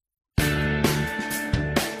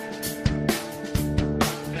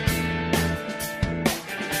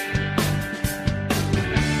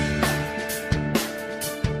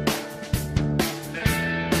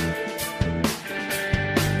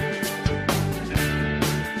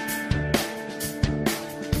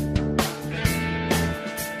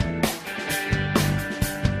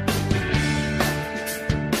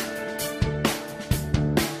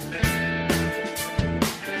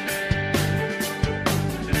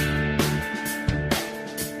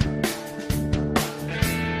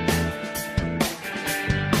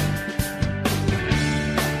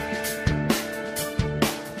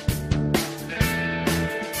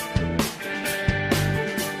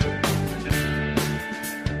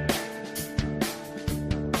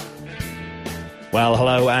Well,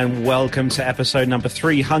 hello and welcome to episode number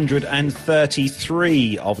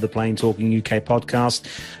 333 of the Plain Talking UK podcast.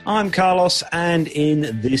 I'm Carlos, and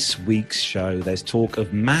in this week's show, there's talk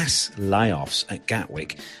of mass layoffs at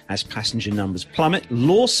Gatwick as passenger numbers plummet,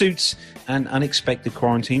 lawsuits and unexpected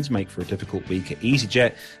quarantines make for a difficult week at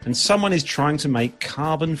EasyJet, and someone is trying to make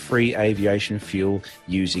carbon-free aviation fuel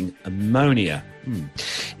using ammonia.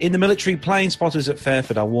 In the military, plane spotters at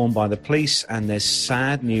Fairford are warned by the police, and there's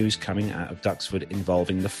sad news coming out of Duxford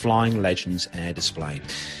involving the Flying Legends air display.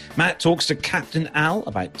 Matt talks to Captain Al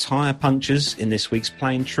about tyre punctures in this week's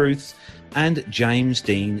Plain Truth, and James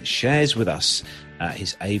Dean shares with us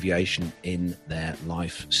his aviation in their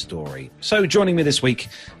life story. So joining me this week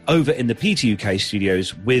over in the PTUK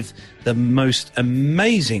studios with the most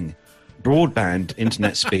amazing broadband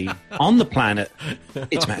internet speed on the planet,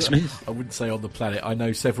 it's Matt Smith. I wouldn't say on the planet. I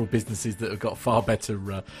know several businesses that have got far better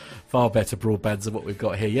broadbands than what we've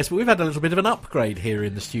got here. Yes, but we've had a little bit of an upgrade here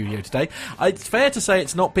in the studio today. It's fair to say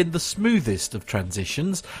it's not been the smoothest of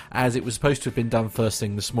transitions, as it was supposed to have been done first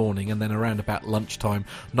thing this morning, and then around about lunchtime,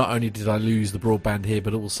 not only did I lose the broadband here,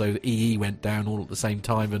 but also EE went down all at the same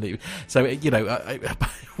time, and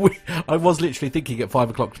I was literally thinking at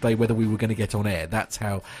 5 o'clock today whether we were going to get on air. That's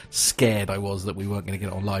how scared I was that we weren't going to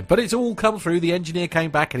get it online. But it's all come through. The engineer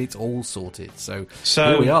came back and it's all sorted. So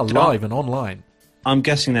here we are, live and online. I'm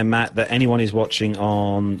guessing then, Matt, that anyone who's watching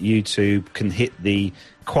on YouTube can hit the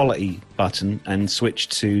quality button and switch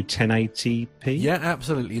to 1080p? Yeah,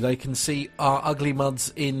 absolutely. They can see our ugly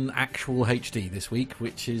muds in actual HD this week,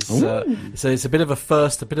 which is so it's a bit of a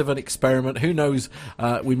first, a bit of an experiment. Who knows?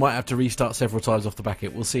 We might have to restart several times off the back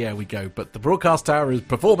of it. We'll see how we go. But the broadcast tower is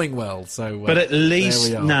performing well. So, but at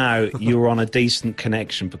least now you're on a decent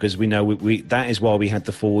connection, because we know we that is why we had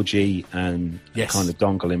the 4G and kind of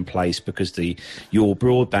dongle in place, because your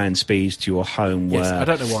broadband speeds to your home were... Yes, I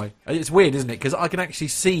don't know why. It's weird, isn't it? Because I can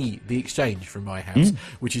actually see the exchange from my house,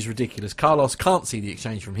 which is ridiculous. Carlos can't see the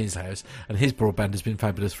exchange from his house, and his broadband has been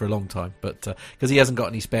fabulous for a long time, but because he hasn't got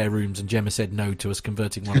any spare rooms and Gemma said no to us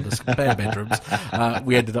converting one of the spare bedrooms,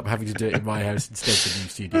 we ended up having to do it in my house instead of the new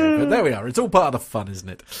studio. But there we are. It's all part of the fun, isn't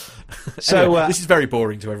it? So anyway, this is very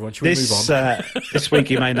boring to everyone. Shall we move on? This week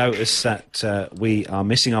you may notice that we are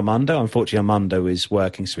missing Armando. Unfortunately, Armando is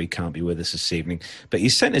working, so he can't be with us this evening, but he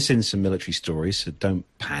sent us in some military stories, so don't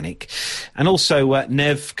panic. And also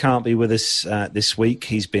Nev can't be with us this week.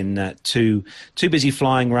 He's been too busy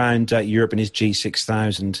flying around Europe in his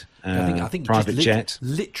G6000 I think private jet.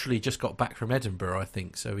 Literally just got back from Edinburgh, I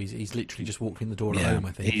think. So he's literally just walked in the door at home,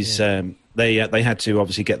 I think. They had to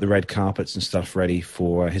obviously get the red carpets and stuff ready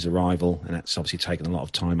for his arrival, and that's obviously taken a lot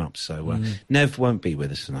of time up. So Nev won't be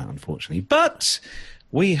with us tonight, unfortunately. But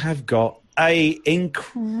we have got a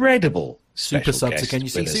incredible super subs again. You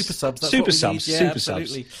see super subs. That's super subs. Yeah, super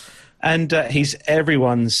absolutely. Subs. And he's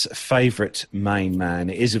everyone's favourite main man.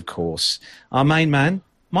 It is, of course, our main man,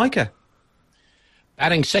 Micah.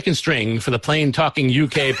 Batting second string for the Plain Talking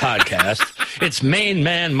UK podcast, it's main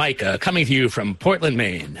man Micah coming to you from Portland,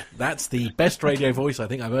 Maine. That's the best radio voice I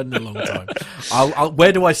think I've heard in a long time.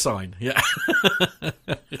 Where do I sign? Yeah.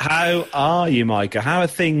 How are you, Micah? How are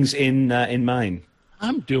things in Maine?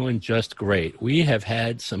 I'm doing just great. We have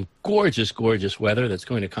had some gorgeous, gorgeous weather that's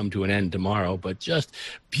going to come to an end tomorrow, but just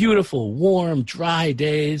beautiful, warm, dry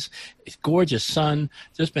days. It's gorgeous sun.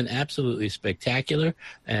 Just been absolutely spectacular.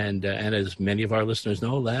 And as many of our listeners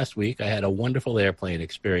know, last week I had a wonderful airplane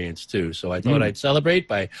experience too. So I thought I'd celebrate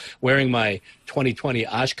by wearing my 2020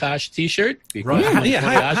 Oshkosh T-shirt. Right.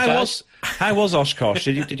 How was Oshkosh?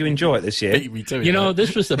 Did you enjoy it this year? Me too. You know,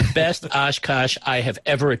 this was the best Oshkosh I have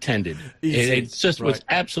ever attended. It just was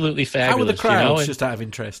absolutely fabulous. How were the crowds, just out of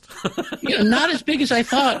interest? Not as big as I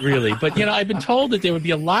thought, really. But, I've been told that there would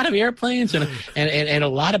be a lot of airplanes and a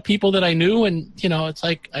lot of people that I knew. And, it's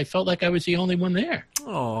like I felt like I was the only one there.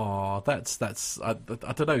 Oh, that's I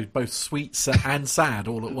don't know, both sweet and sad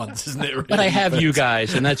all at once, isn't it? Really? But I have you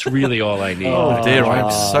guys, and that's really all I need. Oh, dear,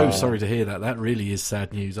 I'm so sorry to hear that. That really is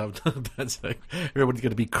sad news. Everybody's going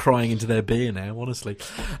to be crying into their beer now, honestly.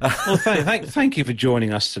 Well, thank you for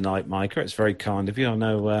joining us tonight, Micah. It's very kind of you. I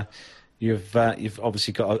know you've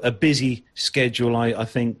obviously got a busy schedule, I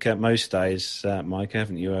think, most days, Micah,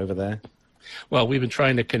 haven't you, over there? Well, we've been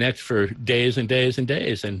trying to connect for days and days and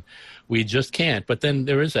days, and we just can't. But then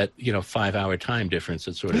there is that, 5-hour time difference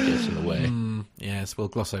that sort of gets in the way. Yes, we'll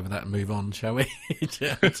gloss over that and move on, shall we?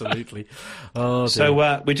 Yeah, absolutely. Oh,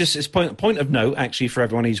 so it's point of note, actually, for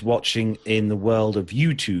everyone who's watching in the world of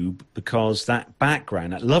YouTube, because that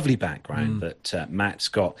lovely background that Matt's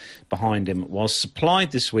got behind him was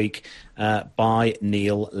supplied this week by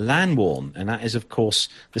Neil Lanwarn. And that is, of course,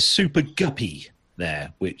 the Super Guppy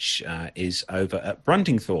there, which is over at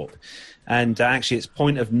Bruntingthorpe. And actually, it's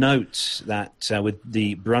point of note that with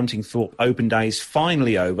the Bruntingthorpe Open Days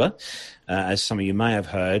finally over, as some of you may have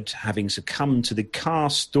heard, having succumbed to the car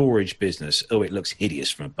storage business. Oh, it looks hideous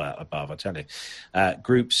from above, I tell you.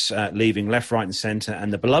 Groups leaving left, right and centre,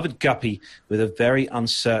 and the beloved Guppy with a very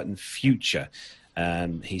uncertain future.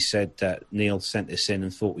 He said that Neil sent this in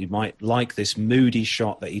and thought we might like this moody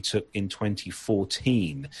shot that he took in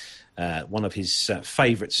 2014. One of his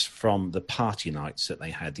favourites from the party nights that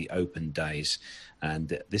they had, the Open Days.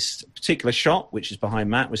 And this particular shot, which is behind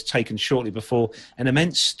Matt, was taken shortly before an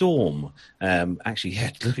immense storm. Actually,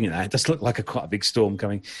 yeah, looking at that, it does look like quite a big storm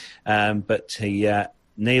coming. But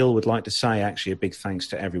Neil would like to say, actually, a big thanks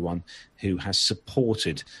to everyone who has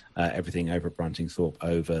supported everything over at Bruntingthorpe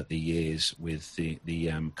over the years with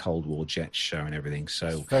the Cold War Jets show and everything. So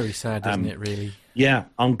it's very sad, isn't it, really? Yeah,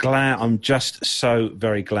 I'm glad. I'm just so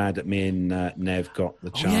very glad that me and Nev got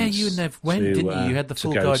the chance. Yeah, you and Nev went, didn't you? You had the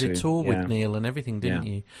full guided tour with Neil and everything, didn't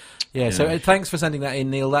you? Yeah, so thanks for sending that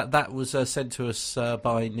in, Neil. That was sent to us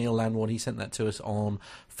by Neil Landwarn. He sent that to us on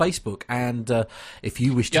Facebook, and if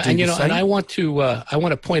you wish to do the same. And I want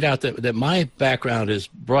to point out that my background is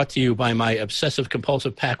brought to you by my obsessive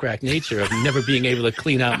compulsive pack rat nature of never being able to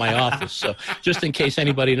clean out my office. So just in case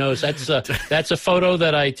anybody knows, that's a photo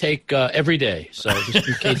that I take every day. So just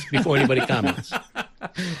in case, before anybody comments.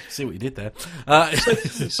 See what you did there.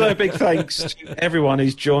 So big thanks to everyone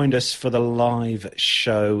who's joined us for the live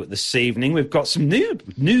show this evening. We've got some new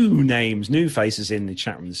names, new faces in the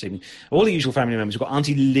chat room this evening. All the usual family members. We've got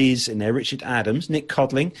Auntie Liz in there, Richard Adams, Nick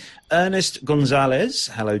Codling, Ernest Gonzalez.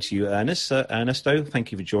 Hello to you, Ernest. Ernesto,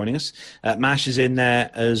 thank you for joining us. Mash is in there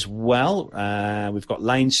as well. We've got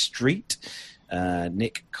Lane Street.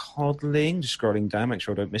 Nick Codling, just scrolling down, make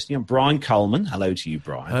sure I don't miss anyone. Brian Coleman, hello to you,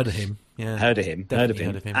 Brian. Heard of him, yeah. Heard of him.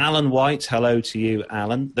 Alan White, hello to you,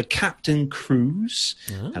 Alan. The Captain Cruz,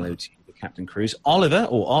 hello to you, the Captain Cruz. Oliver,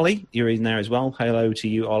 or Ollie, you're in there as well. Hello to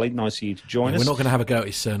you, Ollie. Nice of you to join us. We're not going to have a go at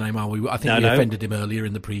his surname, are we? I think we offended him earlier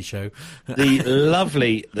in the pre-show.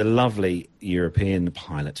 The lovely European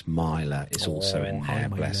pilot, Myla, is also in there.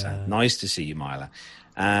 Bless her. Nice to see you, Myla.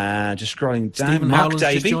 Just scrolling down. Stephen Mark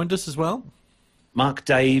Davey just joined us as well. Mark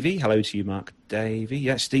Davey, hello to you, Mark Davey.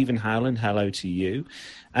 Yeah, Stephen Howland, hello to you.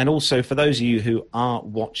 And also, for those of you who are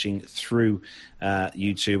watching through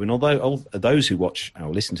YouTube, and although those who watch or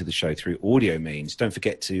listen to the show through audio means, don't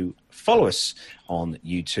forget to follow us on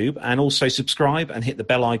YouTube and also subscribe and hit the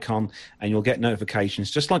bell icon, and you'll get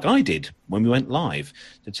notifications, just like I did when we went live,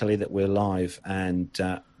 to tell you that we're live and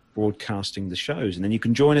broadcasting the shows. And then you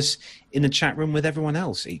can join us in the chat room with everyone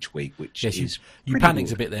else each week, which is you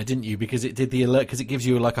panicked a bit there, didn't you? Because it did the alert, because it gives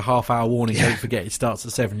you like a half-hour warning. Don't forget, it starts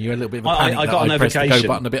at 7. You had a little bit of a panic. I got a notification. Pressed the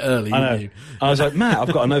go button a bit early, didn't you? I was like, Matt,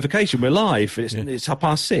 I've got a notification. We're live. It's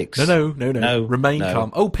 6:30. No. Remain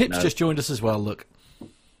calm. Oh, Pip's just joined us as well. Look.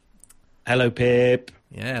 Hello, Pip.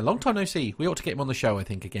 Yeah, long time no see. We ought to get him on the show, I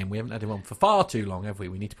think, again. We haven't had him on for far too long, have we?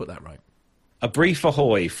 We need to put that right. A brief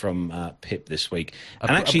ahoy from Pip this week.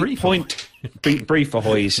 And actually, brief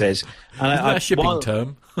ahoy, he says. And Isn't that a shipping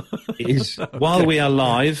term? Is while we are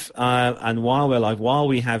live, and while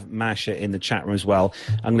we have Masha in the chat room as well,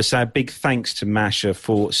 I'm going to say a big thanks to Masha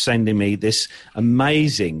for sending me this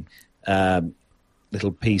amazing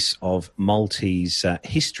little piece of Maltese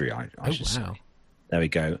history, I should say. There we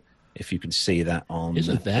go. If you can see that on...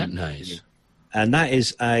 Isn't that nice? And that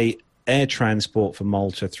is a air transport for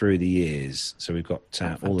Malta through the years. So we've got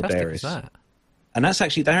all the various... And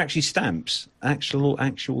they're actually stamps, actual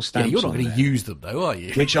stamps. Yeah, you're not going to use them, though, are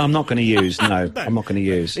you? Which I'm not going to use. No, I'm not going to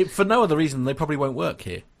use. For no other reason, they probably won't work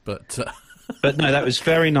here. But no, that was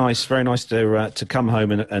very nice to come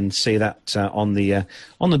home and see that on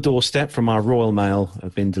the doorstep from our Royal Mail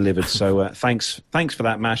have been delivered. So thanks for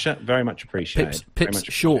that, Masha. Very much appreciated. Pip's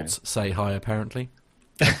shorts say hi, apparently.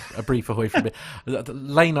 A brief ahoy from me.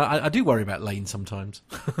 Lane, I do worry about Lane sometimes.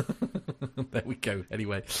 There we go.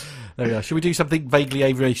 Anyway, there we are. Should we do something vaguely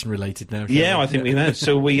aviation related now? Yeah, I think we have.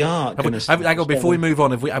 So we are. Hang on, before we move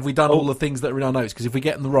on, have we done all the things that are in our notes? Because if we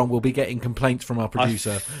get them wrong, we'll be getting complaints from our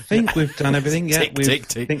producer. I think we've done everything. Yeah, tick.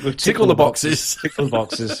 Tick all the boxes. Tick all the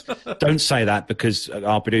boxes. Don't say that, because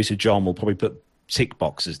our producer John will probably put tick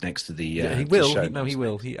boxes next to the he will. show. No, he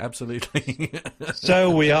will. He absolutely.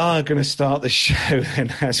 So we are going to start the show,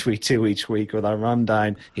 and as we do each week with our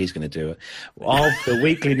rundown, he's going to do it, of the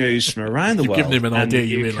weekly news from around the world. You've given him an idea,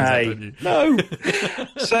 you realise that, don't you? No.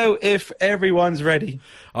 So if everyone's ready.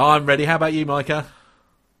 I'm ready. How about you, Micah?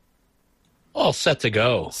 All set to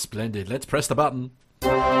go. Splendid. Let's press the button.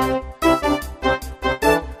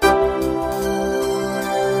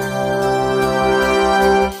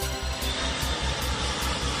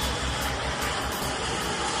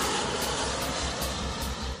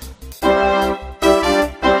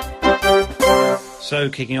 So,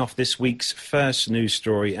 kicking off this week's first news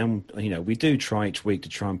story, and we do try each week to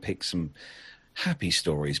try and pick some happy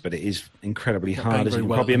stories, but it is incredibly hard, as you can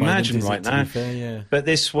probably imagine right now. But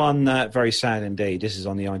this one, very sad indeed. This is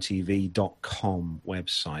on the ITV.com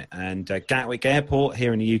website. And Gatwick Airport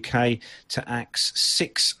here in the UK to axe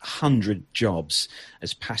 600 jobs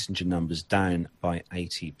as passenger numbers down by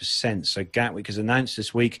 80%. So Gatwick has announced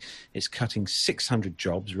this week it's cutting 600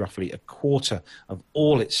 jobs, roughly a quarter of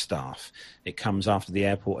all its staff. It comes after the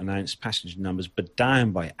airport announced passenger numbers were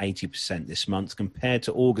down by 80% this month compared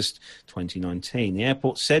to August 2019. The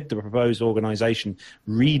airport said the proposed organisation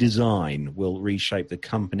redesign will reshape the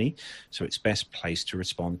company so it's best placed to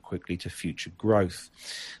respond quickly to future growth.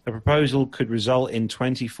 The proposal could result in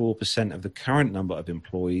 24% of the current number of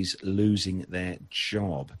employees losing their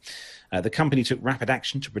job. The company took rapid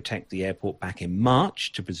action to protect the airport back in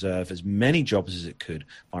March to preserve as many jobs as it could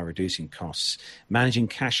by reducing costs, managing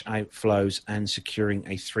cash outflows and securing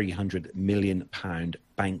a £300 million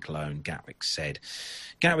bank loan, Gatwick said.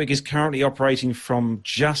 Gatwick is currently operating from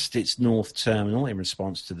just its North Terminal in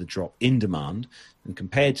response to the drop in demand. And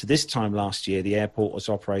compared to this time last year, the airport was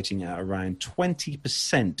operating at around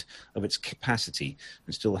 20% of its capacity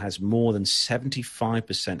and still has more than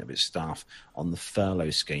 75% of its staff on the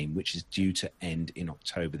furlough scheme, which is due to end in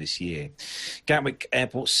October this year. Gatwick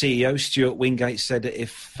Airport CEO Stuart Wingate said that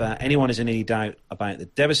if anyone is in any doubt about the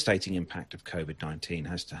devastating impact of COVID-19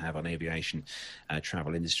 has to have on aviation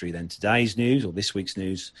travel industry, then today's news, or this week's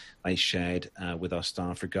news, they shared with our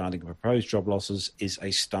staff regarding proposed job losses is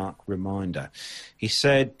a stark reminder. He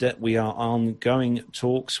said that we are ongoing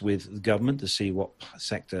talks with the government to see what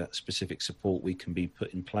sector-specific support we can be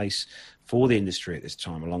put in place for the industry at this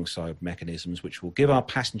time, alongside mechanisms which will give our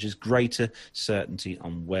passengers greater certainty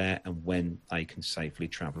on where and when they can safely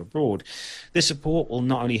travel abroad. This support will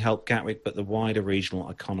not only help Gatwick, but the wider regional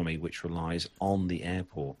economy, which relies on the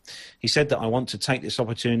airport. He said that I want to take this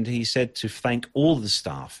opportunity, he said, to thank all the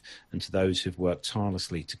staff and to those who've worked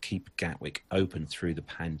tirelessly to keep Gatwick open through the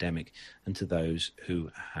pandemic and to those who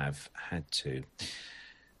have had to.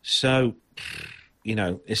 So,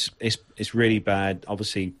 it's really bad.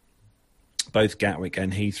 Obviously, both Gatwick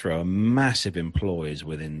and Heathrow are massive employers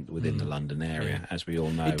within the London area, as we all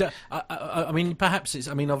know. Perhaps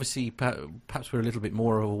we're a little bit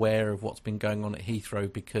more aware of what's been going on at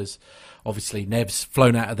Heathrow because obviously Neb's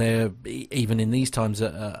flown out of there even in these times.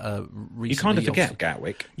 Recently, you kind of forget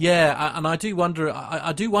Gatwick. Yeah, and I do wonder.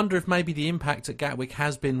 I do wonder if maybe the impact at Gatwick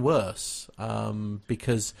has been worse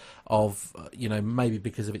because of maybe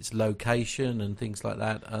because of its location and things like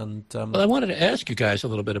that. And well, I wanted to ask you guys a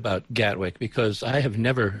little bit about Gatwick because I have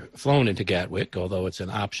never flown into Gatwick, although it's an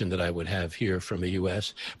option that I would have here from the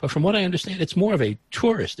U.S. But from what I understand, it's more of a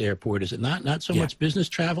tourist airport, is it not? Not so much business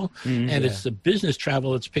travel, it's the business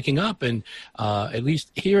travel that's picking up. And at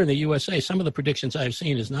least here in the USA, some of the predictions I've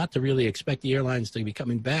seen is not to really expect the airlines to be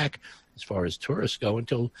coming back as far as tourists go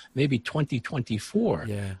until maybe 2024.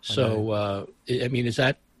 Yeah. So, is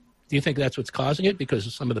that? Do you think that's what's causing it? Because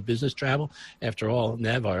of some of the business travel? After all,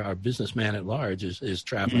 Nev, our businessman at large, is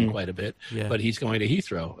traveling quite a bit, but he's going to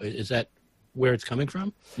Heathrow. Is that where it's coming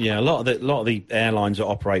from? Yeah, a lot of the airlines that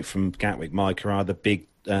operate from Gatwick, Mike, are the big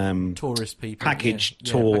tourist people, package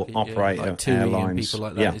tour operator like airlines, people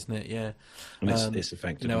like that, isn't it? Yeah, and it's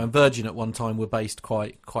effective. And Virgin at one time were based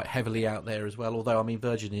quite heavily out there as well. Although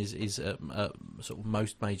Virgin is sort of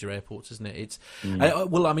most major airports, isn't it? It's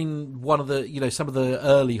one of the some of the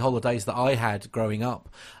early holidays that I had growing up,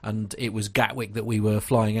 and it was Gatwick that we were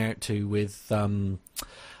flying out to with.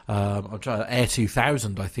 I'm trying. Air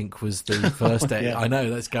 2000, I think, was the first. I know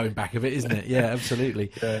that's going back a bit, isn't it? Yeah,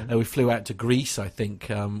 absolutely. We flew out to Greece. I think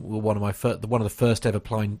one of the first ever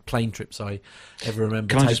plane trips I ever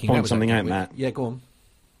remember. Can I just point something out, Matt? Yeah, go on.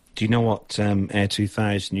 Do you know what Air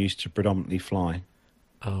 2000 used to predominantly fly?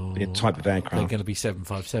 Oh, the type of aircraft. They're going to be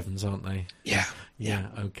 757s, aren't they? Yeah.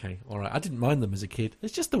 Okay. All right. I didn't mind them as a kid.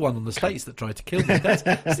 It's just the one on the States that tried to kill me. That's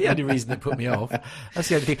the only reason that put me off. That's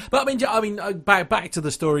the only thing. But back to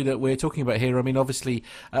the story that we're talking about here. Obviously,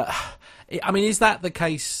 is that the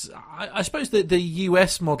case? I suppose that the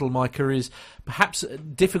US model, Micah, is perhaps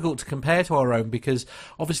difficult to compare to our own because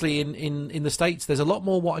obviously in the States there's a lot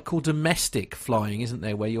more what I call domestic flying, isn't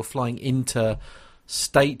there? Where you're flying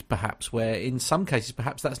state, perhaps, where in some cases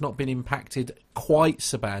perhaps that's not been impacted quite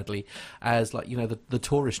so badly as the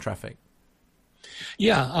tourist traffic.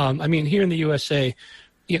 Yeah, here in the USA,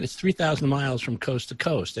 it's 3,000 miles from coast to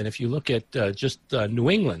coast. And if you look at just New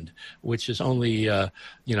England, which is only,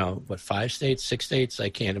 5 states, 6 states? I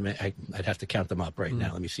can't imagine. I'd have to count them up right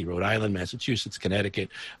now. Let me see. Rhode Island, Massachusetts, Connecticut,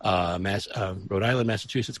 Rhode Island,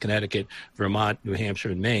 Massachusetts, Connecticut, Vermont, New Hampshire,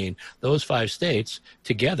 and Maine. Those 5 states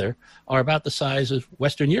together are about the size of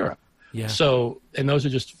Western Europe. Yeah. So, and those are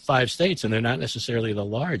just 5 states, and they're not necessarily the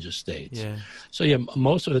largest states. Yeah. So,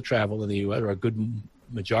 most of the travel in the U.S., or a good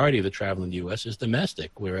majority of the travel in the U.S. is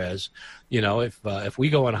domestic. Whereas, if we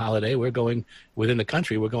go on holiday, we're going within the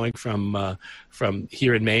country. We're going from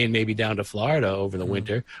here in Maine, maybe down to Florida over the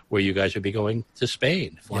winter, where you guys would be going to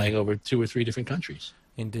Spain, flying over 2 or 3 different countries.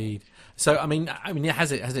 Indeed. So, I mean,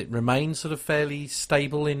 has it remained sort of fairly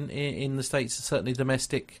stable in the States? Certainly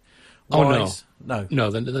domestic. Oh, no.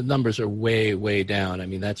 The numbers are way, way down. I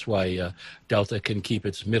mean, that's why Delta can keep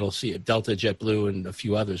its middle seat. Delta, JetBlue, and a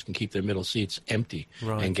few others can keep their middle seats empty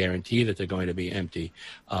and guarantee that they're going to be empty.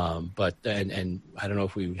 But I don't know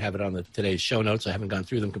if we have it on today's show notes. I haven't gone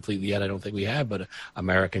through them completely yet. I don't think we have. But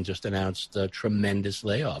American just announced tremendous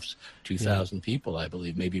layoffs, 2,000 people, I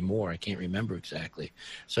believe, maybe more. I can't remember exactly.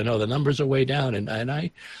 So, no, the numbers are way down. And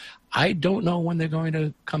I don't know when they're going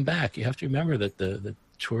to come back. You have to remember that the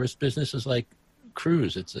tourist business is like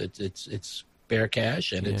cruise. It's bare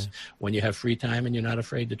cash, and it's when you have free time and you're not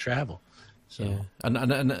afraid to travel. So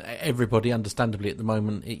and everybody, understandably, at the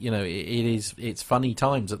moment, it's funny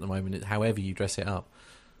times at the moment. However you dress it up.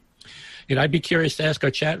 I'd be curious to ask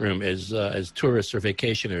our chat room as tourists or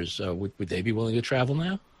vacationers, would they be willing to travel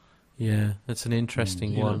now? Yeah, that's an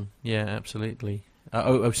interesting one. Yeah, absolutely.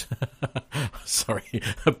 Sorry.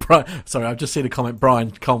 Sorry, I've just seen a comment.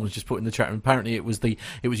 Brian Coleman's just put in the chat room. Apparently, it was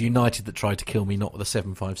United that tried to kill me, not with a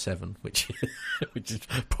 757, which is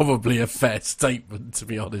probably a fair statement, to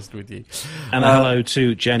be honest with you. And hello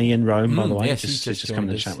to Jenny in Rome, by the way. Yeah, she's just come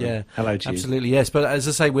in the chat room. Yeah, hello to absolutely, yes. But as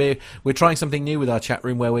I say, we're trying something new with our chat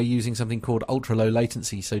room where we're using something called ultra low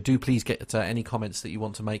latency. So do please get any comments that you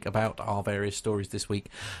want to make about our various stories this week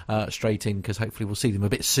straight in, because hopefully we'll see them a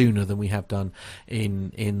bit sooner than we have done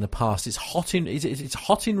in the past. It's hot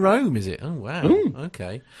in Rome, is it? Oh wow.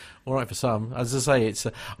 Okay, all right for some. As I say, it's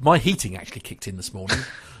my heating actually kicked in this morning.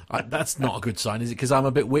 That's not a good sign, is it? Because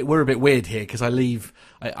we're a bit weird here, because I leave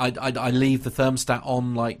the thermostat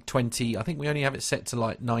on like 20. I think we only have it set to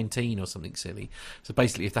like 19 or something silly. So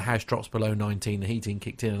basically, if the house drops below 19, the heating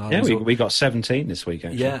kicked in. And we got 17 this week.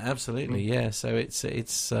 Actually. Yeah, absolutely. Yeah, so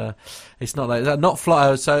it's not like that. Not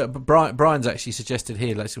fly. So Brian's actually suggested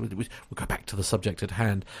here. We'll go back to the subject at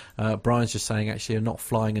hand. Brian's just saying actually not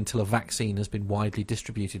flying until a vaccine has been widely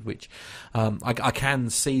distributed, which I can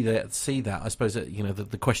see that. I suppose that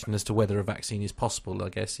the question as to whether a vaccine is possible, I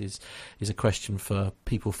guess, is a question for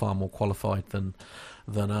people far more qualified than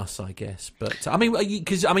us, I guess. But I mean,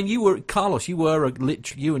 you were Carlos,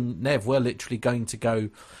 you and Nev were literally going to go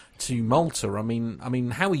to Malta. I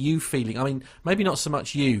mean, how are you feeling? I mean, maybe not so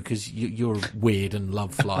much you, because you're weird and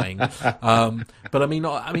love flying. But I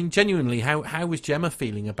mean, genuinely, how was Gemma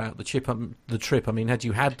feeling about the trip? I mean, had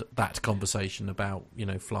you had that conversation about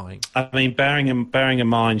flying? I mean, bearing in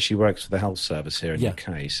mind she works for the health service here in the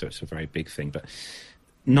UK, so it's a very big thing. But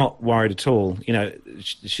not worried at all.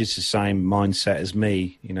 She's the same mindset as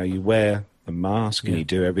me. You wear a mask and you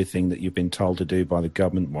do everything that you've been told to do by the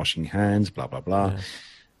government, washing hands, blah blah blah. Yeah.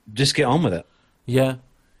 Just get on with it. Yeah.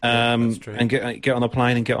 That's true. And get on the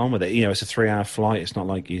plane and get on with it. It's a 3-hour flight. It's not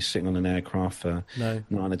like you're sitting on an aircraft for 9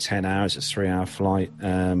 or 10 hours. It's a 3-hour flight.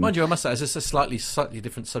 Mind you, I must say, it's a slightly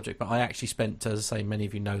different subject, but I actually spent, as I say, many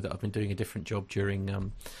of you know that I've been doing a different job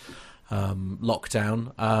during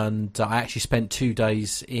lockdown, and I actually spent 2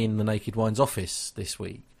 days in the Naked Wines office this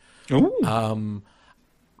week. Ooh.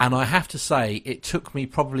 And I have to say, it took me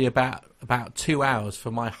probably about 2 hours for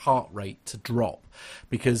my heart rate to drop,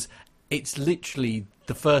 because it's literally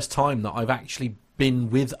the first time that I've actually been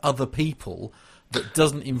with other people that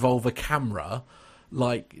doesn't involve a camera,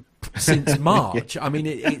 like, since March. I mean,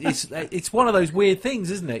 it's one of those weird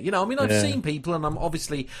things, isn't it? I've seen people, and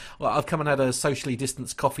I've come and had a socially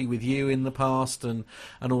distanced coffee with you in the past, and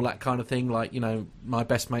all that kind of thing. Like, my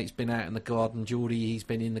best mate's been out in the garden, Geordie, he's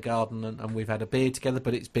been in the garden, and we've had a beer together,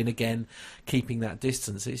 but it's been, again, keeping that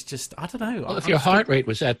distance. It's just, I don't know. Well, if your heart rate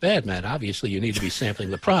was that bad, Matt, obviously you need to be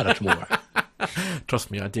sampling the product more.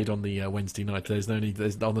 Trust me, I did on the Wednesday night. There's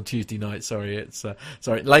on the Tuesday night. Sorry,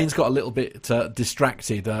 sorry. Lane's got a little bit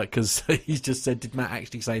distracted because he's just said, "Did Matt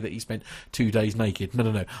actually say that he spent 2 days naked?"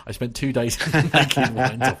 No. I spent 2 days naked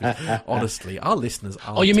wine toffee. Honestly, our listeners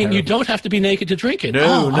are. Oh, you mean terrible. you don't have to be naked to drink it?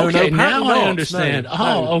 No, okay, no. Now not. I understand.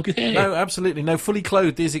 No, Okay. No, absolutely no. Fully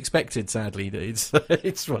clothed is expected. Sadly, it's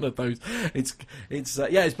one of those.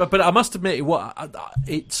 But I must admit,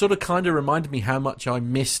 it sort of kind of reminded me how much I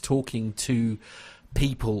miss talking to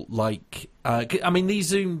people. Like, I mean, these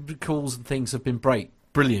Zoom calls and things have been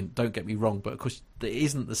brilliant. Don't get me wrong, but of course, it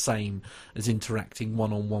isn't the same as interacting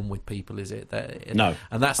one-on-one with people, is it? No,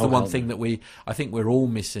 and that's the one thing that I think we're all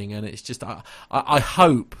missing. And it's just, I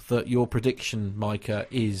hope that your prediction, Micah,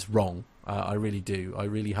 is wrong. I really do. I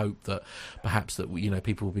really hope that perhaps that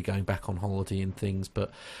people will be going back on holiday and things.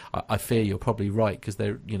 But I fear you're probably right, because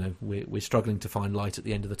we're struggling to find light at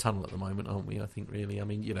the end of the tunnel at the moment, aren't we? I think really. I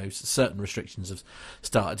mean, certain restrictions have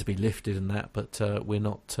started to be lifted and that, but we're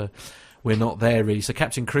not. We're not there really. So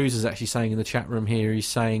Captain Cruz is actually saying in the chat room here, he's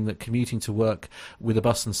saying that commuting to work with a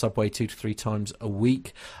bus and subway 2 to 3 times a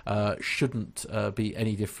week shouldn't be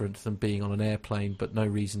any different than being on an airplane, but no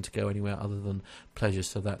reason to go anywhere other than pleasure.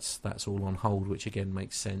 So that's all on hold, which again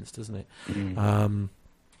makes sense, doesn't it?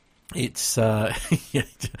 It's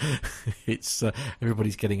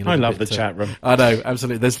everybody's getting. I love the chat room. I know,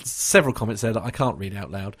 absolutely. There's several comments there that I can't read out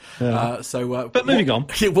loud. Yeah. But moving on.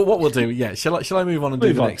 What we'll do? Shall I move on and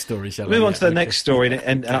do the next story? Move on to the next story,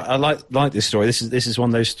 and I like this story. This is one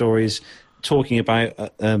of those stories talking about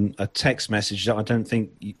a text message that I don't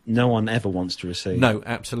think no one ever wants to receive. No,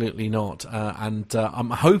 absolutely not. And I'm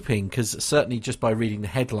hoping, because certainly just by reading the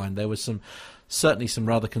headline, there was certainly some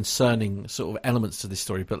rather concerning sort of elements to this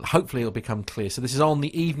story, but hopefully it'll become clear. So this is on the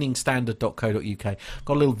eveningstandard.co.uk.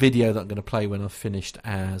 Got a little video that I'm going to play when I've finished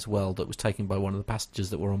as well, that was taken by one of the passengers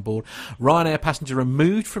that were on board. Ryanair passenger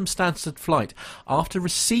removed from Stansted flight after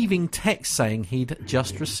receiving text saying he'd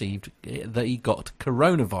just received that he got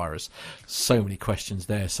coronavirus. So many questions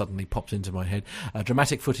there suddenly popped into my head.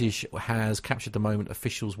 Dramatic footage has captured the moment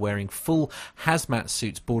officials wearing full hazmat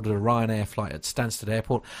suits boarded a Ryanair flight at Stansted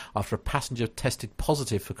Airport after a passenger tested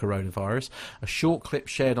positive for coronavirus. A short clip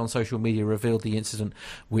shared on social media revealed the incident,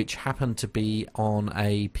 which happened to be on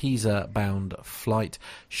a Pisa-bound flight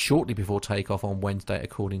shortly before takeoff on Wednesday,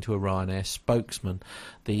 according to a Ryanair spokesman.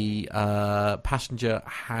 The passenger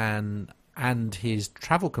and his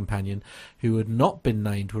travel companion, who had not been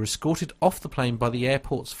named, were escorted off the plane by the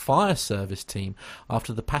airport's fire service team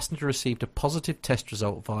after the passenger received a positive test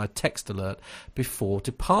result via text alert before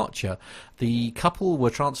departure. The couple were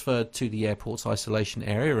transferred to the airport's isolation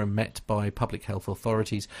area and met by public health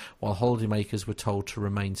authorities, while holidaymakers were told to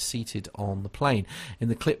remain seated on the plane. In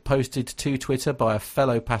the clip posted to Twitter by a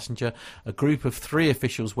fellow passenger, a group of 3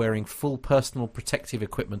 officials wearing full personal protective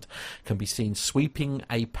equipment can be seen sweeping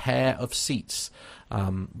a pair of seats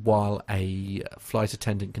while a flight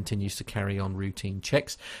attendant continues to carry on routine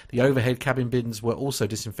checks. The overhead cabin bins were also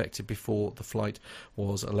disinfected before the flight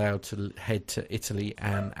was allowed to head to Italy,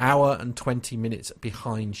 an hour and 20 minutes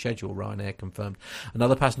behind schedule, Ryanair confirmed.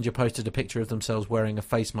 Another passenger posted a picture of themselves wearing a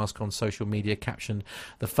face mask on social media, captioned,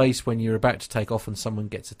 "The face when you're about to take off and someone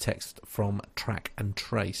gets a text from Track and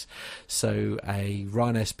Trace." So a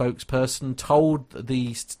Ryanair spokesperson told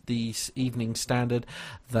the Evening Standard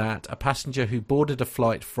that a passenger who boarded a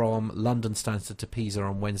flight from London Stansted to Pisa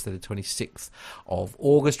on Wednesday the 26th of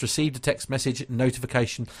August received a text message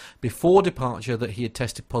notification before departure that he had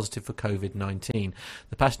tested positive for COVID-19.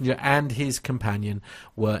 The passenger and his companion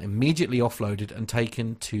were immediately offloaded and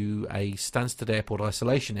taken to a Stansted Airport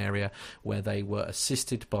isolation area, where they were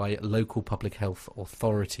assisted by local public health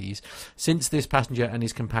authorities. Since this passenger and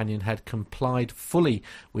his companion had complied fully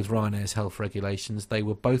with Ryanair's health regulations, they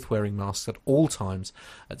were both wearing masks at all times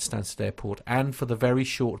at Stansted Airport, and for the very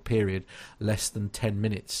short period, less than 10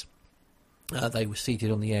 minutes. They were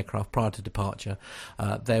seated on the aircraft prior to departure.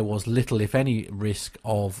 There was little, if any, risk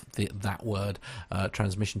of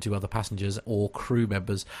transmission to other passengers or crew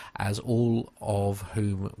members, as all of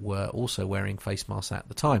whom were also wearing face masks at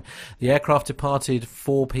the time. The aircraft departed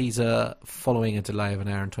for Pisa following a delay of an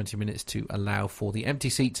hour and 20 minutes to allow for the empty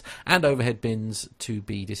seats and overhead bins to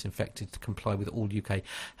be disinfected to comply with all UK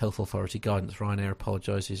Health Authority guidance. Ryanair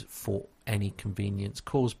apologises for any convenience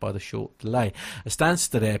caused by the short delay. A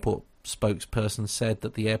Stansted Airport spokesperson said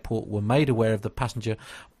that the airport were made aware of the passenger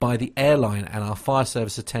by the airline, and our fire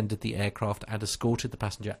service attended the aircraft and escorted the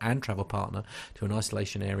passenger and travel partner to an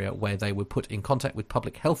isolation area where they were put in contact with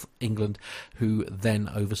Public Health England, who then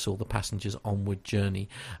oversaw the passenger's onward journey.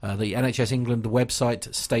 The NHS England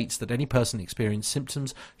website states that any person experiencing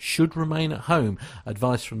symptoms should remain at home.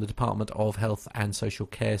 Advice from the Department of Health and Social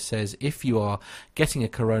Care says if you are getting a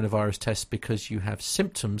coronavirus test because you have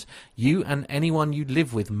symptoms, you and anyone you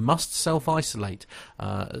live with must self-isolate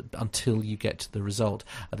until you get the result.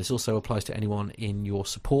 This also applies to anyone in your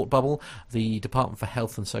support bubble. The Department for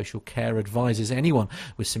Health and Social Care advises anyone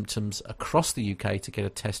with symptoms across the UK to get a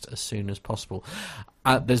test as soon as possible.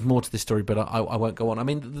 There's more to this story, but I won't go on. I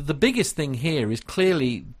mean, the biggest thing here is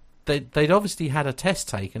clearly they'd obviously had a test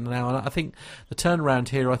taken. Now, I think the turnaround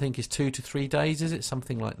here, is 2 to 3 days, is it?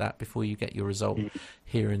 Something like that before you get your result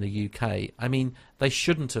here in the UK. I mean, they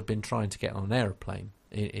shouldn't have been trying to get on an aeroplane.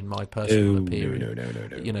 In my personal opinion,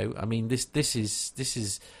 no. You know, I mean, this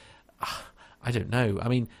is, I don't know. I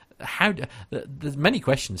mean, there's many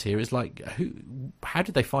questions here. Is like, how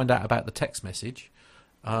did they find out about the text message?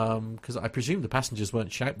 Because I presume the passengers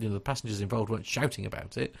weren't shouting. The passengers involved weren't shouting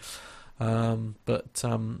about it. But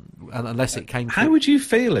unless it came. How would you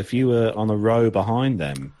feel if you were on a row behind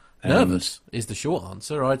them? Nervous is the short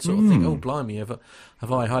answer. I'd sort of think, oh blimey, have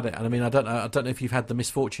I had it? And I mean, I don't know if you've had the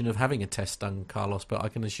misfortune of having a test done, Carlos, but I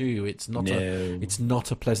can assure you it's not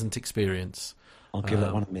a pleasant experience. I'll give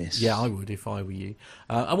that one a miss. Yeah, I would if I were you.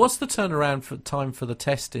 And what's the turnaround time for the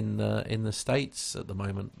test in the States at the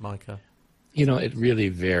moment, Micah? You know, it really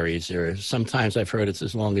varies. Sometimes I've heard it's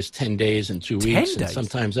as long as 10 days and 2 weeks. And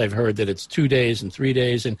sometimes I've heard that it's 2 days and 3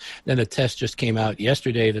 days. And then a test just came out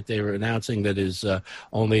yesterday that they were announcing that is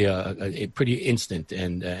only a pretty instant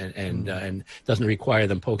and doesn't require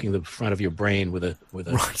them poking the front of your brain with a.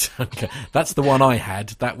 Right. Okay. That's the one I had.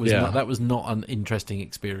 That was not an interesting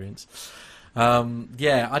experience.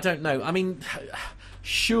 I don't know. I mean,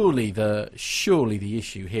 surely the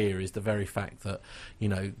issue here is the very fact that, you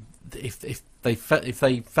know, if they felt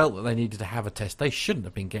that they needed to have a test, they shouldn't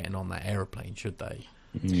have been getting on that aeroplane, should they?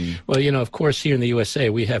 Well, you know, of course, here in the USA,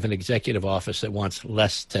 we have an executive office that wants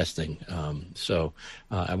less testing. So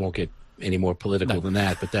I won't get any more political than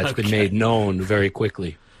that, but that's been made known very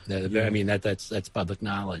quickly. I mean, that's public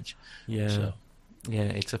knowledge. Yeah. So. Yeah,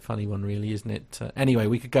 it's a funny one, really, isn't it? Anyway,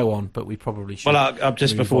 we could go on, but we probably should. Well,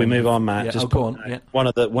 just before we move on, Matt, go on. Yeah. One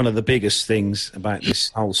of the biggest things about this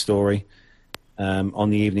whole story on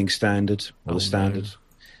the Evening Standard or the Standard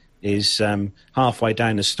is halfway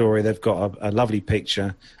down the story, they've got a lovely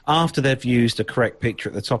picture. After they've used a correct picture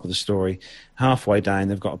at the top of the story, halfway down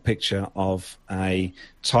they've got a picture of a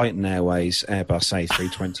Titan Airways Airbus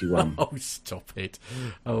A321. Oh, stop it.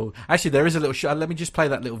 Oh, actually, there is a little shot. Let me just play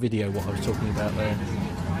that little video, what I was talking about there.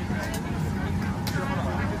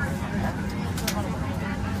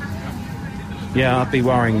 Yeah, I'd be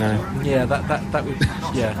worrying now. Yeah, that would...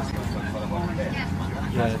 Yeah.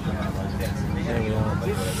 There we are.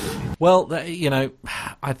 Well, you know,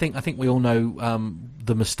 I think we all know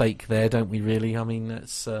the mistake there, don't we? Really, I mean,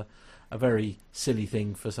 that's a very silly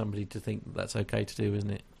thing for somebody to think that's okay to do, isn't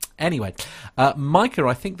it? Anyway, Micah,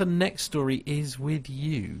 I think the next story is with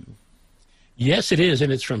you. Yes, it is,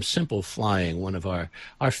 and it's from Simple Flying, one of our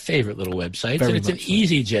favorite little websites. And it's an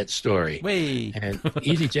EasyJet story. Whee! And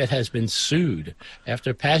EasyJet has been sued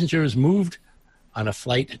after a passenger was moved on a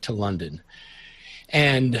flight to London.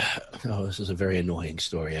 And, this is a very annoying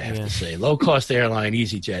story, I have to say. Low-cost airline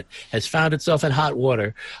EasyJet has found itself in hot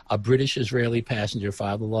water. A British-Israeli passenger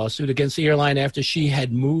filed a lawsuit against the airline after she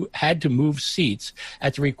had to move seats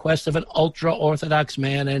at the request of an ultra-Orthodox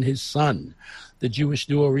man and his son. The Jewish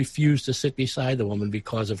duo refused to sit beside the woman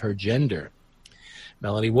because of her gender.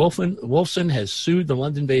 Melanie Wolfson has sued the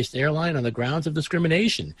London-based airline on the grounds of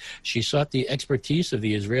discrimination. She sought the expertise of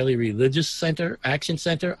the Israeli Religious Action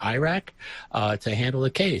Center, IRAC, to handle the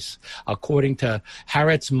case. According to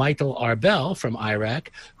Haaretz Meitel Arbel from IRAC,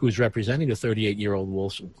 who's representing the 38-year-old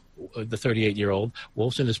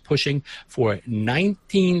Wolfson is pushing for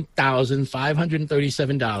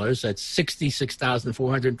 $19,537. That's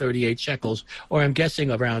 66,438 shekels, or I'm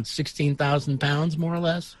guessing around 16,000 pounds, more or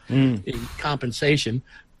less, in compensation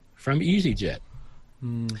from EasyJet.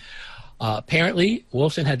 Apparently,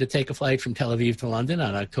 Wolfson had to take a flight from Tel Aviv to London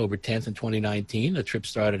on October 10th in 2019. The trip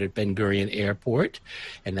started at Ben Gurion Airport,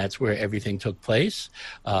 and that's where everything took place.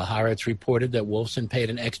 Haaretz reported that Wolfson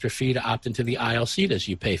paid an extra fee to opt into the aisle seat, as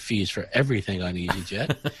you pay fees for everything on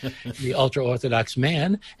EasyJet. The ultra-Orthodox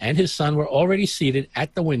man and his son were already seated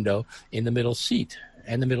at the window in the middle seat.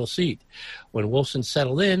 and the middle seat. When Wolfson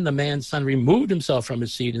settled in, the man's son removed himself from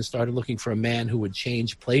his seat and started looking for a man who would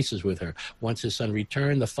change places with her. Once his son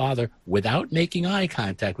returned, the father, without making eye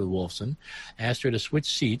contact with Wolfson, asked her to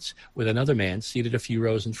switch seats with another man seated a few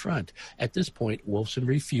rows in front. At this point, Wolfson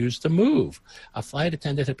refused to move. A flight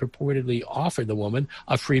attendant had purportedly offered the woman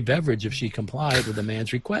a free beverage if she complied with the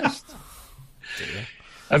man's request.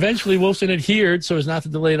 Eventually, Wolfson adhered so as not to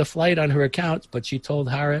delay the flight on her account, but she told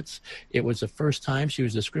Haaretz it was the first time she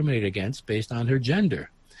was discriminated against based on her gender.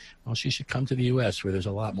 Well, she should come to the U.S. where there's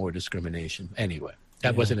a lot more discrimination. Anyway,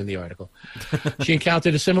 that wasn't in the article. She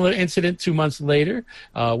encountered a similar incident 2 months later,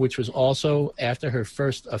 which was also after her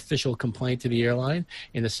first official complaint to the airline.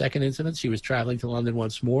 In the second incident, she was traveling to London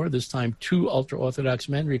once more. This time, 2 ultra-Orthodox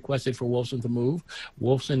men requested for Wolfson to move.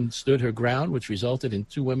 Wolfson stood her ground, which resulted in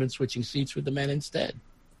 2 women switching seats with the men instead.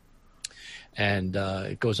 And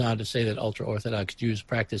it goes on to say that ultra-Orthodox Jews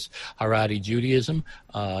practice Haredi Judaism,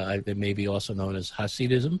 it may be also known as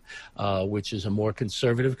Hasidism, which is a more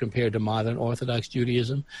conservative compared to modern Orthodox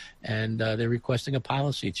Judaism, and they're requesting a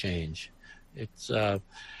policy change. It's,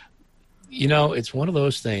 it's one of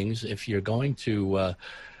those things, if you're going to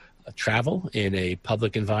travel in a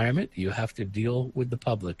public environment, you have to deal with the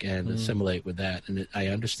public and assimilate with that. And I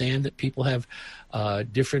understand that people have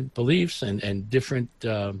different beliefs and different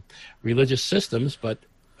religious systems, but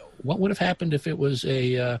what would have happened if it was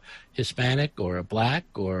a Hispanic or a black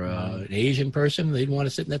or an Asian person? They'd want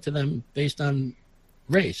to sit next to them based on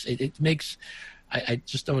race. It makes... I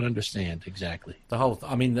just don't understand exactly. The whole...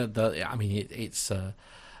 it's...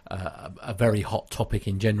 a very hot topic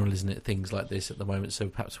in general, isn't it? Things like this at the moment. So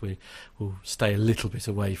perhaps we'll stay a little bit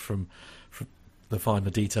away from the finer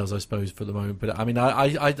details, I suppose, for the moment. But I mean,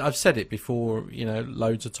 I've said it before,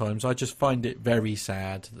 loads of times. I just find it very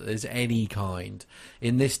sad that there's any kind,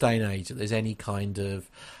 in this day and age, that there's any kind of,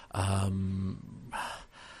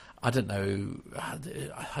 I don't know.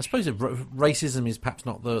 I suppose racism is perhaps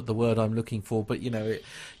not the word I'm looking for, but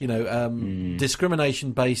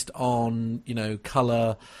discrimination based on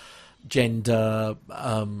colour, gender,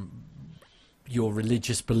 your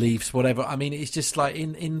religious beliefs, whatever. I mean, it's just like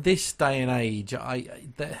in this day and age, I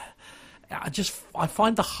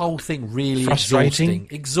find the whole thing really frustrating,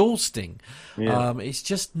 exhausting. Yeah. It's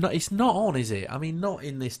just not. It's not on, is it? I mean, not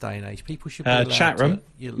in this day and age. People should be allowed chat room,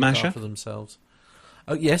 to look Masha? after themselves.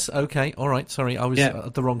 Oh yes, okay, all right. Sorry, I was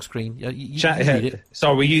at the wrong screen. You chat, read it.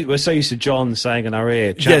 Sorry, we're so used to John saying in our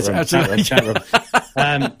ear. Yes, absolutely. Chat room.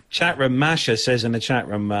 Chat room. Masha says in the chat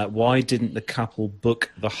room, why didn't the couple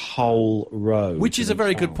book the whole row? Which is a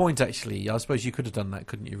very good point, actually. I suppose you could have done that,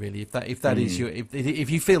 couldn't you? Really, if that is your, if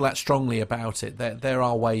you feel that strongly about it, there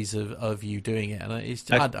are ways of you doing it, and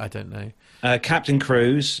I don't know. Captain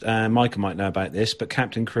Cruz, Micah might know about this, but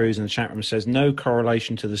Captain Cruz in the chat room says no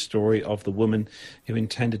correlation to the story of the woman who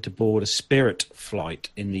intended to board a Spirit flight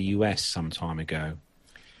in the US some time ago.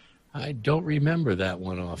 I don't remember that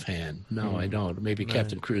one offhand. No, I don't. Maybe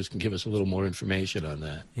Captain Cruz can give us a little more information on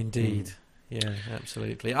that. Indeed. Yeah,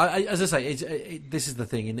 absolutely. As I say, this is the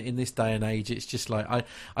thing. In this day and age, it's just like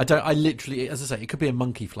I literally, as I say, it could be a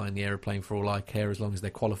monkey flying the aeroplane for all I care, as long as they're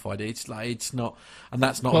qualified. It's like it's not, and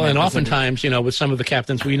that's not. Well, and oftentimes, with some of the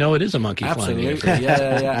captains, we know it is a monkey flying the airplane.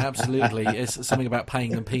 Yeah, absolutely. It's something about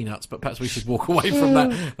paying them peanuts, but perhaps we should walk away from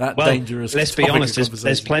that dangerous. Let's be honest.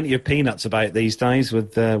 There's plenty of peanuts about these days.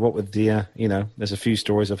 With there's a few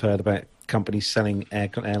stories I've heard about companies selling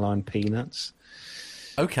airline peanuts.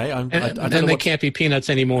 Okay, and then they can't be peanuts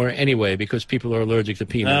anymore anyway because people are allergic to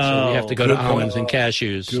peanuts. So we have to go to almonds and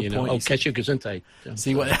cashews. Cashew gesundheit.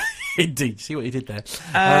 See what you did there.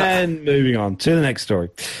 And moving on to the next story.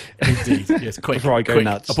 Indeed, yes. Quick, before I go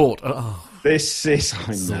nuts. Abort. This is.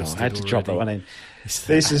 I know. I had to drop that one in.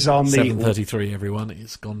 This is on the 7:33. Everyone,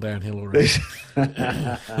 it's gone downhill already.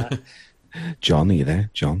 John, are you there?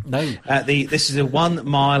 John? No. This is a 1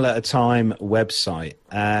 mile at a time website,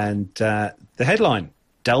 and the headline: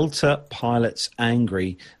 Delta pilots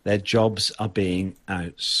angry their jobs are being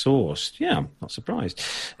outsourced. Yeah, I'm not surprised.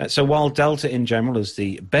 So while Delta in general is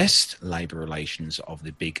the best labour relations of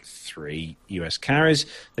the big 3 US carriers,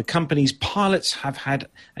 the company's pilots have had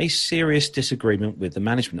a serious disagreement with the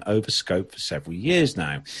management over scope for several years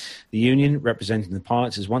now. The union representing the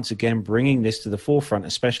pilots is once again bringing this to the forefront,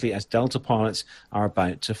 especially as Delta pilots are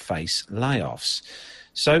about to face layoffs.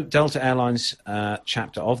 So Delta Airlines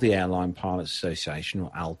chapter of the Airline Pilots Association,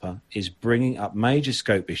 or ALPA, is bringing up major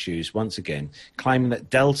scope issues once again, claiming that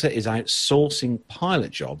Delta is outsourcing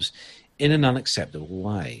pilot jobs in an unacceptable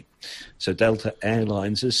way. So Delta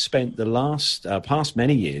Airlines has spent the past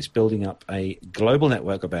many years building up a global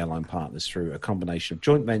network of airline partners through a combination of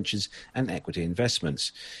joint ventures and equity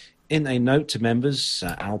investments. In a note to members,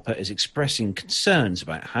 ALPA is expressing concerns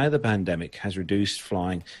about how the pandemic has reduced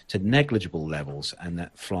flying to negligible levels and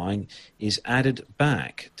that flying is added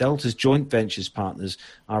back. Delta's joint ventures partners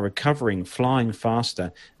are recovering flying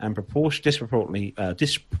faster and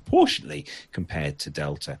disproportionately compared to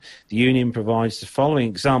Delta. The union provides the following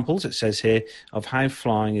examples, it says here, of how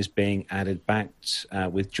flying is being added back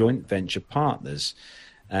with joint venture partners.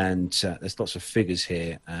 And there's lots of figures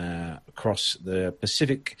here. Across the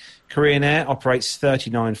Pacific, Korean Air operates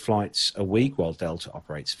 39 flights a week, while Delta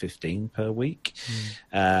operates 15 per week.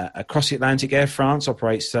 Across the Atlantic, Air France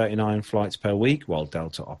operates 39 flights per week, while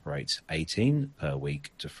Delta operates 18 per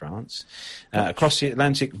week to France. Across the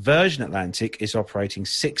Atlantic, Virgin Atlantic is operating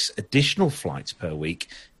 6 additional flights per week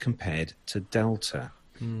compared to Delta.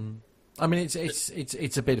 I mean,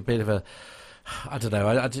 it's a bit of a... I don't know.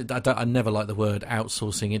 I never like the word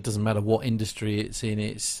outsourcing. It doesn't matter what industry it's in.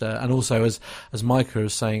 It's and also as Micah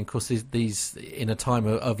was saying, of course, these in a time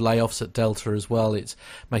of layoffs at Delta as well, it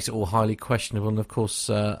makes it all highly questionable. And of course,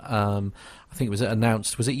 I think it was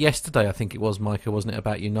announced. Was it yesterday? I think it was, Micah, wasn't it,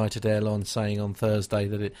 about United Airlines saying on Thursday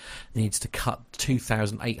that it needs to cut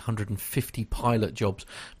 2,850 pilot jobs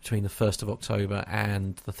between the 1st of October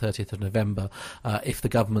and the 30th of November if the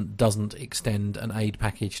government doesn't extend an aid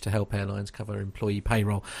package to help airlines cover employee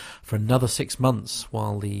payroll for another 6 months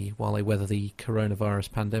while they weather the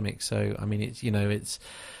coronavirus pandemic. So, I mean, it's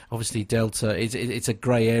obviously Delta. It's a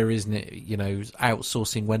grey area, isn't it?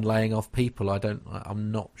 Outsourcing when laying off people.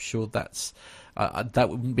 I'm not sure that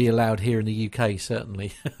wouldn't be allowed here in the UK,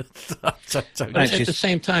 certainly. At the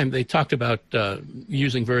same time, they talked about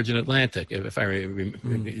using Virgin Atlantic, if I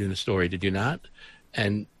remember in the story. Did you not?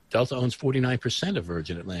 And Delta owns 49% of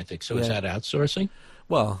Virgin Atlantic. So is that outsourcing?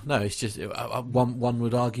 Well, no, it's just one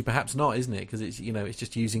would argue perhaps not, isn't it? Because it's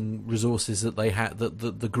just using resources that they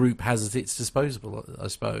that the group has at its disposal, I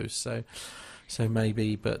suppose. So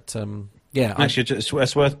maybe, but yeah. Actually, it's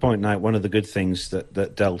worth pointing out one of the good things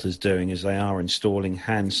that Delta's doing is they are installing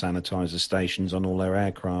hand sanitizer stations on all their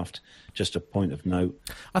aircraft. Just a point of note.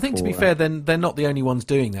 I think, to be fair, then they're not the only ones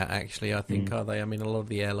doing that, actually, I think, are they? I mean, a lot of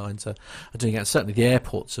the airlines are doing that. Certainly the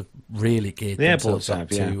airports have really geared themselves up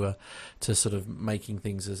to sort of making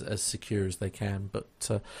things as secure as they can. But,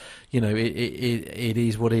 it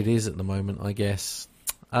is what it is at the moment, I guess.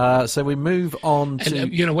 So we move on to...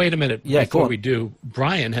 And, wait a minute. Before we do,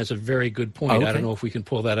 Brian has a very good point. Okay. I don't know if we can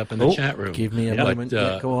pull that up in the chat room. Give me a moment.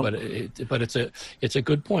 Go on. But it's a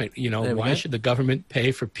good point. Why should the government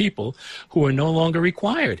pay for people who are no longer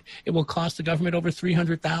required? It will cost the government over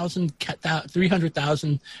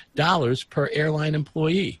 $300,000 per airline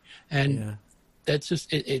employee. And... That's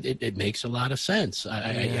just it makes a lot of sense.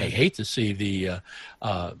 I hate to see the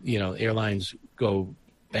airlines go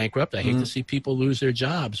bankrupt. I hate to see people lose their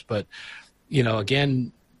jobs. But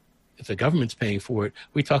again, if the government's paying for it,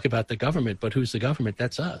 we talk about the government, but who's the government?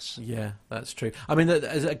 That's us. Yeah, that's true. I mean,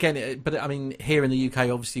 again, but I mean, here in the UK,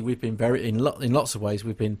 obviously, we've been in lots of ways,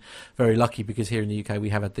 we've been very lucky because here in the UK we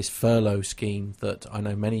have had this furlough scheme that I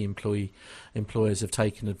know many employers have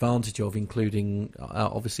taken advantage of, including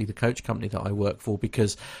obviously the coach company that I work for,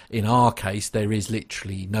 because in our case there is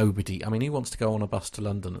literally nobody. I mean, who wants to go on a bus to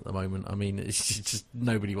London at the moment? I mean, it's just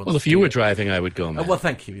nobody wants. Well, if you were driving, I would go. Well,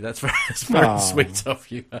 thank you. That's very sweet of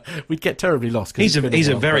you. We'd get terribly lost. He's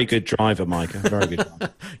a very good driver, Micah. Very good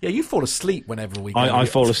driver. Yeah, you fall asleep whenever we go. I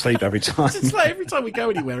fall asleep every time. It's like every time we go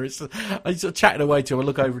anywhere, I'm sort of chatting away to him. I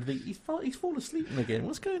look over and think, he's fallen asleep again.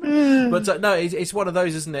 What's going on? But no, it's one of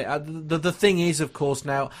those, isn't it? The thing is, of course,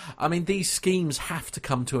 now, I mean, these schemes have to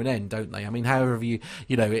come to an end, don't they? I mean, however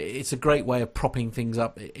it's a great way of propping things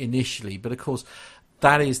up initially, but of course,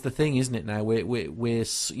 that is the thing, isn't it? Now we're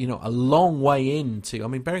a long way into. I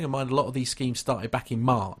mean, bearing in mind a lot of these schemes started back in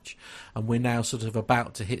March, and we're now sort of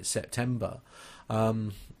about to hit September. Now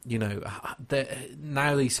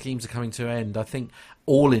these schemes are coming to an end. I think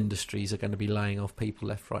all industries are going to be laying off people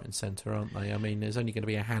left, right, and centre, aren't they? I mean, there's only going to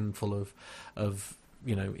be a handful of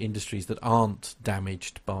industries that aren't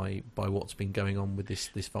damaged by what's been going on with this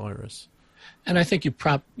virus. And I think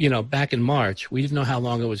back in March, we didn't know how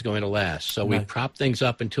long it was going to last. So we propped things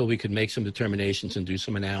up until we could make some determinations and do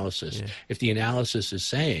some analysis. Yeah. If the analysis is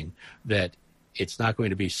saying that it's not going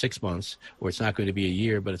to be 6 months or it's not going to be a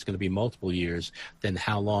year, but it's going to be multiple years, then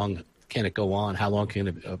how long can it go on? How long can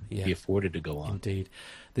it be afforded to go on? Indeed.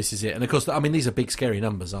 This is it. And, of course, I mean, these are big, scary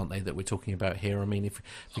numbers, aren't they, that we're talking about here? I mean, if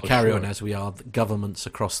we carry on as we are, governments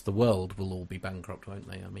across the world will all be bankrupt, won't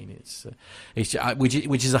they? I mean, it's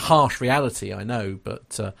which is a harsh reality, I know,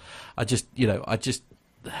 but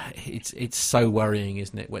it's so worrying,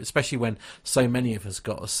 isn't it? Especially when so many of us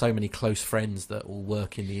got so many close friends that all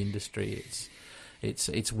work in the industry.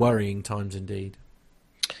 it's worrying times indeed.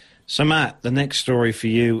 So, Matt, the next story for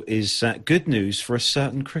you is good news for a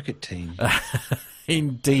certain cricket team.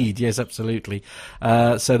 Indeed, yes, absolutely.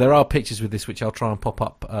 So there are pictures with this, which I'll try and pop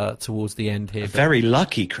up towards the end here. Very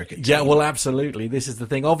lucky cricket team. Yeah, well, absolutely. This is the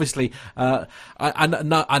thing. Obviously,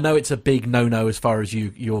 I know it's a big no-no as far as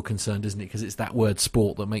you're concerned, isn't it? Because it's that word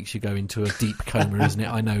sport that makes you go into a deep coma, isn't it?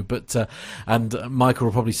 I know. But and Michael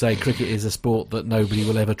will probably say cricket is a sport that nobody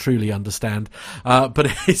will ever truly understand.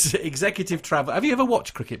 But it's executive travel. Have you ever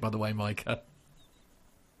watched cricket, by the way, Micah?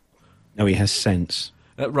 No, he has sense.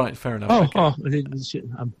 Right, fair enough.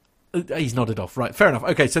 He's nodded off. Right, fair enough.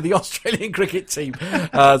 Okay, so the Australian cricket team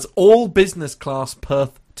has all business class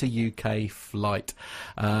Perth to UK flight.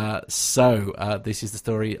 This is the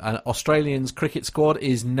story. Australians cricket squad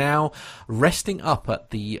is now resting up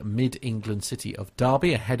at the mid-England city of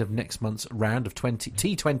Derby ahead of next month's round of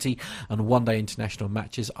T20 and one-day international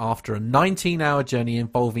matches after a 19-hour journey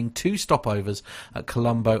involving 2 stopovers at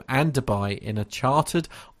Colombo and Dubai in a chartered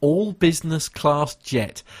all-business class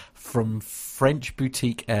jet from French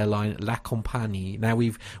boutique airline La Compagnie. Now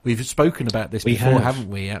we've spoken about this before, haven't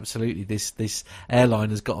we? Absolutely. This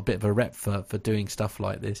airline has got a bit of a rep for doing stuff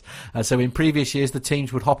like this. So in previous years, the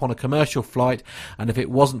teams would hop on a commercial flight, and if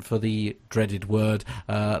it wasn't for the dreaded word,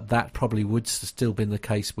 that probably would still been the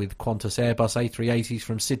case with Qantas Airbus A380s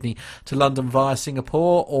from Sydney to London via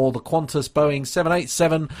Singapore, or the Qantas Boeing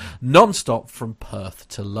 787 non-stop from Perth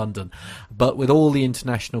to London. But with all the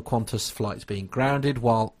international Qantas flights being grounded,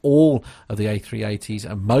 while all of the A380s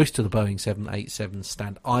and most of the Boeing 787s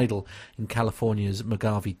stand idle in California's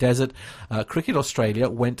Mojave Desert, Cricket Australia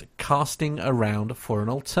went casting around for an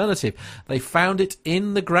alternative. They found it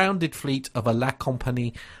in the grounded fleet of a La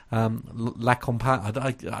Compagnie. We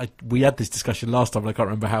had this discussion last time, and I can't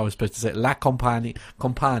remember how I was supposed to say it. La Compagnie,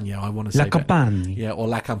 I want to say. La Compagnie. Yeah, or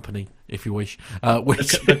La Company, if you wish.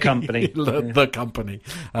 The company. The company.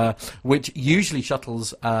 Which usually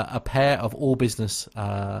shuttles a pair of all business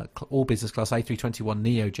class A321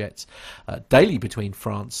 Neo jets daily between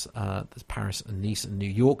France, Paris and Nice and New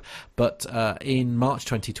York, but in March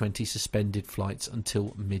 2020 suspended flights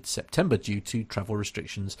until mid-September due to travel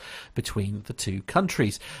restrictions between the two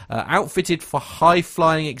countries. Outfitted for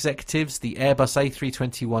high-flying executives, the Airbus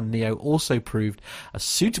A321 Neo also proved a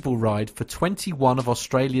suitable ride for 21 of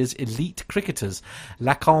Australia's elite cricketers.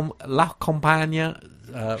 La Compagnie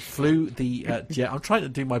flew the jet. I'm trying to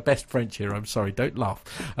do my best French here. I'm sorry, don't laugh.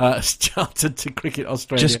 Chartered to Cricket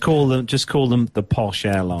Australia. Just call them the posh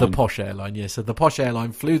airline. The posh airline, yes. So the posh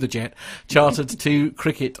airline flew the jet, chartered to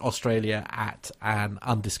Cricket Australia at an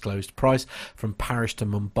undisclosed price from Paris to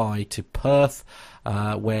Mumbai to Perth,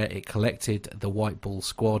 where it collected the White Ball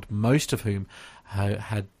squad, most of whom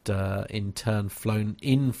had in turn flown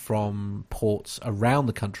in from ports around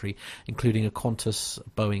the country, including a Qantas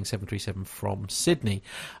Boeing 737 from Sydney.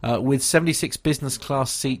 With 76 business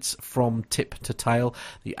class seats from tip to tail,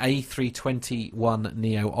 the A321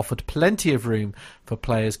 Neo offered plenty of room for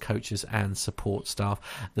players, coaches and support staff.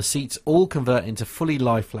 The seats all convert into fully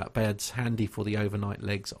lie-flat beds, handy for the overnight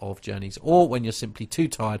legs of journeys, or when you're simply too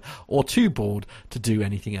tired or too bored to do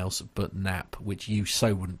anything else but nap, which you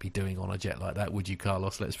so wouldn't be doing on a jet like that, would you,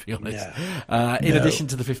 Carlos? Let's be honest. In addition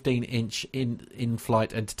to the 15-inch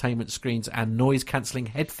in-flight entertainment screens and noise-cancelling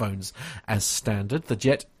headphones as standard, the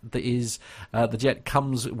jet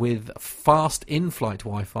comes with fast in-flight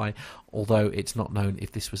Wi-Fi, although it's not known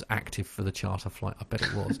if this was active for the charter flight. I bet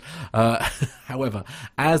it was. However,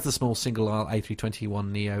 as the small single-aisle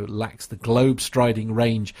A321 Neo lacks the globe-striding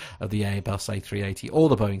range of the Airbus A380 or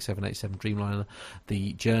the Boeing 787 Dreamliner,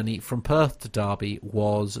 the journey from Perth to Derby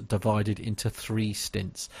was divided into 3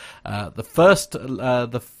 stints.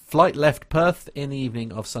 The flight left Perth in the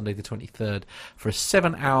evening of Sunday the 23rd for a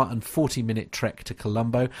 7-hour and 40-minute trek to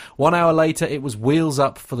Colombo. 1 hour later, it was wheels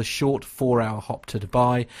up for the short 4-hour hop to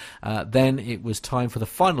Dubai. Then it was time for the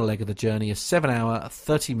final leg of the journey, a 7-hour,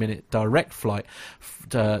 30-minute direct flight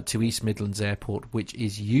to East Midlands Airport, which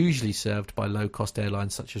is usually served by low-cost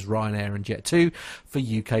airlines such as Ryanair and Jet2 for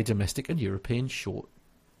UK domestic and European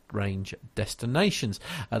short-range destinations.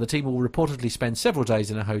 The team will reportedly spend several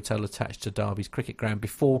days in a hotel attached to Derby's cricket ground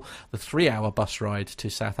before the 3-hour bus ride to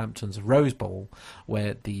Southampton's Rose Bowl,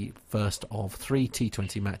 where the first of 3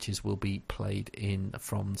 T20 matches will be played in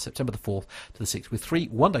from September the 4th to the 6th, with 3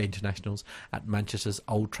 one-day internationals at Manchester's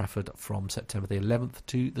Old Trafford from September the 11th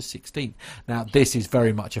to the 16th. Now, this is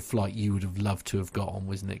very much a flight you would have loved to have got on,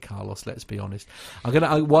 wasn't it, Carlos? Let's be honest. I'm going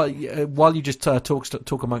to while you just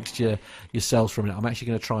talk amongst yourselves for a minute, I'm actually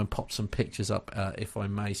going to try and pop some pictures up, if I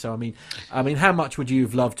may. So, I mean, how much would you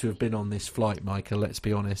have loved to have been on this flight, Michael? Let's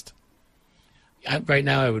be honest. Right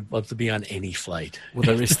now, I would love to be on any flight. Well,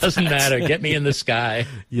 there is It doesn't matter. Get me in the sky.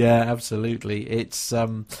 Yeah, absolutely. It's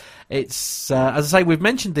as I say, we've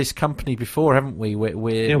mentioned this company before, haven't we?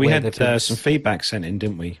 We had some feedback sent in,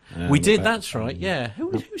 didn't we? We did. That's right. Yeah.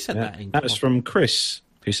 Who sent that in? That was from Chris,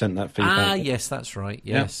 who sent that feedback. Ah, yes, that's right.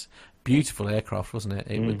 Yes. Yeah. Beautiful aircraft, wasn't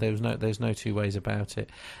it? There's no two ways about it.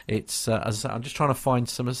 It's as I say, I'm just trying to find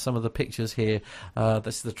some of the pictures here.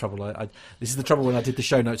 This is the trouble. This is the trouble when I did the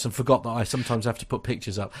show notes and forgot that I sometimes have to put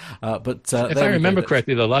pictures up. But if I remember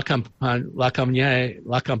correctly, the La Campagne, I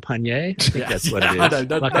think that's what it is.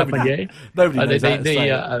 La Campagne. Nobody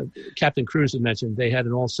knows Captain Cruz had mentioned they had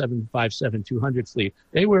an all 757-200 fleet.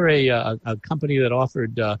 They were a company that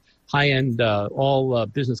offered high-end, all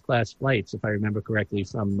business class flights, if I remember correctly,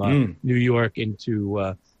 from New York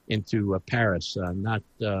into Paris.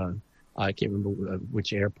 I can't remember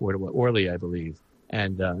which airport it was, Orly, I believe.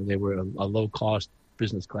 And they were a low-cost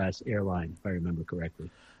business class airline, if I remember correctly.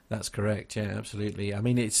 That's correct. Yeah, absolutely. I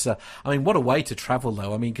mean, what a way to travel,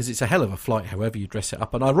 though. I mean, because it's a hell of a flight, however you dress it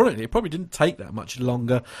up. And ironically, it probably didn't take that much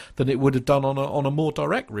longer than it would have done on a more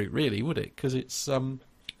direct route, really, would it? Because it's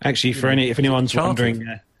actually, if anyone's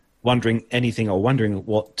wondering anything or wondering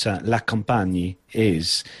what La Campagne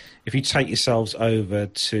is, if you take yourselves over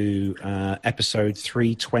to episode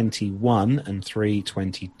 321 and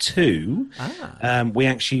 322, we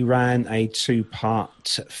actually ran a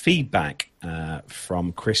 2-part feedback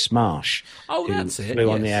from Chris Marsh, who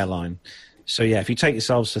flew on the airline. So, yeah, if you take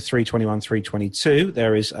yourselves to 321, 322,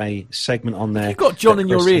 there is a segment on there. You've got John in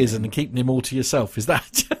your ears and keeping him all to yourself. Is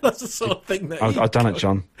that that's the sort of thing that I've done it,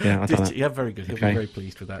 John. Yeah, I've done it. Yeah, very good. He'll be very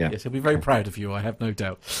pleased with that. Yeah. Yes, he'll be very proud of you, I have no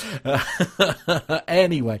doubt.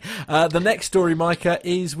 Anyway, the next story, Micah,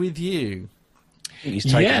 is with you.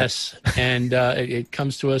 Yes, and it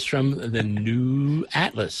comes to us from the New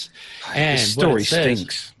Atlas. And this story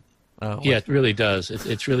stinks. Yeah, it really does.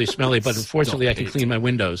 It's really smelly, but unfortunately I can clean my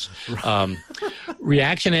windows.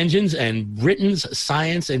 Reaction Engines and Britain's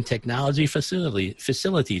Science and Technology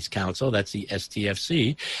Facilities Council, that's the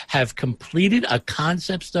STFC, have completed a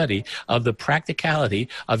concept study of the practicality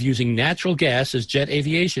of using natural gas as jet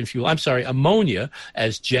aviation fuel. Ammonia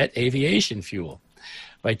as jet aviation fuel.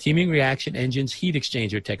 By teaming Reaction Engine's heat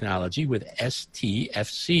exchanger technology with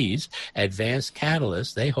STFC's advanced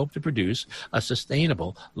catalysts, they hope to produce a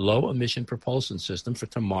sustainable, low-emission propulsion system for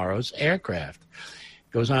tomorrow's aircraft.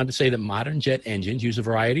 It goes on to say that modern jet engines use a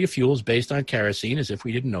variety of fuels based on kerosene, as if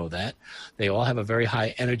we didn't know that. They all have a very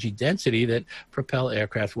high energy density that propel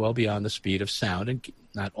aircraft well beyond the speed of sound, and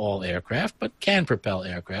not all aircraft, but can propel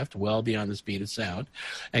aircraft well beyond the speed of sound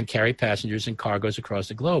and carry passengers and cargoes across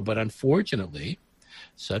the globe. But unfortunately,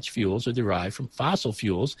 such fuels are derived from fossil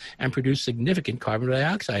fuels and produce significant carbon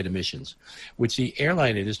dioxide emissions, which the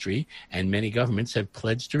airline industry and many governments have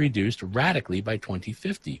pledged to reduce radically by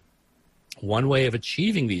 2050. One way of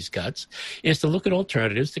achieving these cuts is to look at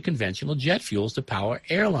alternatives to conventional jet fuels to power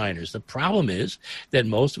airliners. The problem is that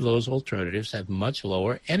most of those alternatives have much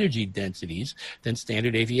lower energy densities than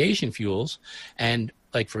standard aviation fuels, and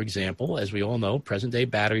like, for example, as we all know, present-day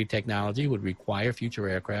battery technology would require future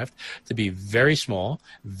aircraft to be very small,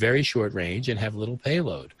 very short range, and have little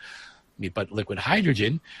payload. But liquid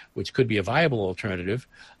hydrogen, which could be a viable alternative,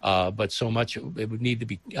 but so much it would need to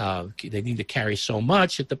be, they need to carry so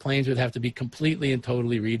much that the planes would have to be completely and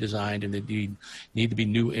totally redesigned, and there need to be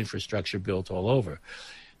new infrastructure built all over.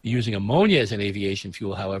 Using ammonia as an aviation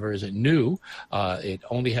fuel, however, isn't new. It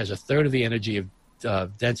only has a third of the energy of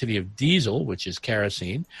density of diesel, which is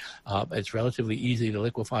kerosene. It's relatively easy to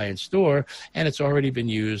liquefy and store, and it's already been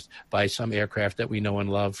used by some aircraft that we know and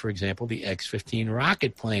love. For example, the X-15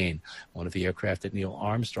 rocket plane, one of the aircraft that Neil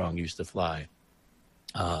Armstrong used to fly.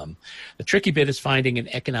 The tricky bit is finding an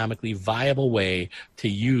economically viable way to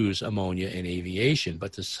use ammonia in aviation.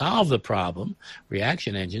 But to solve the problem,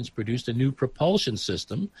 Reaction Engines produced a new propulsion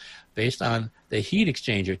system based on the heat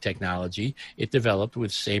exchanger technology it developed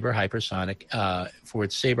with Sabre Hypersonic for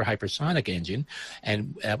its Sabre Hypersonic engine,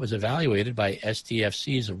 and that was evaluated by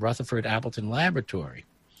STFC's Rutherford Appleton Laboratory.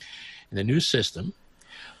 In the new system,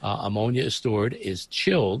 ammonia is stored as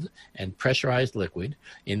chilled and pressurized liquid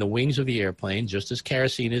in the wings of the airplane, just as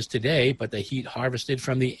kerosene is today, but the heat harvested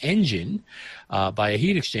from the engine by a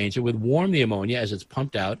heat exchanger would warm the ammonia as it's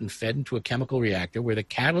pumped out and fed into a chemical reactor where the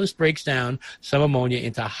catalyst breaks down some ammonia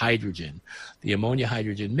into hydrogen. The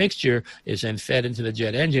ammonia-hydrogen mixture is then fed into the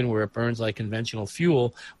jet engine where it burns like conventional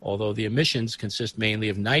fuel, although the emissions consist mainly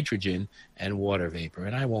of nitrogen and water vapor.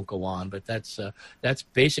 And I won't go on, but that's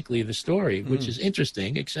basically the story, which is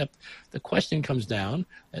interesting, except the question comes down,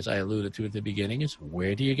 as I alluded to at the beginning, is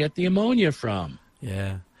where do you get the ammonia from?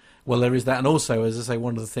 Yeah. Well, there is that, and also, as I say,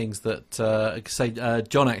 one of the things that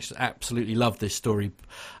John actually absolutely loved this story,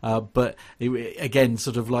 but again,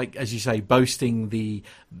 sort of like, as you say, boasting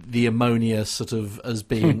the ammonia sort of as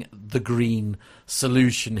being the green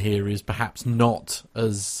solution here is perhaps not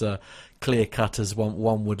as clear cut as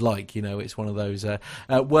one would like. You know, it's one of those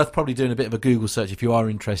worth probably doing a bit of a Google search if you are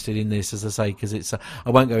interested in this, as I say, because it's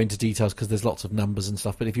I won't go into details because there's lots of numbers and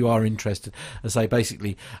stuff, but if you are interested, as I say,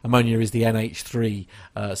 basically ammonia is the NH3,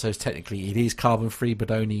 so technically it is carbon free,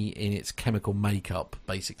 but only in its chemical makeup,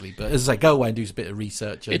 basically. But as I say, go away and do a bit of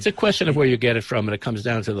research. It's a question of where you get it from, and it comes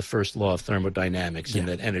down to the first law of thermodynamics, in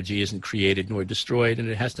that energy isn't created nor destroyed, and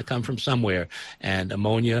it has to come from somewhere. And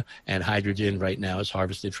ammonia and hydrogen right now is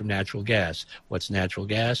harvested from natural gas. What's natural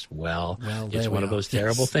gas? Well, it's one of those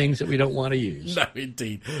terrible things that we don't want to use. No,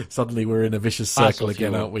 indeed. Suddenly we're in a vicious circle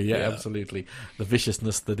again, aren't we? Yeah, Yeah. Absolutely. The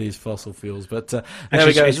viciousness that is fossil fuels. But there Actually,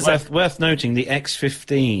 we go. It's worth noting the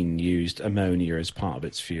X-15 used ammonia as part of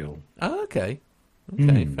its fuel. Oh, okay.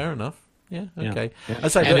 Okay, fair enough. Yeah, okay. Yeah. I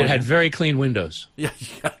say, And it had very clean windows. Yeah,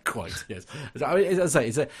 quite. Yes, I mean, as I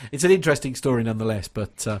say, it's an interesting story nonetheless.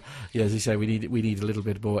 But yeah, as you say, we need a little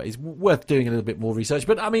bit more. It's worth doing a little bit more research.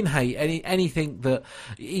 But I mean, hey, anything that,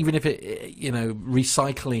 even if it,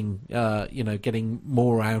 recycling, getting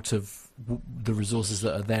more out of the resources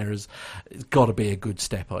that are there has got to be a good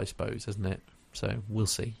step, I suppose, hasn't it? So we'll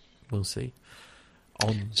see.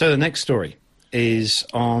 So the next story is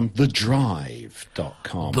on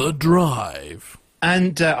thedrive.com. The Drive.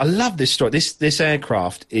 And I love this story. This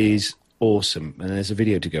aircraft is awesome. And there's a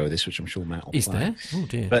video to go with this, which I'm sure Matt will Is play. there? Oh,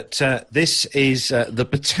 dear. But this is the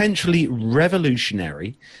potentially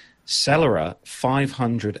revolutionary Celera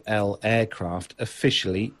 500L aircraft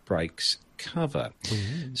officially breaks cover.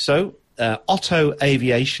 So Otto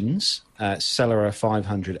Aviation's Celera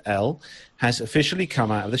 500L has officially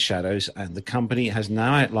come out of the shadows, and the company has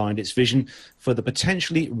now outlined its vision for the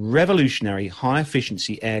potentially revolutionary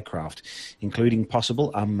high-efficiency aircraft, including possible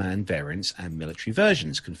unmanned variants and military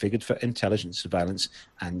versions configured for intelligence, surveillance,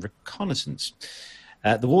 and reconnaissance.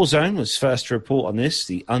 The War Zone was first to report on this,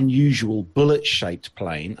 the unusual bullet-shaped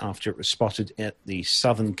plane, after it was spotted at the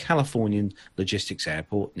Southern Californian Logistics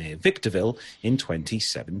Airport near Victorville in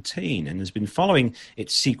 2017, and has been following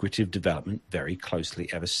its secretive development very closely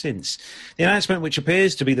ever since. The announcement, which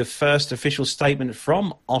appears to be the first official statement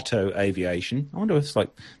from Otto Aviation, I wonder if it's like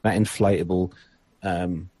that inflatable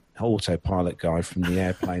autopilot guy from the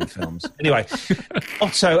airplane films. Anyway,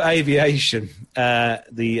 Otto Aviation, on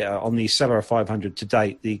the Celera 500 to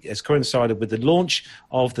date, has coincided with the launch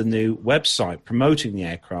of the new website promoting the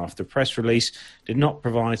aircraft. The press release did not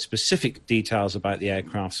provide specific details about the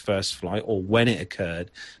aircraft's first flight or when it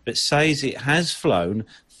occurred, but says it has flown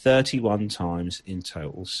 31 times in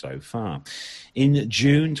total so far. In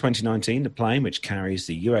June 2019, the plane, which carries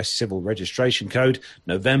the US Civil Registration Code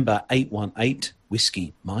November 818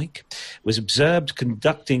 Whiskey Mike, was observed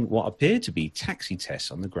conducting what appeared to be taxi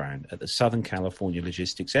tests on the ground at the Southern California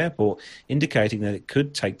Logistics Airport, indicating that it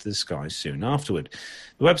could take to the skies soon afterward.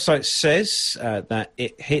 The website says that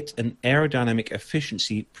it hit an aerodynamic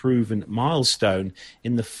efficiency proven milestone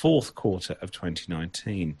in the fourth quarter of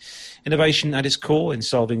 2019. Innovation at its core in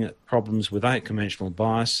solving problems without conventional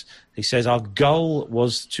bias. He says, our goal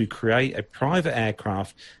was to create a private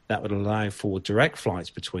aircraft that would allow for direct flights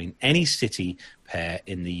between any city pair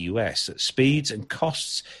in the US at speeds and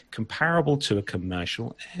costs comparable to a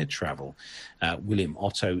commercial air travel. William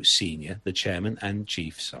Otto Sr., the chairman and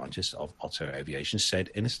chief scientist of Otto Aviation, said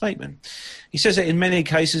in a statement. He says that in many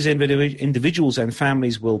cases, individuals and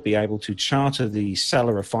families will be able to charter the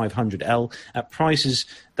Celera 500L at prices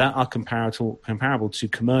that are comparable to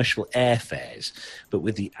commercial airfares, but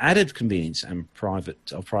with the added convenience and private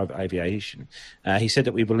aviation. He said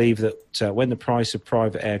that we believe that when the price of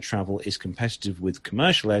private air travel is competitive with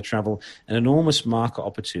commercial air travel, an enormous market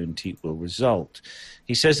opportunity will result.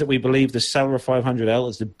 He says that we believe the Celera 500L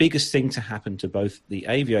is the biggest thing to happen to both the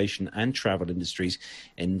aviation and travel industries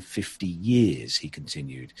in 50 years, he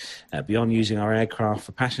continued. Beyond using our aircraft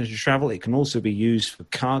for passenger travel, it can also be used for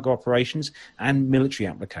cargo operations and military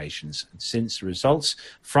applications. And since the results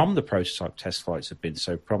from the prototype test flights have been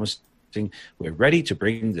so promising, we're ready to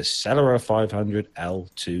bring the Celera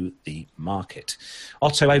 500L to the market.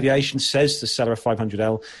 Otto Aviation says the Celera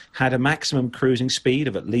 500L had a maximum cruising speed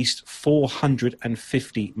of at least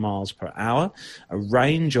 450 miles per hour, a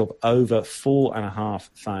range of over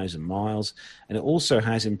 4,500 miles, and it also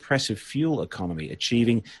has impressive fuel economy,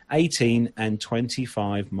 achieving 18 and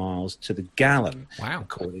 25 miles to the gallon,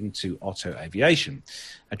 according to Otto Aviation.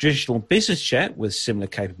 A traditional business jet with similar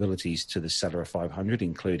capabilities to the Celera 500,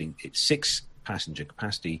 including its 6 passenger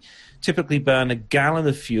capacity, typically burn a gallon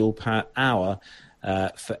of fuel per hour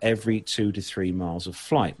for every 2 to 3 miles of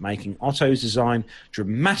flight, making Otto's design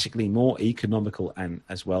dramatically more economical and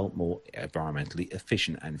as well more environmentally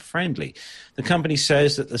efficient and friendly. The company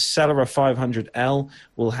says that the Celera 500L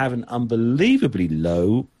will have an unbelievably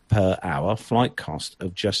low per hour flight cost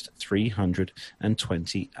of just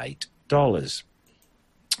 $328.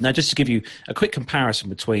 Now, just to give you a quick comparison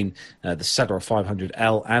between the Celera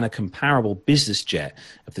 500L and a comparable business jet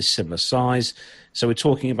of this similar size. So we're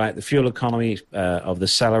talking about the fuel economy of the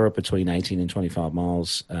Celera between 18 and 25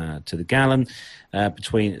 miles to the gallon,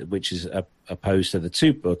 which is opposed to the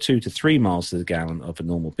 2 to 3 miles to the gallon of a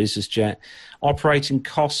normal business jet. Operating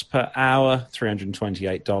costs per hour,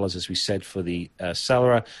 $328, as we said, for the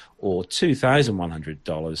Celera, or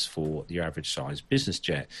 $2,100 for the average size business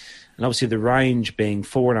jet. And obviously the range being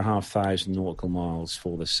 4,500 nautical miles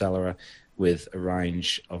for the Celera, with a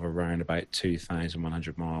range of around about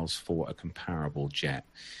 2,100 miles for a comparable jet.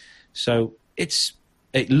 So it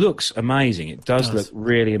looks amazing. It does look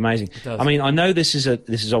really amazing. I mean, I know this is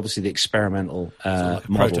obviously the experimental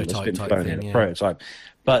model that's been thrown in, a prototype.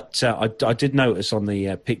 But I did notice on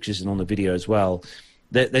the pictures and on the video as well,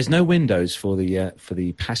 there's no windows for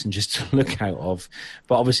the passengers to look out of.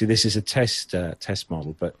 But obviously this is a test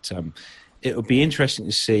model. But it would be interesting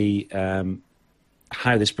to see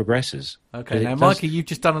how this progresses. Okay, now, Micah, you've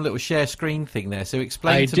just done a little share screen thing there, so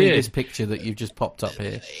explain to me this picture that you've just popped up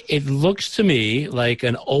here. It looks to me like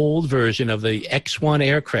an old version of the X-1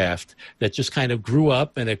 aircraft that just kind of grew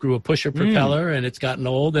up, and it grew a pusher propeller, and it's gotten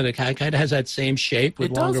old, and it kind of has that same shape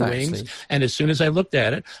with longer wings. And as soon as I looked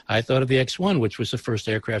at it, I thought of the X-1, which was the first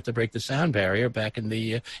aircraft to break the sound barrier back in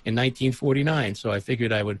 1949. So I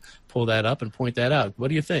figured I would pull that up and point that out. What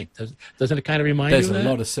do you think? Doesn't it kind of remind you of that? There's a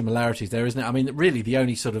lot of similarities there, isn't it? I mean, really, the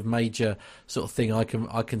only sort of major sort of thing I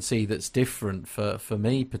can see that's different for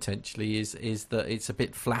me potentially is that it's a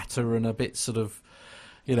bit flatter and a bit sort of,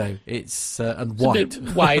 you know, it's and white, a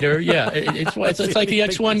bit wider. Yeah, it's like the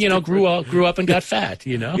X1, grew up and got fat.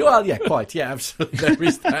 Well, yeah, quite. Yeah, absolutely. There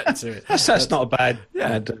is that to it. That's not a bad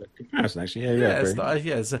comparison, actually.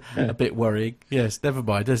 It's a bit worrying. Yes, never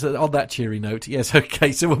mind. On that cheery note, yes.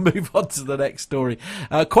 Okay, so we'll move on to the next story.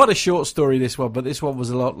 Quite a short story, this one, but this one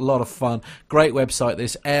was a lot of fun. Great website,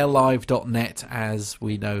 this airlive.net. As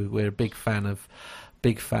we know, we're a big fan of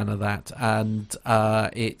that, and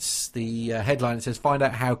it's the headline. It says, find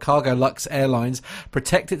out how Cargolux Airlines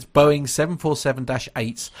protect its Boeing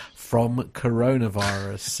 747-8s from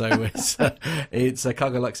coronavirus. So it's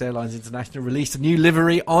Cargolux Airlines International released a new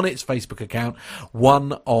livery on its Facebook account.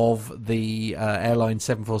 One of the airline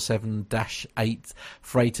 747-8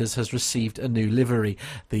 freighters has received a new livery.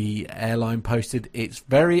 The airline posted its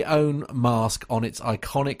very own mask on its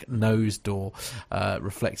iconic nose door,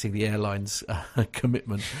 reflecting the airline's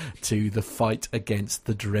commitment to the fight against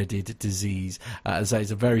the dreaded disease. As I say,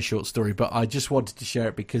 it's a very short story, but I just wanted to share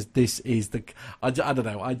it because this is I don't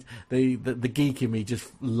know, the geek in me just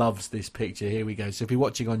loves this picture. Here we go. So if you're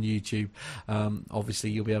watching on YouTube,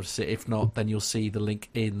 obviously you'll be able to see it. If not, then you'll see the link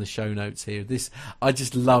in the show notes here. I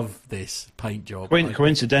just love this paint job.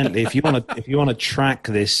 Coincidentally, if you want to track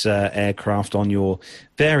this aircraft on your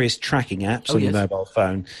various tracking apps on your mobile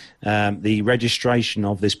phone, the registration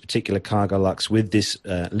of this particular Cargolux with this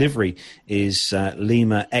livery is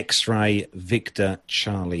Lima X-Ray Victor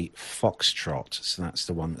Charlie Foxtrot. So that's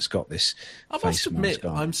the one that's got this. I must admit,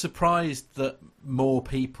 I'm surprised that more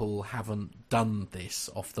people haven't done this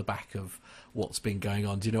off the back of what's been going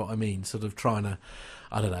on. Do you know what I mean? Sort of trying to,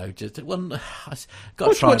 I don't know, just one.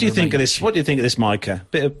 What do you think of this? What do you think of this, Micah?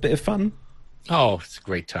 Bit of fun. Oh, it's a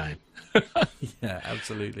great time. Yeah,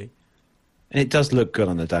 absolutely. And it does look good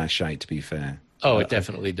on the Dash 8, to be fair. Oh, it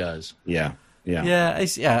definitely does. Yeah.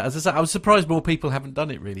 As I say, I was surprised more people haven't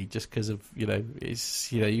done it, really, just because of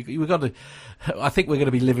we've got to. I think we're going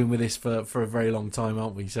to be living with this for a very long time,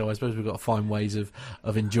 aren't we? So I suppose we've got to find ways of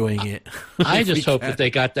enjoying it. I just hope that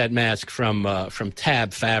they got that mask from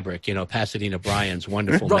Tab Fabric, Pasadena Bryan's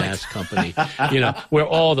wonderful mask company, where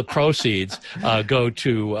all the proceeds go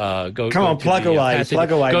to plug away,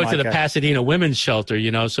 go to the Pasadena Women's Shelter,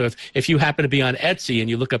 So if you happen to be on Etsy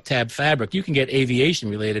and you look up Tab Fabric, you can get aviation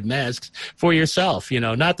related masks for yourself,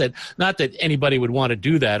 not that anybody would want to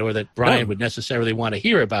do that or that Brian would necessarily want to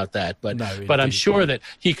hear about that, but I'm sure that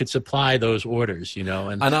he could supply those orders, and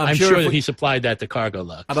I'm sure that he supplied that to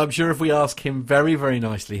Cargolux. And I'm sure if we ask him very, very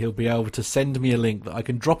nicely, he'll be able to send me a link that I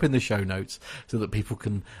can drop in the show notes so that people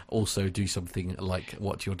can also do something like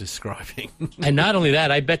what you're describing. And not only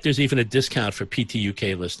that, I bet there's even a discount for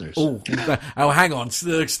PTUK listeners. Oh, hang on,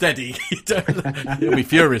 steady. He'll be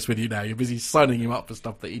furious with you now. You're busy signing him up for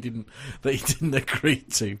stuff that he didn't agree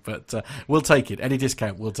to, but we'll take it. Any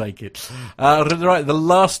discount, we'll take it. Right, the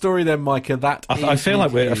last story then, Micah. I feel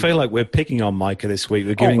like we're picking on Micah this week.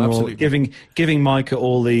 We're giving Micah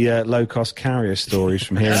all the low cost carrier stories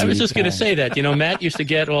from here. I was just going to say that. Matt used to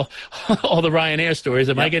get all the Ryanair stories.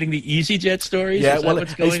 Am I getting the EasyJet stories? Yeah, Is that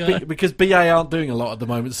what's going on? Because BA aren't doing a lot at the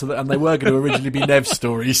moment, and they were going to originally be Nev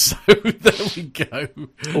stories. So there we go.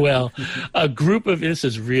 Well, a group of this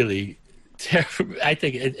is really. I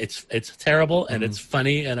think it's terrible and it's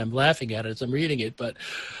funny, and I'm laughing at it as I'm reading it. But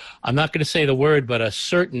I'm not going to say the word. But a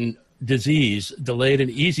certain disease delayed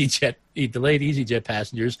EasyJet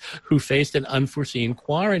passengers who faced an unforeseen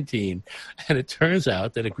quarantine, and it turns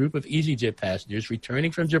out that a group of EasyJet passengers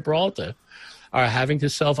returning from Gibraltar are having to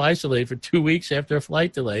self-isolate for 2 weeks after a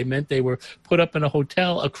flight delay meant they were put up in a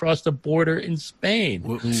hotel across the border in Spain.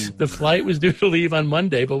 Mm-hmm. The flight was due to leave on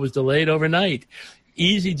Monday, but was delayed overnight.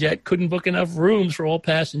 EasyJet couldn't book enough rooms for all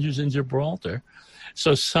passengers in Gibraltar,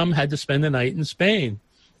 so some had to spend the night in Spain.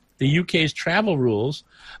 The UK's travel rules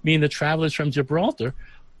mean that travelers from Gibraltar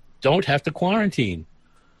don't have to quarantine,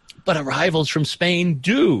 but arrivals from Spain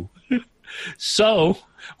do. So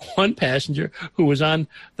one passenger who was on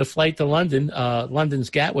the flight to London, London's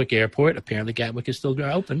Gatwick Airport, apparently Gatwick is still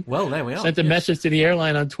open. Well, there we are. Sent a message to the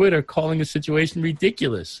airline on Twitter calling the situation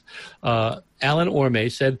ridiculous. Alan Orme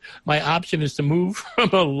said, "My option is to move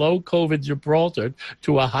from a low COVID Gibraltar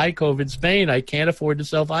to a high COVID Spain. I can't afford to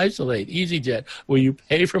self-isolate. EasyJet, will you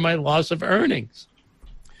pay for my loss of earnings?"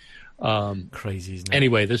 Crazy, isn't it?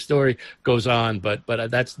 Anyway, the story goes on, but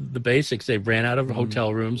that's the basics. They ran out of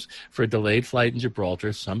hotel rooms for a delayed flight in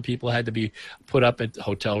Gibraltar. Some people had to be put up at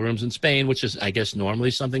hotel rooms in Spain, which is, I guess, normally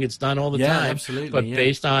something that's done all the time. Absolutely. But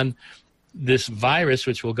based on this virus,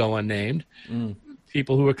 which will go unnamed,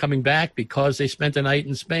 people who are coming back because they spent a night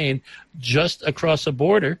in Spain just across the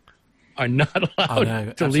border are not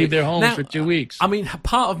allowed to leave their homes for 2 weeks. I mean,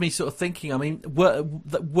 part of me sort of thinking,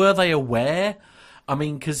 were they aware? I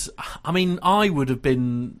mean, because, I would have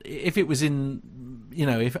been, if it was in,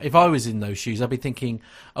 if I was in those shoes, I'd be thinking,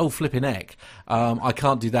 oh, flipping heck, I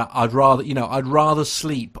can't do that. I'd rather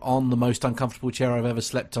sleep on the most uncomfortable chair I've ever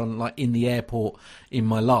slept on, like in the airport in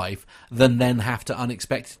my life, than then have to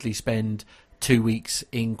unexpectedly spend 2 weeks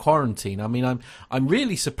in quarantine. I mean, I'm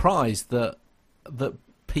really surprised that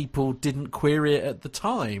people didn't query it at the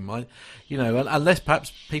time. Unless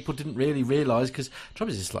perhaps people didn't really realise, because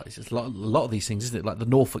trouble is, it's just a lot of these things, isn't it? Like the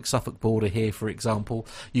Norfolk-Suffolk border here, for example.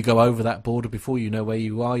 You go over that border before you know where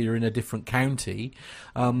you are. You're in a different county.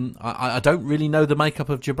 I don't really know the makeup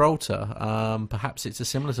of Gibraltar. Perhaps it's a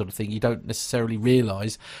similar sort of thing. You don't necessarily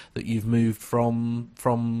realise that you've moved from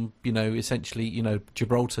essentially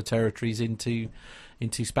Gibraltar territories into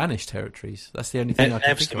Spanish territories. That's the only thing I can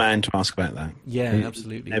Nev's think the of. man to ask about that. Yeah,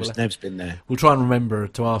 absolutely. Nev's been there. We'll try and remember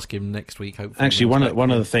to ask him next week, hopefully. Actually,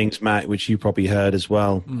 one of the things, Matt, which you probably heard as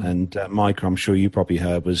well, and Micah, I'm sure you probably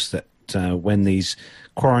heard, was that when these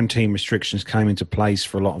quarantine restrictions came into place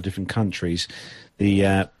for a lot of different countries,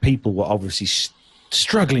 the people were obviously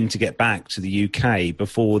struggling to get back to the UK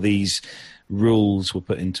before these rules were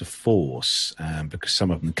put into force, because some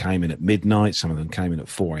of them came in at midnight, some of them came in at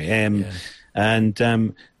 4 a.m., Yeah.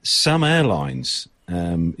 And some airlines,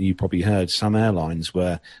 you probably heard, some airlines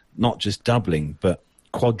were not just doubling, but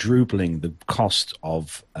quadrupling the cost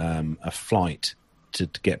of a flight to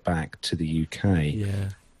get back to the UK. Yeah.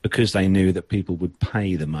 Because they knew that people would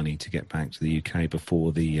pay the money to get back to the UK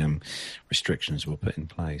before the restrictions were put in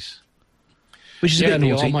place. Which is a bit the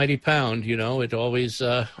naughty. almighty pound, it always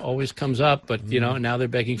comes up, but, now they're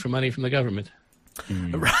begging for money from the government.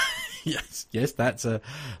 Right. Yes, that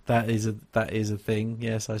is a thing.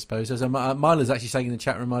 Yes, I suppose. So Mila's actually saying in the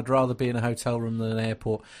chat room, I'd rather be in a hotel room than an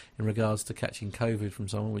airport in regards to catching COVID from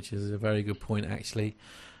someone, which is a very good point, actually.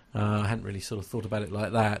 I hadn't really sort of thought about it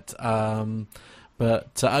like that.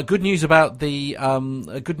 But good news about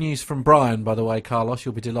good news from Brian, by the way, Carlos.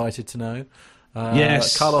 You'll be delighted to know.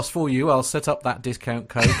 Yes, Carlos, for you, I'll set up that discount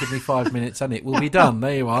code. Give me 5 minutes and it will be done.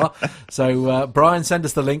 There you are. So Brian, send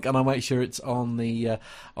us the link and I'll make sure it's on the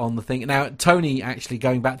thing. Now, Tony, actually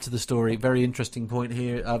going back to the story, very interesting point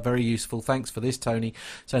here, very useful. Thanks for this, Tony.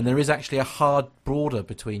 So there is actually a hard border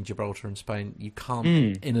between Gibraltar and Spain. You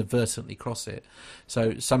can't inadvertently cross it.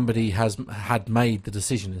 So somebody had made the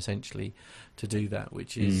decision essentially to do that,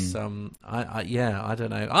 which is I don't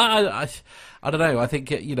know. I don't know. I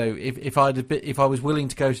think if I'd if I was willing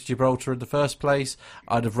to go to Gibraltar in the first place,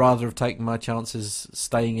 I'd have rather have taken my chances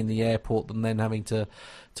staying in the airport than then having to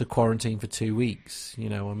quarantine for 2 weeks. You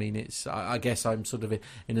know, I mean, I guess I'm sort of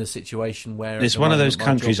in a situation where it's one of those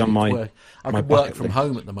countries on my I could work from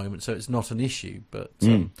home at the moment, so it's not an issue, but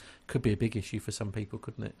could be a big issue for some people,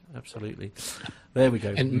 couldn't it? Absolutely. There we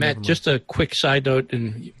go. And Matt, just a quick side note,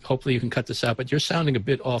 and hopefully you can cut this out, but you're sounding a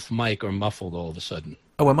bit off mic or muffled all of a sudden.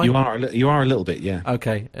 Oh, am I? You are a little bit, yeah.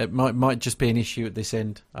 Okay, it might just be an issue at this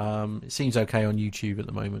end. It seems okay on YouTube at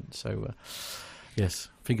the moment, so yes,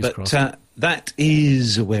 fingers crossed. That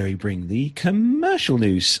is where we bring the commercial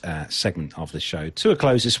news segment of the show to a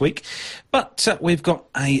close this week. But we've got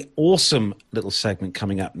an awesome little segment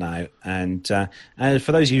coming up now. And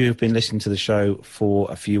for those of you who've been listening to the show for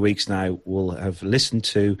a few weeks now, will have listened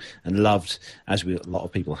to and loved, as a lot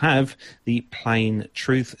of people have, the Plain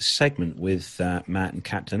Truth segment with Matt and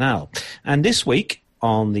Captain Al. And this week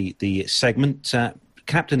on the segment,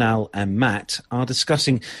 Captain Al and Matt are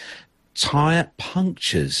discussing tyre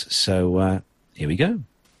punctures. So here we go.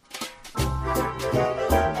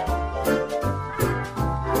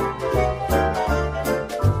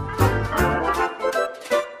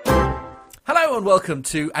 Hello and welcome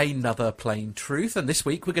to another Plain Truth, and this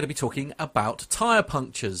week we're going to be talking about tyre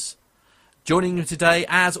punctures. Joining me today,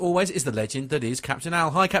 as always, is the legend that is Captain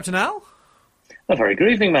Al. Hi, Captain Al. A very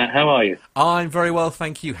good evening, Matt. How are you? I'm very well,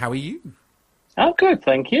 thank you. How are you? Oh, good,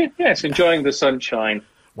 thank you. Yes, enjoying the sunshine.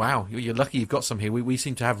 Wow, you're lucky you've got some here. We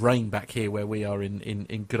seem to have rain back here where we are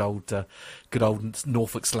in good old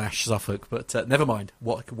Norfolk / Suffolk, but never mind.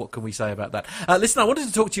 What can we say about that? Listen, I wanted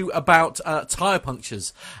to talk to you about tyre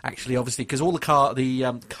punctures, actually, obviously, because all the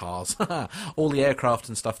cars, all the aircraft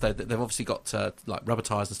and stuff, they've obviously got like rubber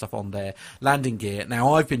tyres and stuff on their landing gear.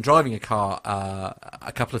 Now, I've been driving a car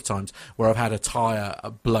a couple of times where I've had a tyre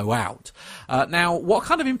blow out. Now, what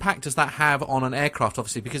kind of impact does that have on an aircraft,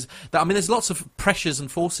 obviously? Because, there's lots of pressures and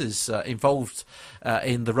forces involved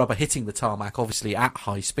in the rubber hitting the tarmac, obviously at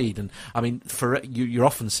high speed, and you're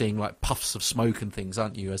often seeing like puffs of smoke and things,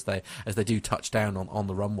 aren't you, as they do touch down on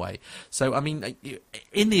the runway. So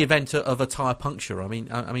in the event of a tyre puncture,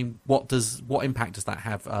 what impact does that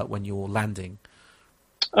have when you're landing?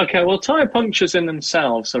 Okay, well, tyre punctures in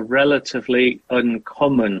themselves are relatively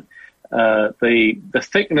uncommon. The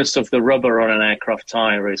thickness of the rubber on an aircraft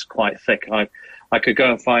tyre is quite thick. I could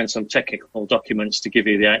go and find some technical documents to give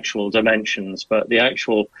you the actual dimensions, but the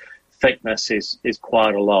actual thickness is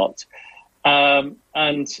quite a lot.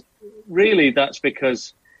 And really that's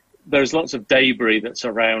because there's lots of debris that's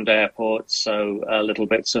around airports, so little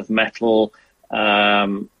bits of metal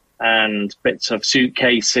and bits of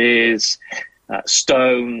suitcases,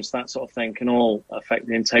 stones, that sort of thing can all affect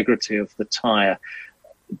the integrity of the tyre.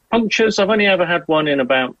 Punctures, I've only ever had one in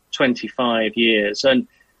about 25 years, and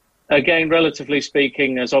again, relatively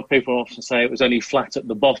speaking, as odd people often say, it was only flat at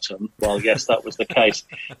the bottom. Well, yes, that was the case.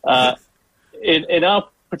 In our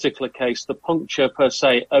particular case, the puncture per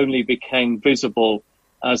se only became visible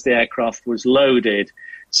as the aircraft was loaded.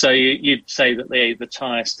 So you'd say that the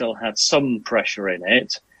tyre still had some pressure in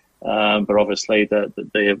it, but obviously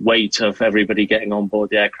the weight of everybody getting on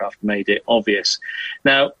board the aircraft made it obvious.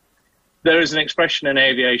 Now, there is an expression in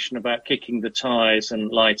aviation about kicking the tyres and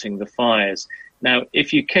lighting the fires. Now,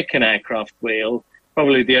 if you kick an aircraft wheel,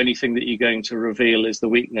 probably the only thing that you're going to reveal is the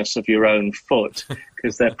weakness of your own foot,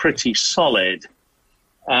 because they're pretty solid.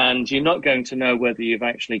 And you're not going to know whether you've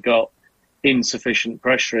actually got insufficient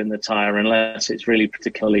pressure in the tyre unless it's really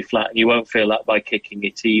particularly flat. You won't feel that by kicking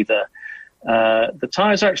it either. The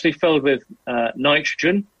tyres are actually filled with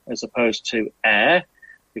nitrogen as opposed to air,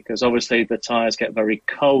 because obviously the tyres get very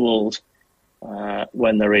cold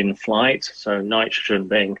when they're in flight, so nitrogen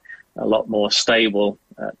being a lot more stable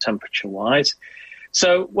temperature-wise.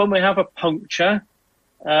 So when we have a puncture,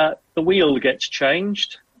 the wheel gets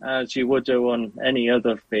changed, as you would do on any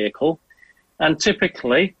other vehicle. And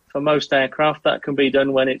typically, for most aircraft, that can be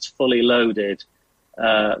done when it's fully loaded.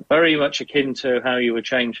 Very much akin to how you would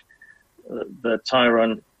change the tyre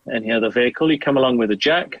on any other vehicle. You come along with a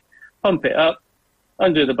jack, pump it up,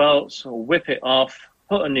 undo the bolts, or whip it off,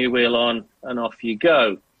 put a new wheel on, and off you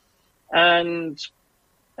go. And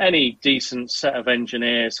any decent set of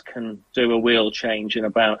engineers can do a wheel change in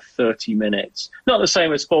about 30 minutes. Not the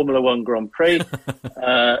same as Formula One Grand Prix,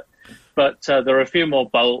 but there are a few more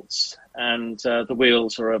bolts, and the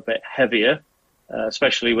wheels are a bit heavier,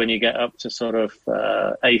 especially when you get up to sort of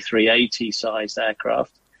A380-sized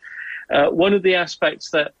aircraft. One of the aspects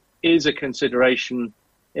that is a consideration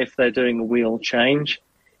if they're doing a wheel change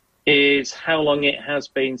is how long it has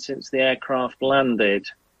been since the aircraft landed.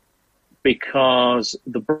 because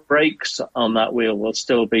the brakes on that wheel will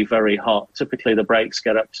still be very hot. Typically, the brakes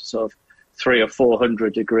get up to sort of 300 or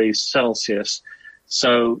 400 degrees Celsius.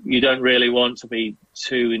 So you don't really want to be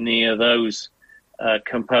too near those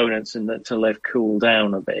components and to let cool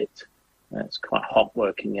down a bit. It's quite a hot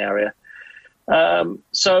working area.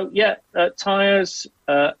 Tyres,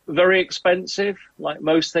 very expensive, like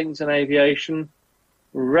most things in aviation,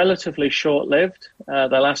 relatively short-lived. They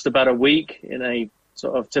last about a week in a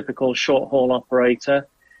sort of typical short-haul operator.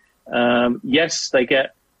 Yes, they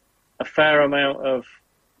get a fair amount of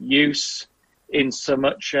use in so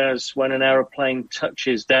much as when an aeroplane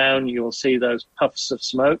touches down, you'll see those puffs of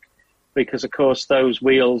smoke because, of course, those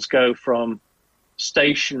wheels go from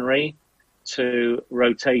stationary to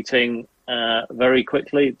rotating very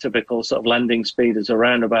quickly. Typical sort of landing speed is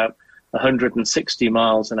around about 160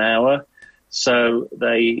 miles an hour. So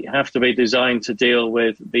they have to be designed to deal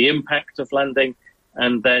with the impact of landing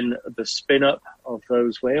and then the spin up of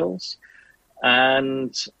those wheels.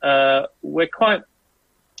 And we're quite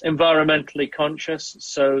environmentally conscious,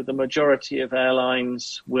 so the majority of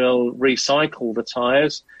airlines will recycle the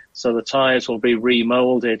tyres. So the tyres will be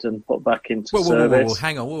remolded and put back into service. Whoa,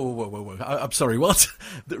 hang on. Whoa. I'm sorry, what?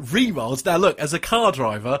 Remolds? Now, look, as a car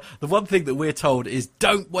driver, the one thing that we're told is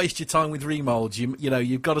don't waste your time with remolds.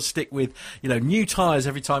 You've got to stick with, new tyres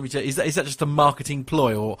every time you do. Is that just a marketing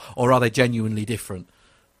ploy, or are they genuinely different?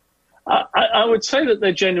 I would say that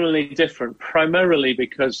they're genuinely different, primarily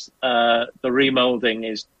because the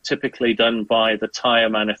remolding is typically done by the tyre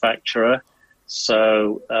manufacturer.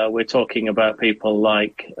 So we're talking about people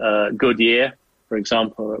like Goodyear, for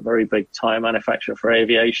example, a very big tyre manufacturer for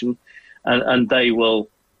aviation, and they will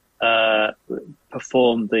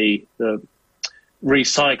perform the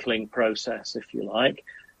recycling process, if you like.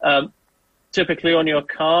 Typically on your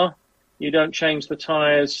car, you don't change the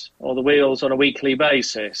tyres or the wheels on a weekly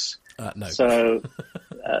basis. No. So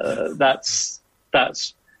that's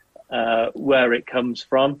where it comes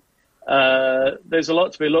from. There's a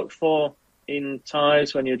lot to be looked for in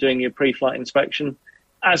tyres when you're doing your pre-flight inspection.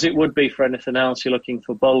 As it would be for anything else, you're looking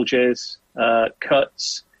for bulges,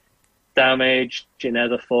 cuts, damage in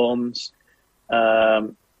other forms.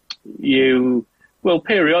 You will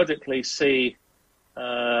periodically see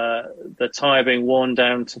the tyre being worn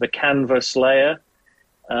down to the canvas layer.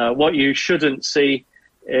 What you shouldn't see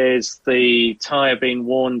is the tyre being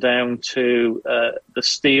worn down to the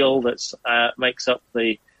steel that makes up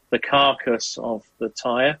the carcass of the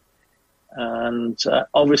tyre. And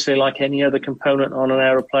obviously, like any other component on an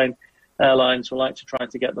aeroplane, airlines will like to try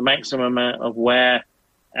to get the maximum amount of wear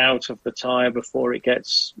out of the tyre before it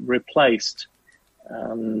gets replaced.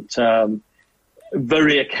 And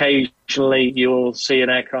very occasionally, you'll see an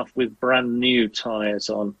aircraft with brand new tyres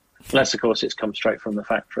on. Unless, of course, it's come straight from the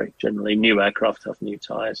factory. Generally, new aircraft have new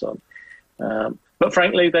tyres on. But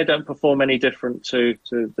frankly, they don't perform any different to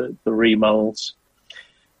the remolds.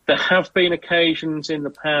 There have been occasions in the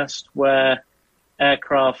past where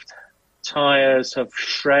aircraft tyres have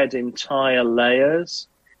shred entire layers.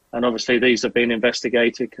 And obviously, these have been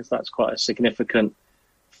investigated because that's quite a significant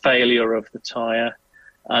failure of the tyre.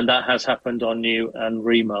 And that has happened on new and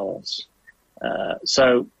remolds.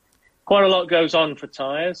 So quite a lot goes on for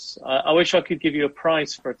tyres. I wish I could give you a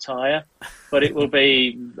price for a tyre, but it will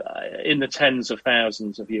be in the tens of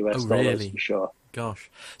thousands of US dollars for sure.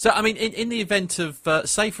 Gosh. So, I mean, in the event of,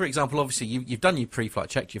 say, for example, obviously you've done your pre-flight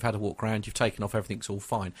check, you've had a walk around, you've taken off, everything's all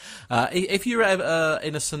fine. If you're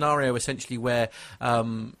in a scenario essentially where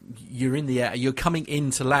you're in the air, you're coming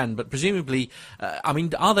in to land, but presumably,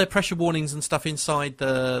 are there pressure warnings and stuff inside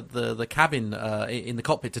the cabin in the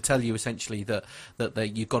cockpit to tell you essentially that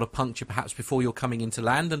you've got a puncture perhaps before you're coming in to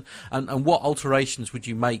land? And what alterations would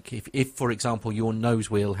you make if, for example, your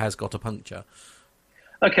nose wheel has got a puncture?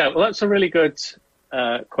 Okay, well, that's a really good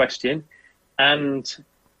question. And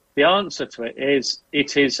the answer to it is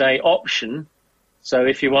a option. So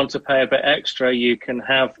if you want to pay a bit extra, you can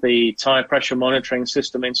have the tyre pressure monitoring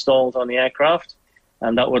system installed on the aircraft.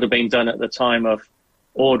 And that would have been done at the time of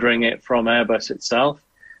ordering it from Airbus itself.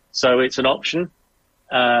 So it's an option.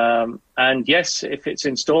 And yes, if it's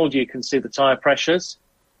installed, you can see the tyre pressures.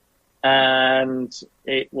 And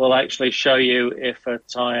it will actually show you if a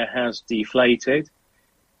tyre has deflated.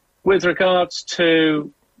 With regards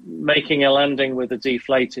to making a landing with a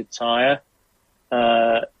deflated tyre,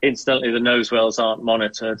 incidentally, the nose wheels aren't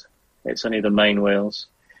monitored. It's only the main wheels.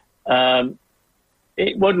 It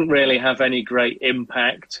wouldn't really have any great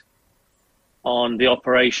impact on the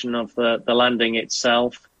operation of the landing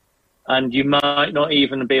itself. And you might not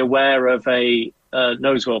even be aware of a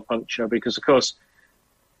nose wheel puncture because, of course,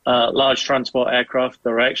 large transport aircraft,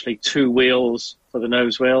 there are actually two wheels for the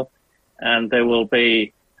nose wheel. and there will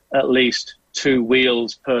be at least 2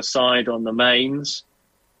 wheels per side on the mains.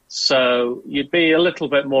 So you'd be a little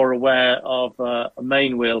bit more aware of a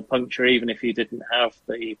main wheel puncture, even if you didn't have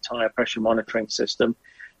the tyre pressure monitoring system.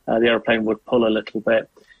 The aeroplane would pull a little bit.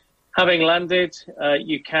 Having landed,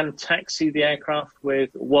 you can taxi the aircraft with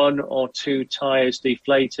 1 or 2 tyres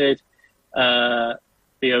deflated. The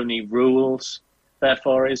only rules,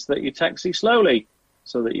 therefore, is that you taxi slowly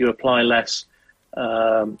so that you apply less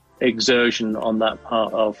exertion on that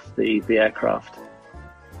part of the aircraft.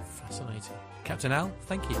 Fascinating. Captain Al,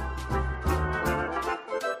 thank you.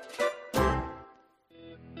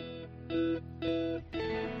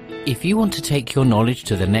 If you want to take your knowledge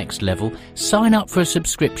to the next level, sign up for a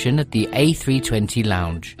subscription at the A320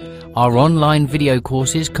 Lounge. Our online video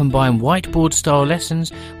courses combine whiteboard-style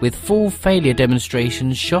lessons with full failure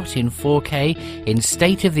demonstrations shot in 4K in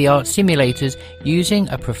state-of-the-art simulators using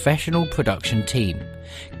a professional production team.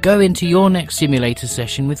 Go into your next simulator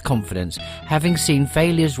session with confidence, having seen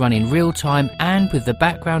failures run in real time and with the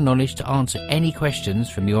background knowledge to answer any questions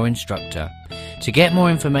from your instructor. To get more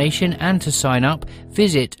information and to sign up,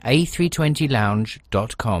 visit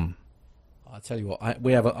a320lounge.com. I tell you what,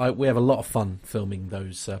 we have a lot of fun filming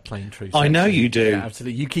those plane truths. I know you do. Yeah,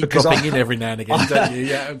 absolutely. You keep dropping in every now and again, don't you?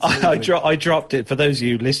 Yeah, absolutely. I dropped it for those of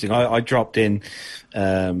you listening. I dropped in.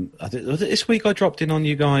 I think, was it this week I dropped in on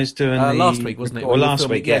you guys doing last week, wasn't it? Or last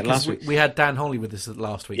week? Yeah, last week. We had Dan Holly with us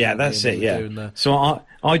last week. Yeah, that's it. Yeah. So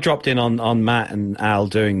I dropped in on Matt and Al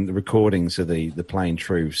doing the recordings of the plane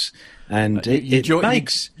truths, and you joined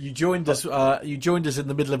us. You joined us in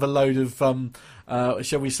the middle of a load of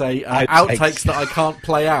shall we say outtakes that I can't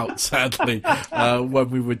play out, sadly, when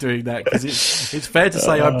we were doing that, because it's fair to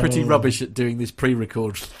say I'm pretty rubbish at doing this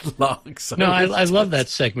pre-record lark. So no, I love that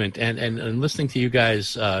segment, and listening to you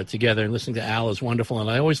guys together and listening to Al is wonderful,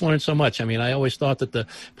 and I always learned so much. I mean, I always thought that the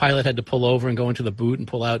pilot had to pull over and go into the boot and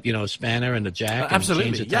pull out, a spanner and the jack and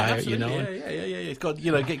change the tire, absolutely. Yeah. It's got,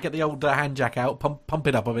 get the old hand jack out, pump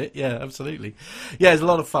it up a bit. Yeah, absolutely. Yeah, it's a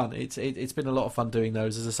lot of fun. It's been a lot of fun doing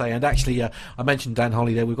those, as I say, and actually, I mentioned Dan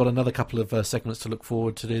Holly there. We've got another couple of segments to look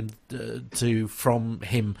forward to from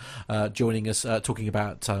him joining us, talking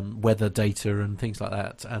about weather data and things like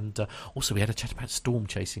that. And also we had a chat about storm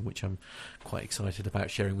chasing, which I'm quite excited about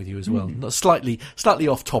sharing with you as well. Not slightly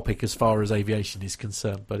off topic as far as aviation is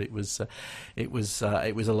concerned, but it was a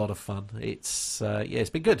lot of fun. It's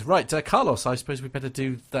been good. Right, Carlos, I suppose we better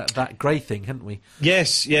do that grey thing, hadn't we?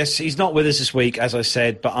 Yes. He's not with us this week, as I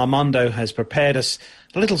said, but Armando has prepared us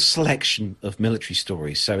a little selection of military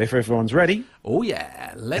stories. So if everyone's ready... Oh,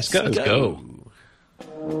 yeah. Let's go. Let's go.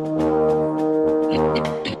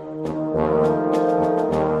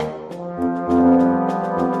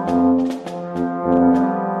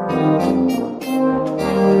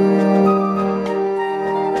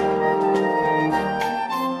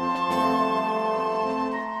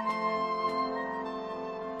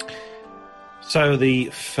 So the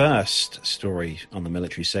first story on the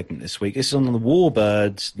military segment this week is on the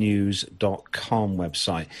warbirdsnews.com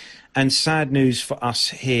website. And sad news for us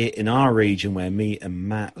here in our region where me and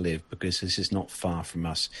Matt live, because this is not far from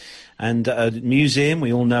us. And a museum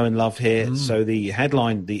we all know and love here. So the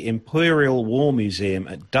headline, the Imperial War Museum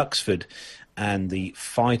at Duxford and the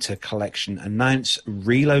Fighter Collection announce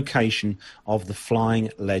relocation of the Flying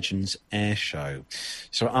Legends Air Show.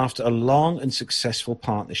 So after a long and successful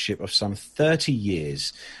partnership of some 30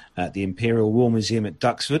 years, the Imperial War Museum at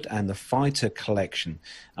Duxford and the Fighter Collection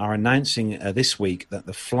are announcing this week that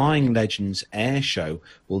the Flying Legends Air Show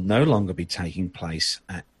will no longer be taking place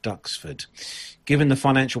at Duxford. Given the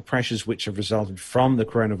financial pressures which have resulted from the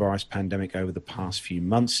coronavirus pandemic over the past few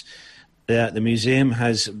months, the museum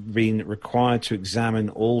has been required to examine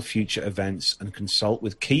all future events and consult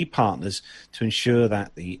with key partners to ensure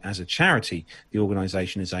that, as a charity, the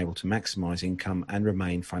organisation is able to maximise income and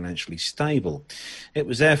remain financially stable. It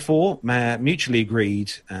was therefore mutually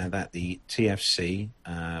agreed that the TFC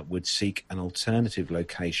would seek an alternative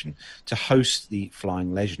location to host the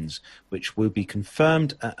Flying Legends, which will be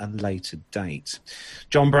confirmed at a later date.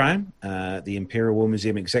 John Brown, the Imperial War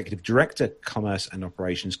Museum Executive Director, Commerce and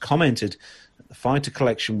Operations, commented that the Fighter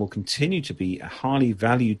Collection will continue to be a highly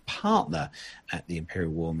valued partner at the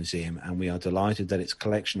Imperial War Museum, and we are delighted that its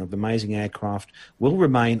collection of amazing aircraft will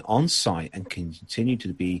remain on site and continue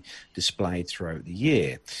to be displayed throughout the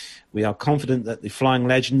year. We are confident that the Flying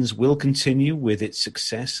Legends will continue with its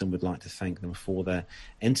success and would like to thank them for their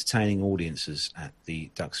entertaining audiences at the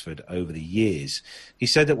Duxford over the years. He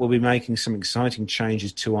said that we'll be making some exciting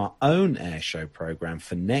changes to our own airshow program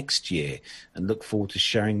for next year and look forward to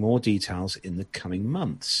sharing more details in the coming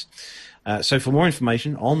months. So for more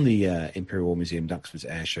information on the Imperial War Museum Duxford's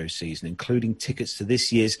Airshow season, including tickets to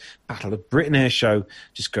this year's Battle of Britain Airshow,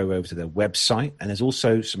 just go over to their website. And there's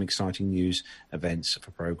also some exciting news events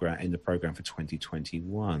in the program for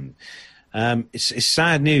 2021. It's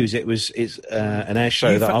sad news. It's an air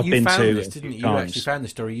show that I've been to. This, didn't you? You actually found the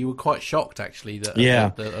story. You were quite shocked, actually, of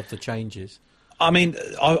the changes. I mean,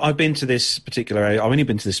 I've been to this particular. I've only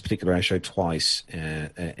been to this particular air show twice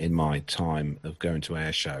in my time of going to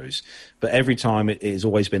air shows, but every time it has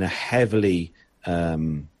always been a heavily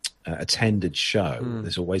attended show.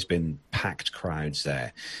 There's always been packed crowds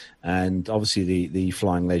there, and obviously the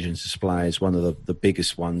Flying Legends display is one of the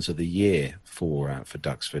biggest ones of the year for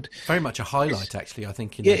Duxford. Very much a highlight, actually. I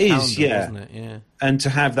think it is, isn't it? Yeah. And to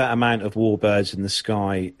have that amount of warbirds in the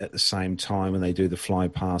sky at the same time when they do the fly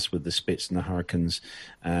past with the Spits and the Hurricanes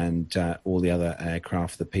and all the other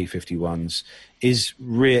aircraft, the P-51s, is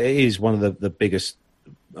one of the biggest.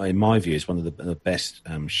 In my view, is one of the best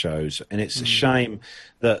shows, and it's a shame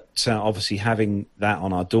that obviously having that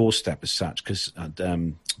on our doorstep as such, because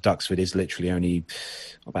Duxford is literally only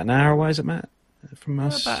about an hour away, is it, Matt, from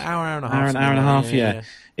us? About an hour and a half. Hour and a half, yeah.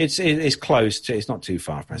 It's close to. It's not too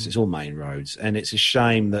far from us. It's all main roads, and it's a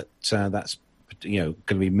shame that that's going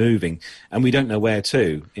to be moving, and we don't know where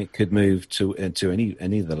to. It could move to any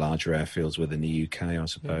of the larger airfields within the UK, I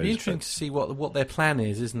suppose. It'd be interesting to see what their plan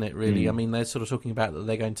is, isn't it, really? I mean, they're sort of talking about that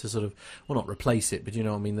they're going to sort of, well, not replace it, but, you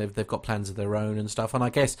know, I mean, they've got plans of their own and stuff, and I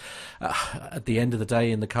guess at the end of the day,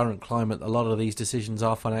 in the current climate, a lot of these decisions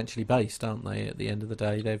are financially based, aren't they? At the end of the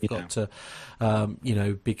day, they've got to,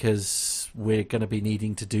 because we're going to be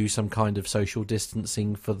needing to do some kind of social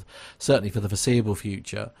distancing certainly for the foreseeable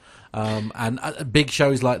future. And big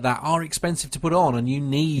shows like that are expensive to put on, and you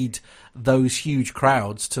need those huge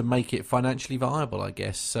crowds to make it financially viable, I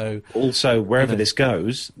guess. So also, wherever this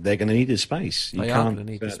goes, they're going to need a space. They are going to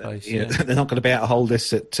need a space. They're not going to be able to hold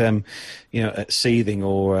this at at Seething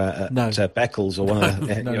or at Beccles or one of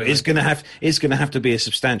the. It's going to have to be a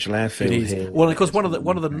substantial airfield here. Well, of course, one of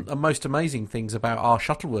the most amazing things about our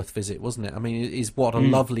Shuttleworth visit, wasn't it? I mean, is what a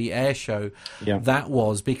lovely air show that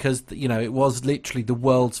was, because it was literally the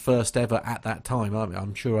world's first ever at that time. I mean,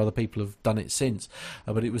 I'm sure other people have done it since,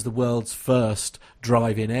 but it was the world's first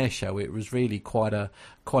drive-in air show. It was really quite a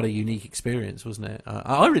unique experience, wasn't it?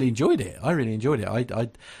 I really enjoyed it.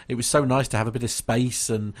 It was so nice to have a bit of space,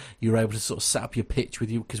 and you were able to sort of set up your pitch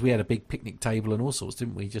with you, because we had a big picnic table and all sorts,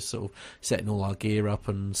 didn't we? Just sort of setting all our gear up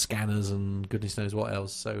and scanners and goodness knows what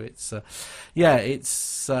else. So it's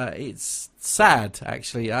sad,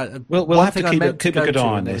 actually. We'll have to keep a good eye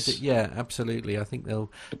on this. Yeah, absolutely. I think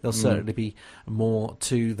there'll certainly be more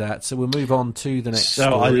to that. So we'll move on to the next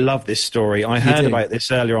story. I love this story. I heard about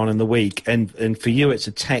this earlier on in the week, and for you it's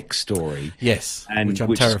a tech story. Yes, and which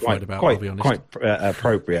I'm terrified about, I'll be honest. Quite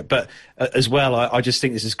appropriate. But as well, I just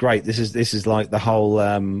think this is great. This is like the whole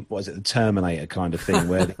the Terminator kind of thing,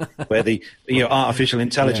 where the artificial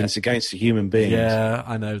intelligence against a human being. Yeah,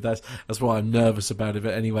 I know. That's why I'm nervous about it.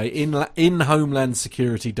 But anyway,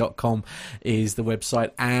 inhomelandsecurity.com is the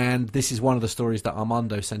website, and this is one of the stories that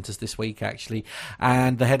Armando sent us this week, actually.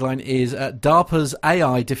 And the headline is DARPA's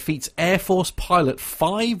AI defeats Air Force pilot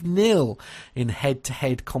 5-0 in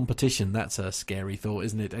head-to-head competition. That's a scary thought,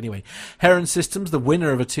 isn't it? Anyway, Heron Systems, the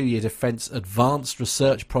winner of a 2-year Defence Advanced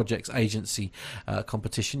Research Projects Agency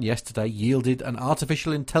competition yesterday, yielded an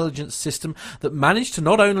artificial intelligence system that managed to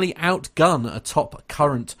not only outgun a top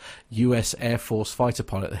current US Air Force fighter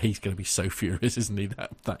pilot — he's going to be so furious, isn't he,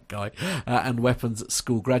 that guy, and weapons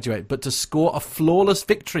school graduate — but to score a flawless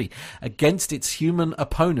victory against its human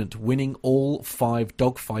opponent, winning all 5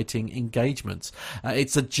 dogfighting engagements.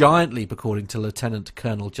 It's a giant leap, according to Lieutenant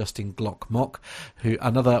Colonel Justin Glock-Mock,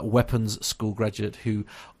 another weapons school graduate who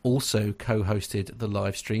also co-hosted the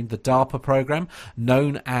live stream. The DARPA program,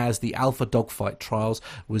 known as the Alpha Dogfight Trials,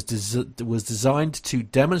 was designed to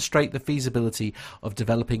demonstrate the feasibility of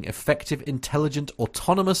developing effective, intelligent,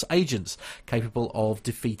 autonomous agents capable of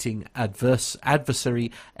defeating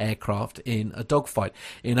adversary aircraft in a dogfight.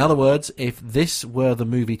 In other words, if this were the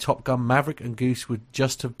movie Top Gun, Maverick and Goose would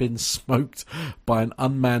just have been smoked by an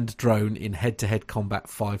unmanned drone in head-to-head combat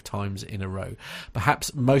 5 times in a row.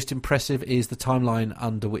 Perhaps most impressive is the timeline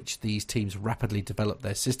under which these teams rapidly developed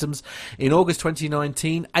their systems. In August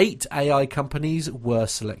 2019, 8 AI companies were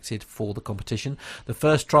selected for the competition. The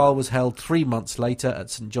first trial was held 3 months later at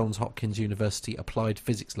St Johns Hopkins University Applied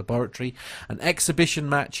Physics Laboratory, an exhibition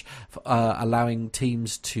match allowing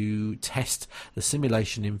teams to test the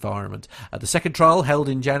simulation environment. The second trial, held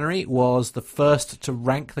in January, was the first to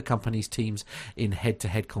rank the company's teams in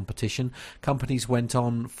head-to-head competition. Companies went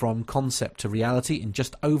on from concept to reality in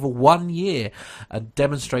just over 1 year,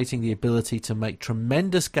 demonstrating the ability to make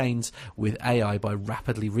tremendous gains with AI by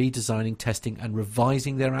rapidly redesigning, testing and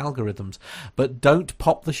revising their algorithms. But don't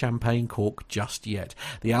pop the champagne cork just yet.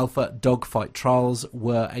 The Alpha Dogfight trials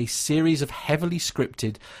were a series of heavily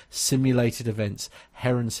scripted, simulated events.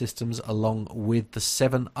 Heron Systems, along with the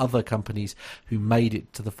 7 other companies who made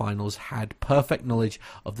it to the finals, had perfect knowledge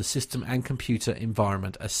of the system and computer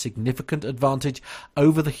environment, a significant advantage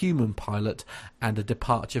over the human pilot and a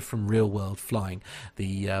departure from real-world flying.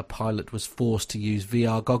 The pilot was forced to use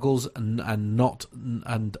VR goggles and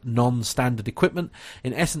non-standard equipment.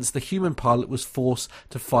 In essence, the human pilot was forced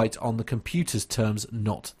to fight on the computer's terms,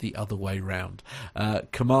 not the other way round.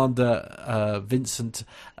 Commander Vincent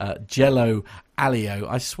Jello Alio,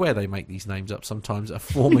 I swear they make these names up sometimes, a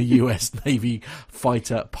former US Navy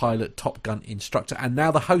fighter pilot, Top Gun instructor, and now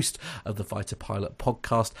the host of the Fighter Pilot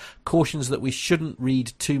podcast, cautions that we shouldn't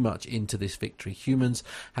read too much into this victory. Humans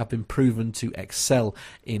have been proven to excel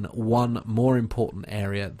in one more important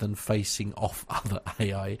area than facing off other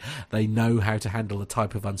AI. They know how to handle the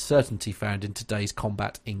type of uncertainty found in today's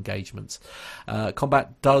combat engagements.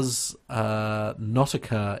 Combat does not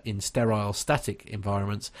occur in sterile, static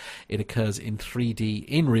environments. It occurs in 3D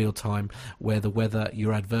in real time, where the weather,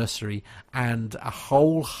 your adversary, and a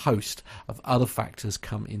whole host of other factors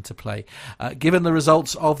come into play. Given the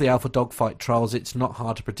results of the Alpha Dogfight trials, it's not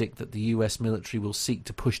hard to predict that the US military will seek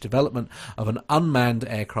to push development of an unmanned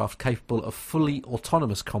aircraft capable of fully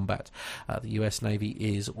autonomous combat. The US Navy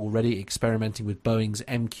is already experimenting with Boeing's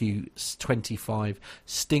MQ-25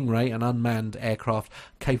 Stingray, an unmanned aircraft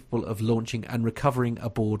capable of launching and recovering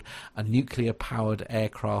aboard a nuclear-powered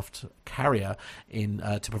aircraft carrier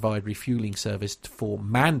to provide refueling service for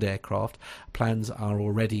manned aircraft. Plans are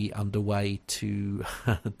already underway to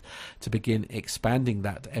begin expanding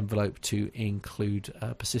that envelope to include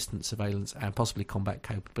persistent surveillance and possibly combat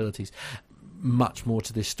capabilities. Much more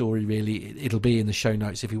to this story, really. It'll be in the show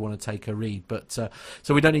notes if you want to take a read. But so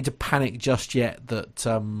we don't need to panic just yet that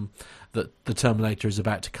that the Terminator is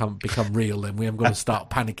about to become real. Then we haven't got to start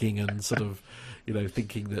panicking and sort of,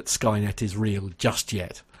 thinking that Skynet is real just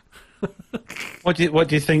yet. What do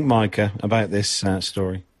you think, Micah, about this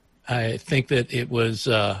story? I think that it was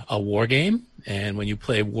a war game, and when you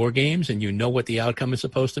play war games and you know what the outcome is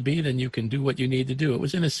supposed to be, then you can do what you need to do. It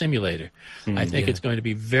was in a simulator. I think it's going to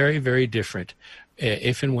be very, very different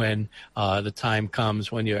if and when the time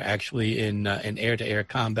comes when you're actually in air-to-air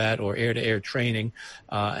combat or air-to-air training.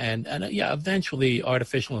 And eventually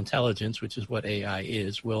artificial intelligence, which is what AI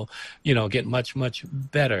is, will, get much, much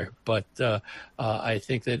better. But I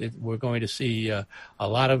think that we're going to see a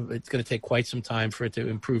lot of, it's going to take quite some time for it to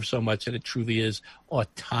improve so much that it truly is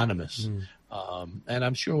autonomous. And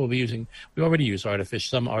I'm sure we already use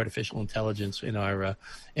some artificial intelligence in our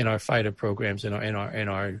fighter programs, in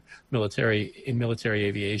our military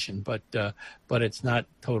aviation, but it's not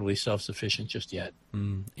totally self-sufficient just yet.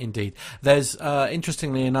 Indeed. There's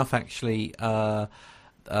interestingly enough, actually,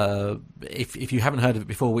 if you haven't heard of it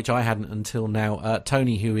before, which I hadn't until now,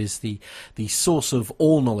 Tony, who is the source of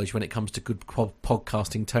all knowledge when it comes to good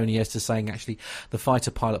podcasting, Tony Esther, saying actually the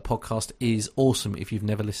Fighter Pilot podcast is awesome if you've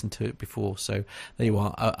never listened to it before. So there you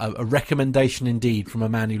are, a recommendation indeed from a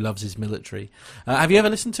man who loves his military. Have you ever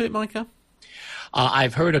listened to it, Micah?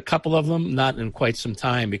 I've heard a couple of them, not in quite some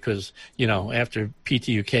time, because, after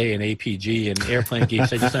PTUK and APG and Airplane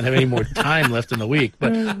Geeks, I just don't have any more time left in the week.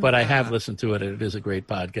 But I have listened to it, and it is a great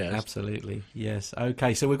podcast. Absolutely, yes.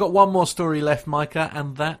 Okay, so we've got one more story left, Micah,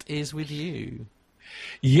 and that is with you.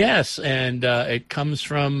 Yes, and it comes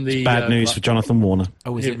from the... It's bad news for Jonathan Warner.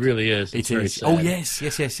 Oh, is it? It really is. It is. Sad. Oh, yes.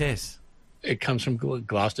 It comes from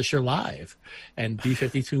Gloucestershire Live and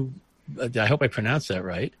B-52... I hope I pronounced that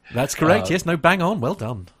right. That's correct, yes. No, bang on. Well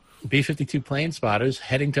done. B-52 plane spotters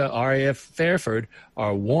heading to RAF Fairford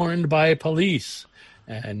are warned by police.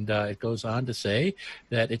 And it goes on to say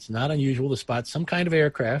that it's not unusual to spot some kind of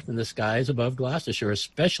aircraft in the skies above Gloucestershire,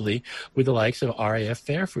 especially with the likes of RAF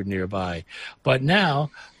Fairford nearby. But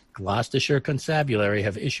now... Gloucestershire Constabulary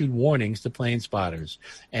have issued warnings to plane spotters.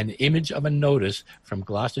 An image of a notice from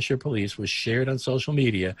Gloucestershire Police was shared on social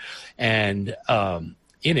media, and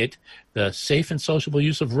in it, the safe and sociable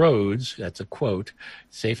use of roads, that's a quote,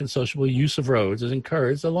 safe and sociable use of roads is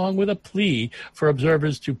encouraged, along with a plea for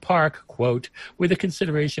observers to park, quote, with the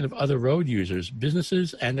consideration of other road users,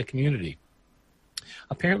 businesses, and the community.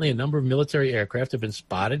 Apparently, a number of military aircraft have been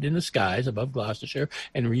spotted in the skies above Gloucestershire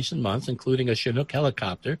in recent months, including a Chinook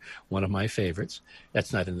helicopter, one of my favorites.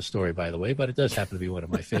 That's not in the story, by the way, but it does happen to be one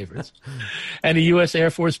of my favorites. And a U.S.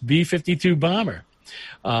 Air Force B-52 bomber.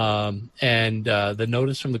 And the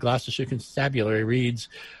notice from the Gloucestershire Constabulary reads,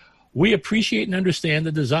 "We appreciate and understand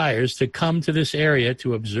the desires to come to this area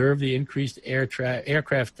to observe the increased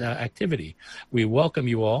aircraft activity. We welcome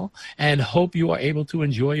you all and hope you are able to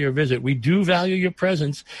enjoy your visit. We do value your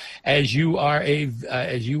presence as you are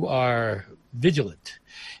vigilant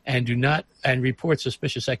and report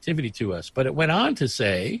suspicious activity to us." But it went on to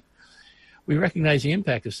say, "We recognize the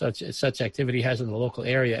impact of such activity has in the local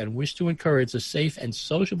area and wish to encourage the safe and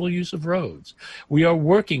sociable use of roads. We are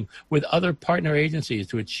working with other partner agencies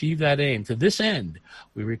to achieve that aim. To this end,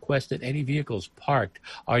 we request that any vehicles parked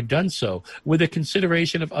are done so with the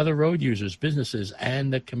consideration of other road users, businesses,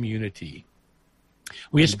 and the community.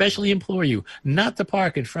 We especially implore you not to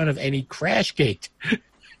park in front of any crash gate."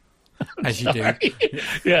 As you do.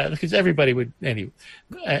 Yeah, because everybody would anyway.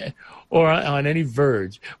 Or on any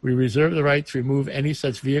verge. We reserve the right to remove any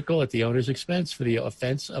such vehicle at the owner's expense for the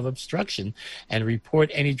offense of obstruction and report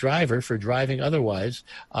any driver for driving otherwise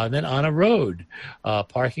than on a road.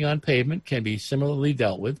 Parking on pavement can be similarly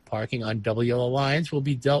dealt with. Parking on double yellow lines will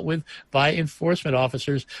be dealt with by enforcement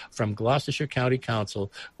officers from Gloucestershire County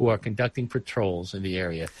Council who are conducting patrols in the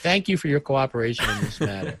area. Thank you for your cooperation in this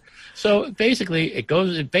matter. So basically,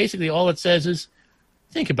 all it says is,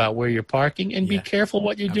 think about where you're parking and be careful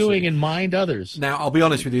what you're doing and mind others. Now, I'll be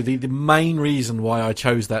honest with you, the main reason why I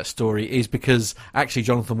chose that story is because actually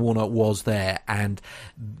Jonathan Warner was there, and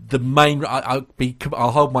the main,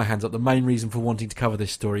 I'll hold my hands up, the main reason for wanting to cover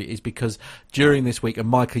this story is because during this week, and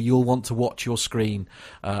Micah, you'll want to watch your screen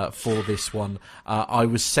for this one, I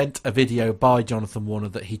was sent a video by Jonathan Warner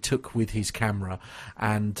that he took with his camera,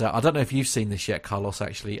 and I don't know if you've seen this yet, Carlos,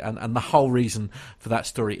 actually, and the whole reason for that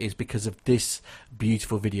story is because of this beautiful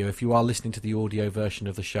video. If you are listening to the audio version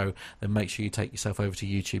of the show, then make sure you take yourself over to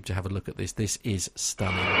YouTube to have a look at this. This is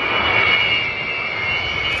stunning.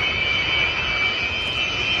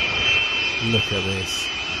 Look at this.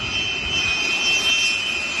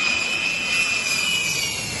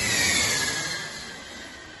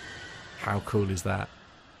 How cool is that?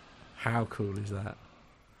 How cool is that?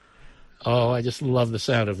 Oh, I just love the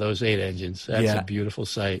sound of those 8 engines. That's a beautiful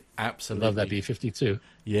sight. Absolutely. Love that B-52.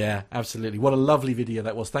 Yeah, absolutely. What a lovely video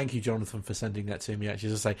that was. Thank you, Jonathan, for sending that to me.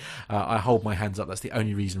 Actually, as I say, I hold my hands up. That's the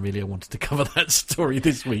only reason, really, I wanted to cover that story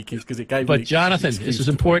this week, is because it gave me... But, Jonathan, this is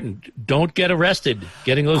important. Don't get arrested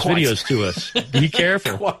getting those videos to us. Be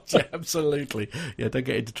careful. Absolutely. Yeah, don't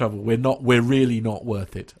get into trouble. We're really not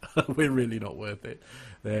worth it. We're really not worth it.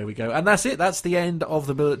 There we go. And that's it. That's the end of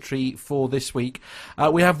the military for this week.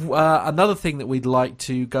 We have another thing that we'd like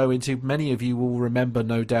to go into. Many of you will remember,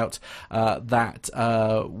 no doubt, that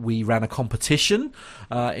we ran a competition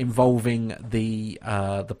involving the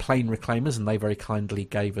plane reclaimers, and they very kindly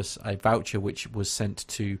gave us a voucher which was sent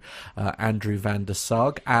to Andrew van der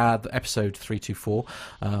Sarg. Episode 324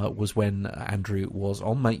 was when Andrew was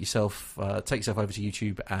on. Take yourself over to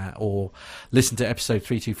YouTube or listen to episode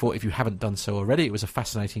 324 if you haven't done so already. It was a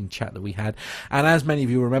fascinating chat that we had, and as many of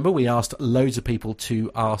you remember, we asked loads of people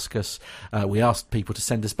to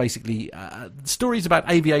send us basically stories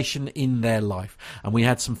about aviation in their life, and we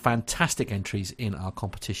had some fantastic entries in our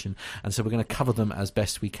competition, and so we're going to cover them as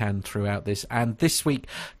best we can throughout this. And this week,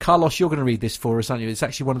 Carlos, you're going to read this for us, aren't you? It's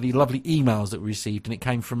actually one of the lovely emails that we received, and it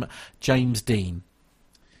came from James Dean.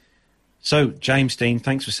 So, James Dean,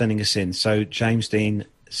 thanks for sending us in. So, James Dean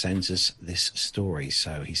sends us this story.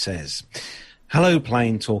 So, he says, "Hello,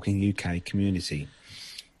 Plane Talking UK community.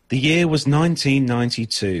 The year was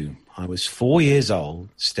 1992. I was 4 years old,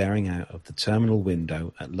 staring out of the terminal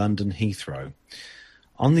window at London Heathrow.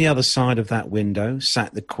 On the other side of that window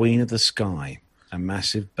sat the Queen of the Sky, a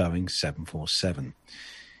massive Boeing 747.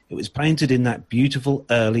 It was painted in that beautiful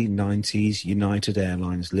early 90s United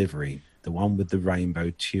Airlines livery, the one with the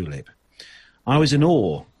rainbow tulip. I was in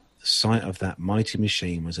awe. The sight of that mighty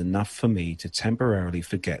machine was enough for me to temporarily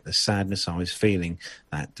forget the sadness I was feeling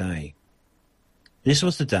that day. This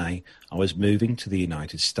was the day I was moving to the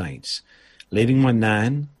United States, leaving my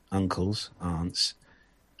nan, uncles, aunts,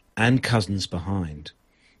 and cousins behind.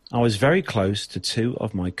 I was very close to 2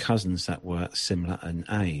 of my cousins that were similar in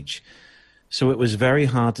age, so it was very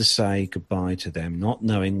hard to say goodbye to them, not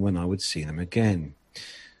knowing when I would see them again.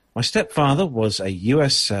 My stepfather was a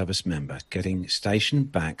US service member getting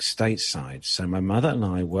stationed back stateside, so my mother and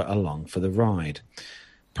I were along for the ride.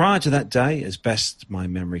 Prior to that day, as best my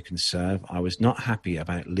memory can serve, I was not happy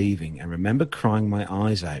about leaving and remember crying my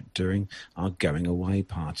eyes out during our going away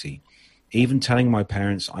party, even telling my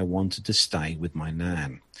parents I wanted to stay with my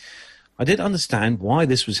nan. I did understand why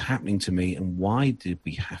this was happening to me and why did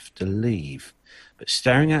we have to leave. But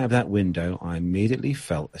staring out of that window, I immediately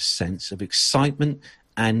felt a sense of excitement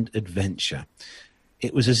and adventure.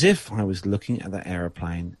 It was as if I was looking at that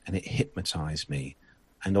aeroplane and it hypnotized me.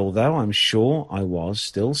 And although I'm sure I was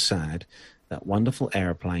still sad, that wonderful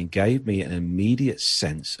aeroplane gave me an immediate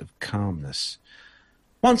sense of calmness.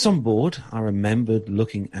 Once on board, I remembered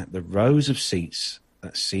looking at the rows of seats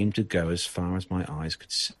that seemed to go as far as my eyes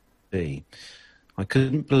could see. I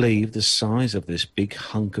couldn't believe the size of this big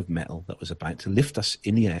hunk of metal that was about to lift us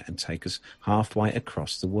in the air and take us halfway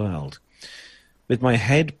across the world. With my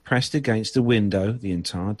head pressed against the window the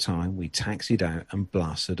entire time, we taxied out and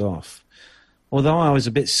blasted off. Although I was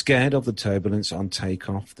a bit scared of the turbulence on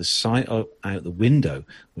takeoff, the sight out the window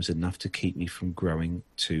was enough to keep me from growing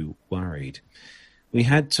too worried. We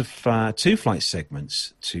had two flight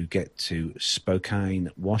segments to get to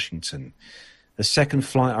Spokane, Washington. The second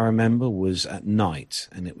flight, I remember, was at night,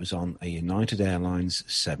 and it was on a United Airlines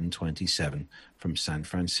 727 from San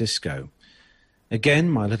Francisco. Again,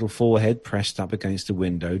 my little forehead pressed up against the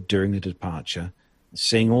window during the departure.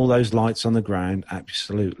 Seeing all those lights on the ground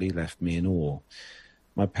absolutely left me in awe.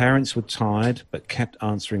 My parents were tired, but kept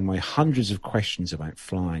answering my hundreds of questions about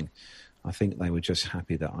flying. I think they were just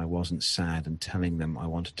happy that I wasn't sad and telling them I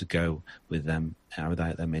wanted to go with them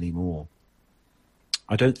without them anymore.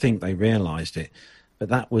 I don't think they realized it, but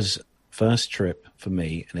that was first trip for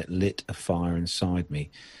me, and it lit a fire inside me.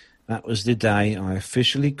 That was the day I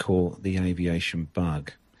officially caught the aviation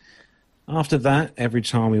bug. After that, every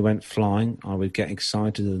time we went flying, I would get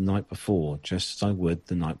excited the night before, just as I would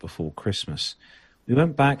the night before Christmas. We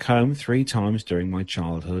went back home 3 times during my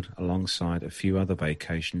childhood, alongside a few other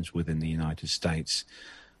vacations within the United States.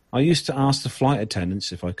 I used to ask the flight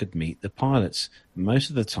attendants if I could meet the pilots, and most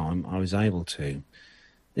of the time I was able to.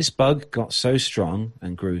 This bug got so strong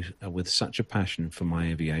and grew with such a passion for my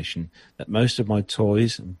aviation that most of my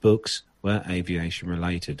toys and books were aviation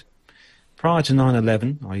related. Prior to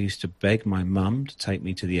 9/11, I used to beg my mum to take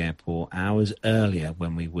me to the airport hours earlier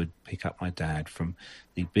when we would pick up my dad from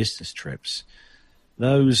the business trips.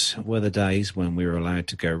 Those were the days when we were allowed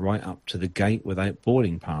to go right up to the gate without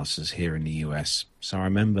boarding passes here in the US, so I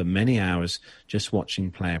remember many hours just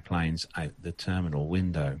watching airplanes out the terminal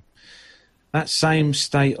window. That same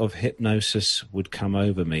state of hypnosis would come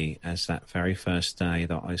over me as that very first day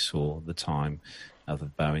that I saw the time of the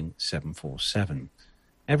Boeing 747.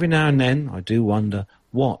 Every now and then I do wonder,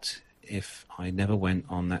 what if I never went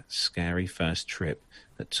on that scary first trip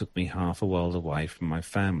that took me half a world away from my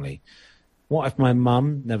family? What if my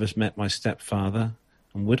mum never met my stepfather?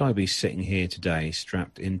 And would I be sitting here today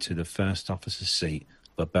strapped into the first officer's seat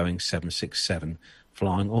of a Boeing 767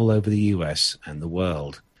 flying all over the US and the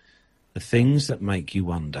world? The things that make you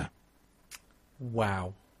wonder.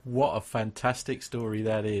 Wow. What a fantastic story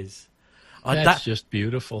that is. That's just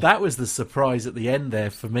beautiful. That was the surprise at the end there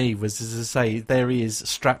for me, was, as I say, there he is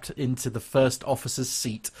strapped into the first officer's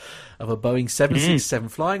seat of a Boeing 767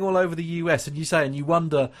 flying all over the US. And you say, and you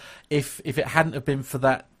wonder if it hadn't have been for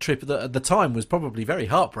that trip that at the time was probably very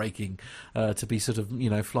heartbreaking, to be sort of,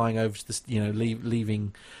 flying over to this,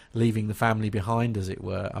 leaving the family behind, as it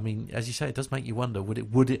were. I mean, as you say, it does make you wonder,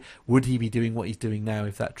 would he be doing what he's doing now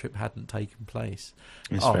if that trip hadn't taken place?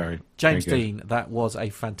 James Dean, that was a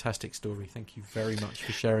fantastic story. Thank you very much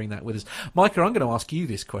for sharing that with us. Micah, I'm going to ask you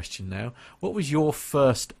this question now. What was your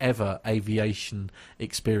first ever aviation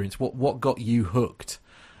experience? What got you hooked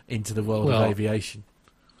into the world of aviation?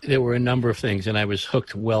 There were a number of things, and I was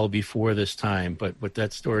hooked well before this time. But what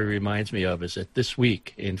that story reminds me of is that this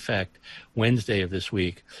week, in fact, Wednesday of this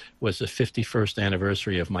week, was the 51st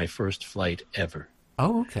anniversary of my first flight ever.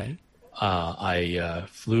 Oh, okay. I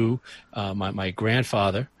flew my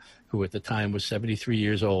grandfather, who at the time was 73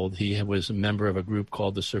 years old. He was a member of a group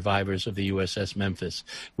called the Survivors of the USS Memphis,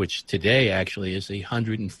 which today actually is the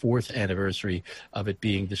 104th anniversary of it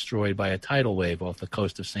being destroyed by a tidal wave off the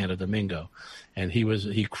coast of Santo Domingo. And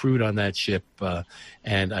he crewed on that ship,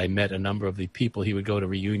 and I met a number of the people. He would go to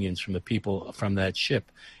reunions from the people from that ship,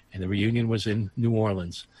 and the reunion was in New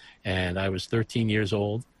Orleans. And I was 13 years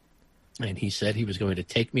old. And he said he was going to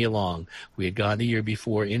take me along. We had gone the year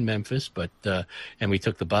before in Memphis, and we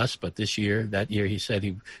took the bus. But that year, he said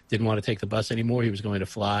he didn't want to take the bus anymore. He was going to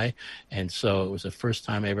fly. And so it was the first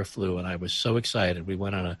time I ever flew, and I was so excited. We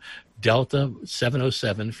went on a Delta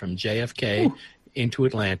 707 from JFK into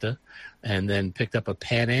Atlanta, and then picked up a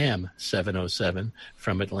Pan Am 707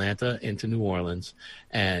 from Atlanta into New Orleans.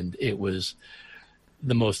 And it was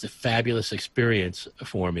the most fabulous experience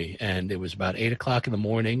for me. And it was about 8 o'clock in the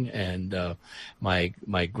morning, and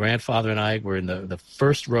my grandfather and I were in the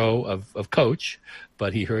first row of coach,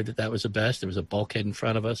 but he heard that was the best. There was a bulkhead in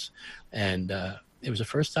front of us, and it was the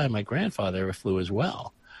first time my grandfather ever flew as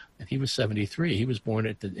well. And he was 73. He was born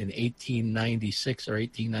in 1896 or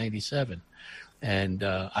 1897. And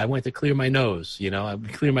I went to clear my nose. I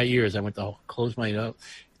would clear my ears. I went to close my nose,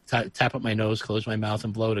 tap up my nose, close my mouth,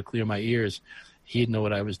 and blow to clear my ears. He didn't know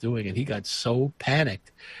what I was doing, and he got so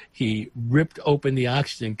panicked, he ripped open the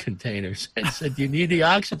oxygen containers and said, "Do you need the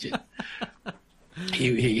oxygen?"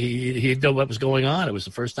 He didn't know what was going on. It was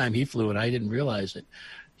the first time he flew, and I didn't realize it.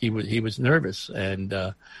 He was nervous, and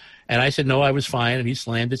I said no, I was fine, and he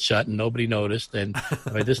slammed it shut, and nobody noticed. And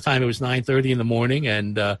by this time, it was 9:30 in the morning,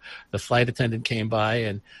 and the flight attendant came by,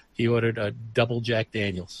 and he ordered a double Jack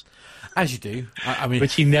Daniels. As you do. I mean,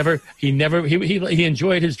 which he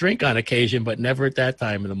enjoyed his drink on occasion, but never at that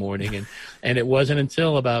time in the morning. And it wasn't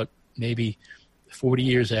until about maybe 40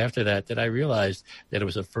 years after that I realized that it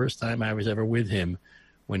was the first time I was ever with him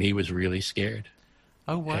when he was really scared.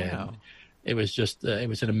 Oh, wow. And it was just, it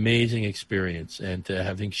was an amazing experience. And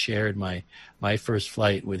having shared my first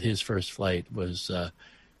flight with his first flight was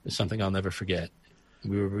something I'll never forget.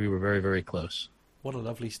 We were very, very close. What a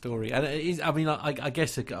lovely story. And it is, I mean, I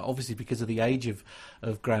guess obviously because of the age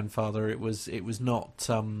of grandfather, it was not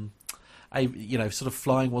sort of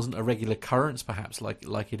flying wasn't a regular occurrence perhaps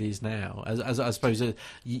like it is now. As I suppose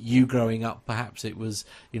you growing up, perhaps it was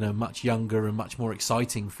much younger and much more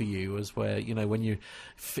exciting for you, as where when you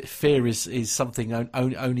fear is something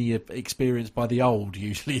only experienced by the old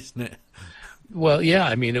usually, isn't it? Well, yeah.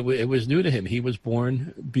 I mean, it was new to him. He was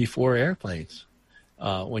born before airplanes.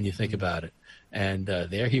 When you think about it. And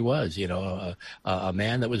there he was, a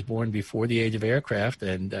man that was born before the age of aircraft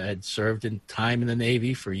and had served in time in the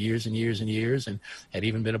Navy for years and years and years, and had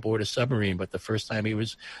even been aboard a submarine. But the first time he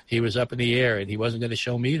was up in the air, and he wasn't going to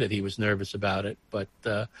show me that he was nervous about it. But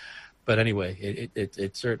anyway,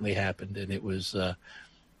 it certainly happened, and it was.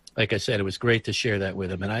 Like I said, it was great to share that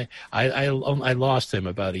with him, and I lost him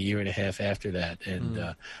about a year and a half after that,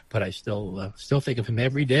 and but I still think of him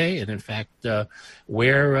every day. And in fact,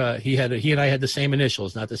 where he and I had the same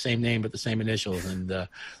initials, not the same name, but the same initials, and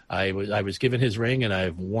I was given his ring, and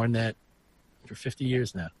I've worn that for 50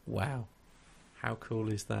 years now. Wow, how cool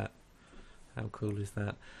is that? How cool is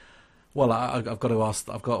that? Well, I've got to ask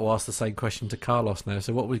the same question to Carlos now.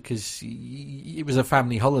 So, because it was a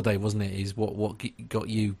family holiday, wasn't it? Is what got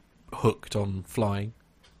you hooked on flying?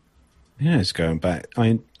 Yeah, it's going back.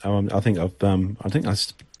 I think I've done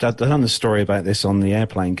the story about this on the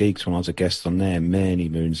Airplane Geeks when I was a guest on there many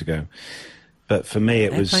moons ago. But for me,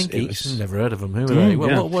 it was. Geeks? Never heard of them. Who are they?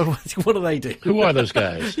 What do they do? Who are those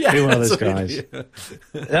guys? Yeah, who are those guys?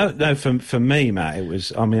 No, for me, Matt, it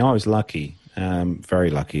was. I mean, I was lucky. Very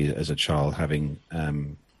lucky as a child, having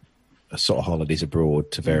a sort of holidays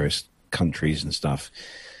abroad to various countries and stuff.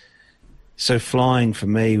 So flying for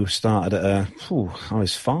me started at I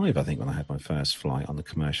was 5, I think, when I had my first flight on the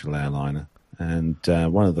commercial airliner. And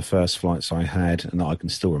one of the first flights I had, and that I can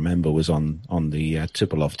still remember, was on the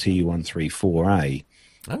Tupolev Tu-134A,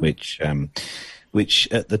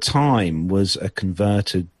 which at the time was a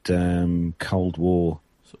converted Cold War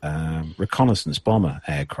reconnaissance bomber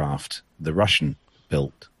aircraft, the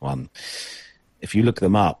Russian-built one. If you look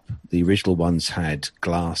them up, the original ones had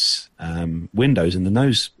glass windows in the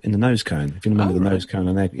nose cone. If you remember the nose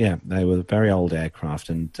cone, they were very old aircraft,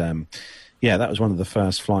 and that was one of the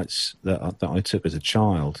first flights that I took as a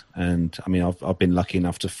child. And I mean, I've been lucky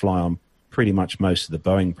enough to fly on pretty much most of the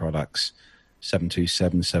Boeing products,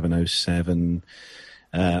 727, 707.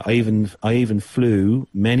 I even flew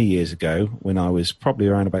many years ago when I was probably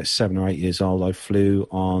around about 7 or 8 years old. I flew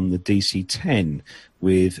on the DC-10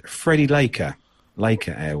 with Freddie Laker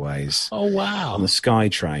Airways. Oh wow! On the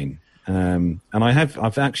SkyTrain, and I've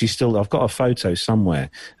got a photo somewhere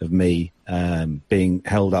of me being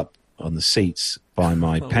held up on the seats by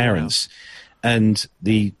my parents, wow. And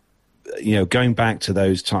going back to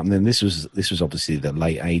those times, and then this was obviously the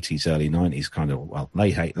late 80s, early 90s, kind of, well,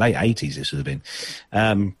 late 80s this would have been.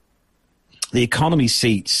 The economy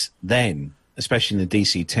seats then, especially in the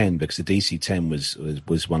DC-10, because the DC-10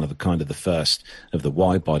 was one of the first of the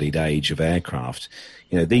wide-bodied age of aircraft.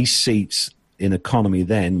 These seats in economy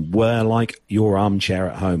then were like your armchair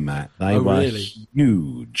at home, Matt. They were really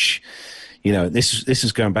huge. This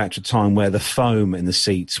is going back to a time where the foam in the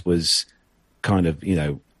seats was kind of,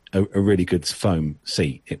 a really good foam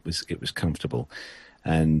seat. It was comfortable.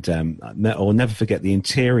 And I'll never forget the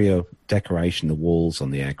interior decoration. The walls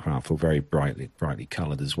on the aircraft were very brightly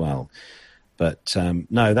coloured as well. But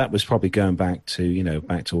no, that was probably going back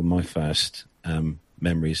to my first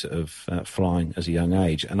memories of flying as a young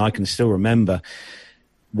age. And I can still remember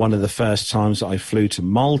one of the first times that I flew to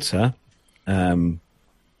Malta.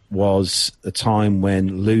 was the time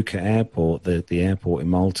when Lucca Airport, the airport in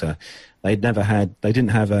Malta, they didn't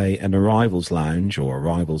have an arrivals lounge or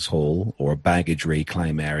arrivals hall or a baggage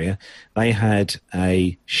reclaim area. They had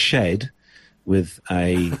a shed with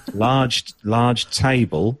a large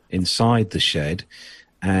table inside the shed,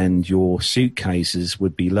 and your suitcases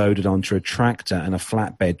would be loaded onto a tractor and a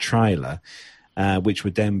flatbed trailer, which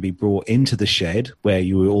would then be brought into the shed where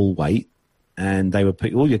you would all wait, and they would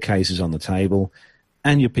put all your cases on the table,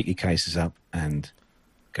 and you pick your cases up and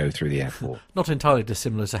go through the airport. Not entirely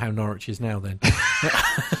dissimilar to how Norwich is now, then.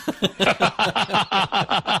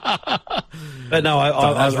 But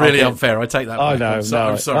no, that's really unfair. I take that back.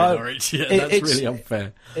 I'm sorry, Norwich. Yeah, that's really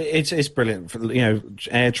unfair. It's brilliant. For,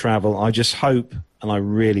 air travel. I just hope, and I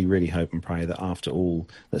really, really hope and pray that after all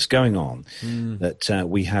that's going on, that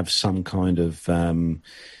we have some kind of,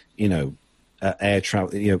 air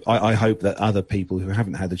travel. I hope that other people who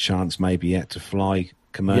haven't had the chance maybe yet to fly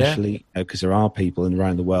commercially, because there are people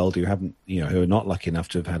around the world who haven't, who are not lucky enough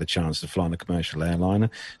to have had a chance to fly on a commercial airliner,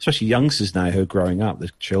 especially youngsters now who are growing up, the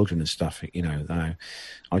children and stuff, now.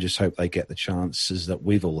 I just hope they get the chances that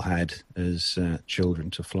we've all had as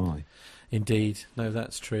children to fly. Indeed. No,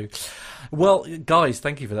 that's true. Well, guys,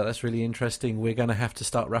 thank you for that. That's really interesting. We're going to have to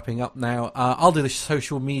start wrapping up now. I'll do the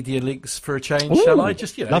social media links for a change, shall I?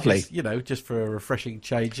 Just, lovely. Just for a refreshing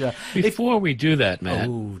change. Before we do that, Matt.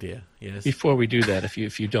 Oh, dear. Yes. Before we do that, if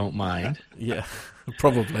you don't mind. Yeah,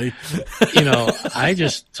 probably. I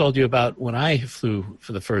just told you about when I flew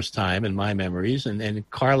for the first time and my memories, and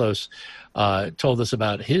Carlos told us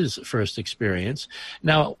about his first experience.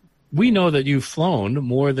 Now, we know that you've flown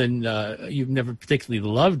more than you've never particularly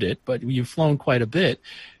loved it, but you've flown quite a bit.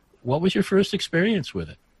 What was your first experience with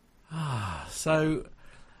it? So,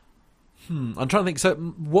 I'm trying to think. So,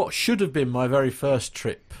 what should have been my very first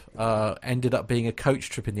trip ended up being a coach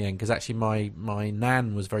trip in the end, because actually my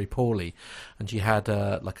nan was very poorly, and she had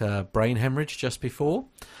like a brain hemorrhage just before.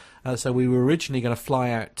 So we were originally going to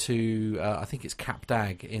fly out to, I think it's Cap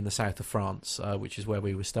d'Agde in the south of France, which is where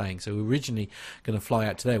we were staying. So we were originally going to fly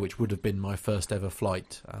out to there, which would have been my first ever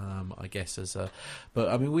flight, I guess. But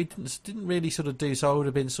I mean, we didn't really sort of do, so I would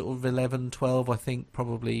have been sort of 11, 12, I think,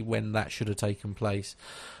 probably when that should have taken place.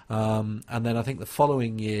 And then I think the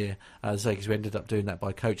following year, because we ended up doing that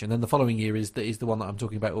by coach, and then the following year is the one that I'm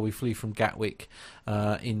talking about, where we flew from Gatwick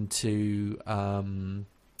into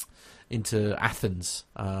Athens,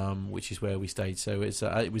 which is where we stayed. So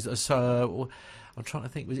it was. I'm trying to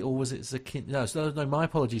think. Was it Zakynthos? No, my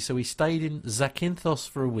apologies. So we stayed in Zakynthos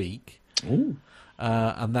for a week. Ooh.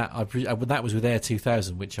 And that was with Air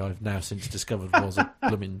 2000, which I've now since discovered was a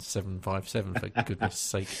blooming 757, for goodness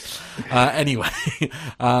sake. Anyway,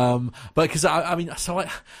 but because I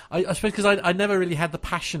suppose because I never really had the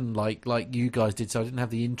passion like you guys did, so I didn't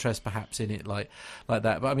have the interest perhaps in it like that.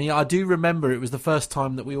 But I mean, I do remember it was the first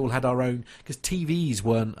time that we all had our own, because TVs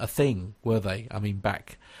weren't a thing, were they? I mean,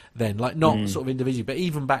 back then, like not sort of individually, but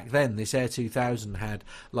even back then, this Air 2000 had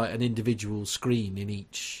like an individual screen in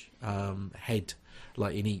each head,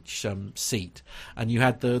 like in each seat, and you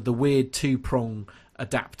had the weird 2-prong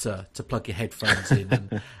adapter to plug your headphones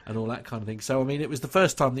in and all that kind of thing. So I mean, it was the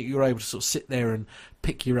first time that you were able to sort of sit there and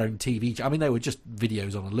pick your own TV. I mean, they were just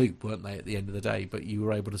videos on a loop, weren't they, at the end of the day? But you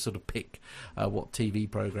were able to sort of pick what TV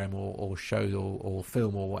program or show or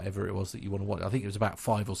film or whatever it was that you want to watch. I think it was about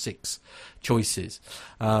 5 or 6 choices.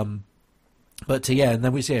 But and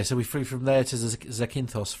then so we flew from there to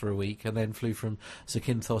Zakynthos for a week, and then flew from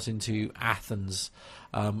Zakynthos into Athens,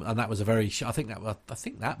 and that was a very. I think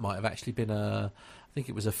that might have actually been I think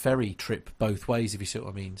it was a ferry trip both ways, if you see what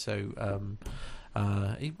I mean. So,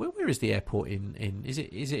 where is the airport in? Is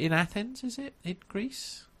it in Athens? Is it in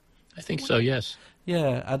Greece? I think so. Yes.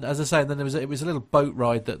 Yeah, and as I say, then it was a little boat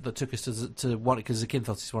ride that took us to one, because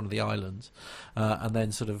Zakynthos is one of the islands, and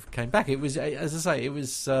then sort of came back. It was, as I say, it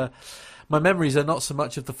was. My memories are not so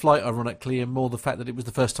much of the flight, ironically, and more the fact that it was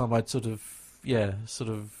the first time I'd it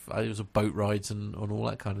was a boat rides and all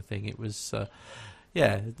that kind of thing. It was,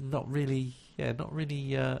 not really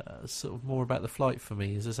sort of more about the flight for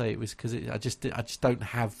me. As I say, it was because I just don't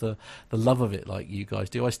have the love of it like you guys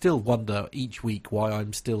do. I still wonder each week why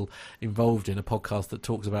I'm still involved in a podcast that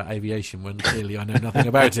talks about aviation when clearly I know nothing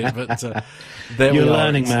about it. But you're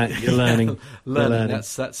learning, Matt. You're learning. Learning.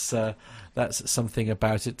 That's something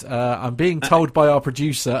about it. I'm being told by our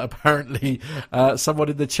producer, apparently, someone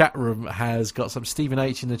in the chat room has got some Stephen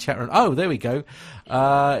H in the chat room. Oh, there we go.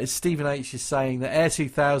 Stephen H is saying that Air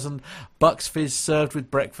 2000, Bucks Fizz served with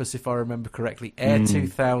breakfast, if I remember correctly. Air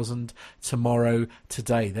 2000 tomorrow,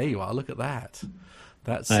 today. There you are. Look at that.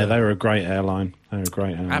 That's they were a great airline.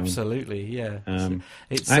 Absolutely, yeah.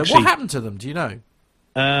 Actually, what happened to them? Do you know?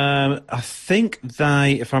 I think if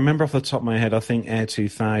I remember off the top of my head, I think Air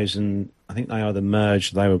 2000, I think they either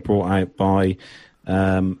merged, they were brought out by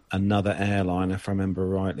another airline, if I remember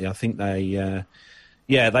rightly. I think they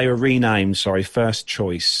were renamed, First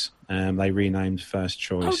Choice. They renamed First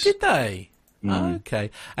Choice. Oh, did they?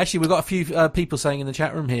 Okay. Actually, we've got a few people saying in the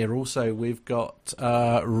chat room here also. We've got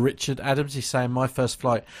Richard Adams. He's saying, my first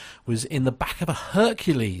flight was in the back of a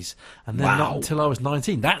Hercules, and then not until I was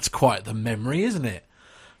 19. That's quite the memory, isn't it?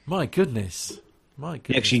 My goodness.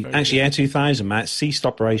 Actually, Air 2000, Matt, ceased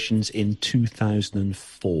operations in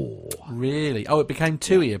 2004. Really? Oh, it became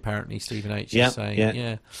TUI, apparently, Stephen H. is saying.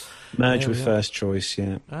 Yeah. Merged with First Choice,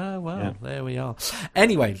 yeah. Oh, well, There we are.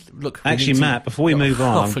 Anyway, look. Actually, Matt, before we move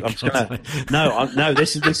on, I'm just gonna. No,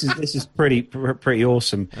 this is pretty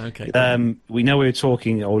awesome. Okay. We know we were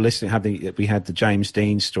talking or listening. We had the James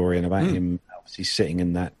Dean story and about him obviously sitting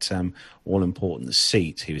in that all-important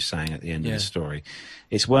seat. He was saying at the end of the story.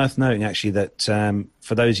 It's worth noting actually that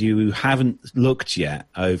for those of you who haven't looked yet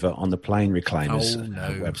over on the Plane Reclaimers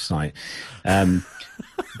website.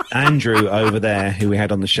 Andrew over there, who we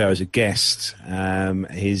had on the show as a guest,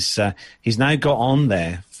 he's now got on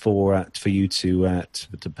there for you to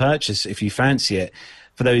purchase if you fancy it.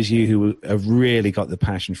 For those of you who have really got the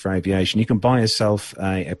passion for aviation, you can buy yourself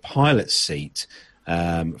a pilot seat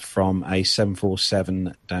from a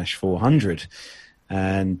 747-400.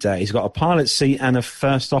 And he's got a pilot seat and a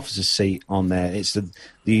first officer seat on there. It's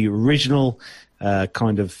the original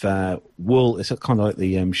kind of wool. It's kind of like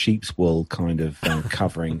the sheep's wool kind of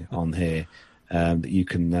covering on here that you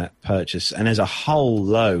can purchase. And there's a whole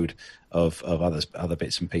load of other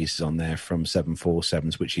bits and pieces on there from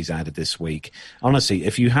 747s, which he's added this week. Honestly,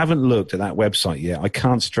 if you haven't looked at that website yet, I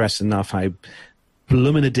can't stress enough how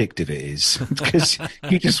blooming addictive it is because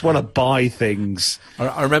you just want to buy things.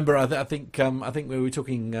 I remember. I think we were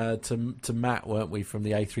talking to Matt, weren't we, from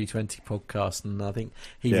the A320 podcast, and I think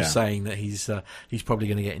he was saying that he's probably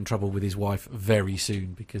going to get in trouble with his wife very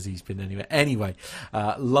soon because he's been anywhere. Anyway,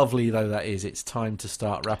 lovely though that is, it's time to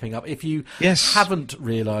start wrapping up. If you haven't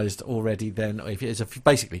realised already, then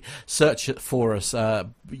basically search for us by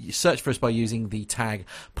using the tag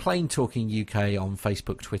Plain Talking UK on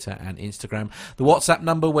Facebook, Twitter, and Instagram. The WhatsApp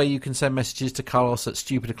number where you can send messages to Carlos at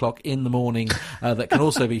stupid o'clock in the morning that can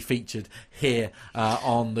also be featured here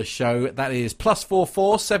on the show. That is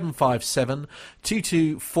 +44 757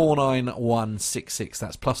 2249166.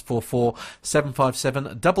 That's +44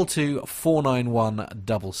 757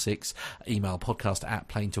 2249166. Email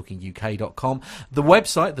podcast@plaintalkinguk.com. The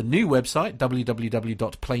website, the new website,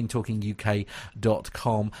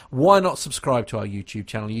 www.plaintalkinguk.com. Why not subscribe to our YouTube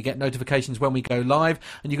channel? You get notifications when we go live,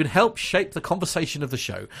 and you can help shape the conversation of the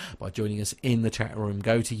show by joining us in the chat room.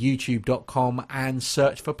 Go to youtube.com and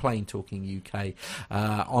search for Plain Talking UK.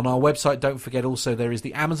 On our website, don't forget also there is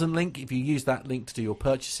the Amazon link. If you use that link to do your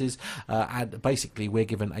purchases, and basically we're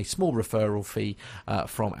given a small referral fee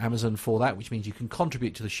from Amazon for that, which means you can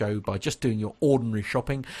contribute to the show by just doing your ordinary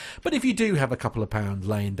shopping. But if you do have a couple of pounds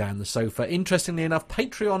laying down the sofa, interestingly enough,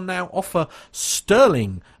 Patreon now offer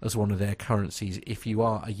sterling as one of their currencies. If you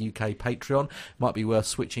are a UK Patreon, might be worth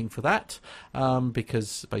switching for that.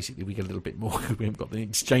 Because basically we get a little bit more because we haven't got the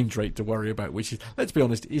exchange rate to worry about, which is, let's be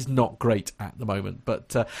honest, is not great at the moment. But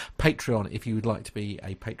Patreon, if you would like to be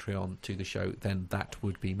a Patreon to the show, then that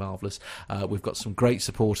would be marvellous. We've got some great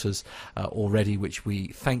supporters already, which we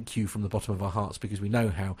thank you from the bottom of our hearts, because we know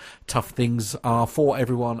how tough things are for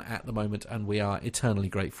everyone at the moment, and we are eternally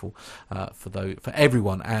grateful for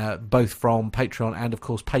everyone, both from Patreon and of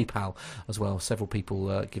course PayPal as well. Several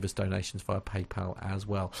people give us donations via PayPal as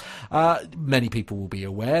well. Many people will be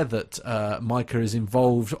aware that Micah is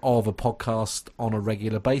involved of a podcast on a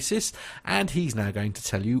regular basis, and he's now going to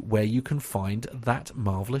tell you where you can find that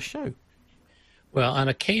marvellous show. Well, on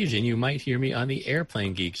occasion, you might hear me on the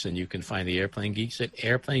Airplane Geeks, and you can find the Airplane Geeks at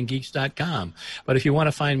airplanegeeks.com. But if you want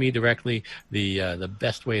to find me directly, the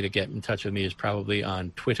best way to get in touch with me is probably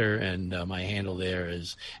on Twitter, and my handle there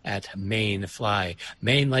is @MaineFly.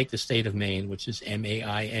 Maine like the state of Maine, which is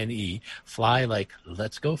MAINE. Fly like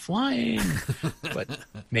let's go flying, but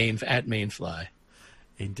Maine @MaineFly.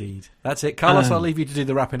 Indeed. That's it. Carlos, I'll leave you to do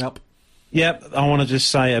the wrapping up. Yep, I want to just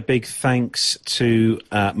say a big thanks to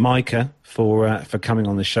Micah for coming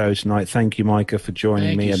on the show tonight. Thank you, Micah, for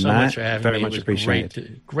joining me and Matt. Thank you so much for having me. Very much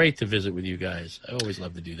appreciated. Great to visit with you guys. I always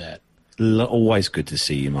love to do that. Always good to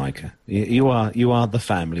see you, Micah. You are the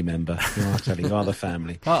family member. You are the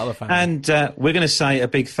family. Part of the family. And we're going to say a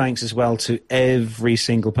big thanks as well to every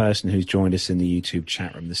single person who's joined us in the YouTube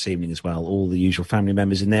chat room this evening as well. All the usual family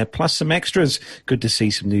members in there, plus some extras. Good to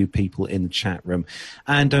see some new people in the chat room.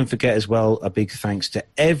 And don't forget as well, a big thanks to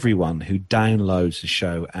everyone who downloads the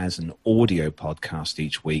show as an audio podcast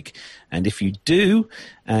each week. And if you do,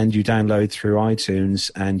 and you download through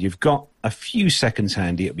iTunes, and you've got a few seconds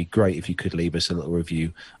handy, it'd be great if you could leave us a little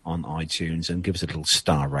review on iTunes and give us a little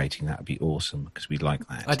star rating. That would be awesome, because we'd like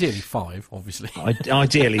that. Ideally 5, obviously.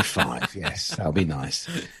 Ideally 5, yes, that would be nice.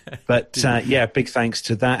 But big thanks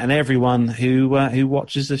to that and everyone who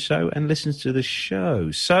watches the show and listens to the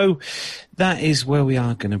show. So that is where we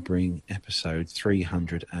are going to bring episode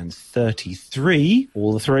 333,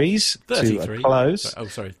 all the threes, 33. to a close.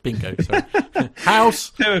 Sorry, bingo. Sorry.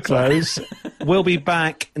 House to a close. We'll be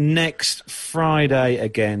back next Friday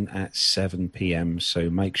again at 7 p.m. So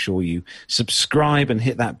make sure you subscribe and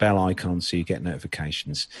hit that bell icon so you get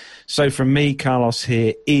notifications. So from me, Carlos,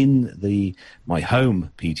 here in my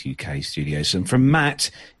home P2K studios, and from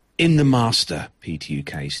Matt in the master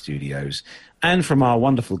P2K studios, and from our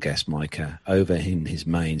wonderful guest Micah over in his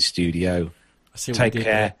main studio. Take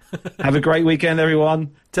care. Have a great weekend,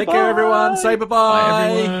 everyone. Take care, everyone. Say bye-bye.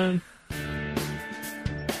 Bye, everyone.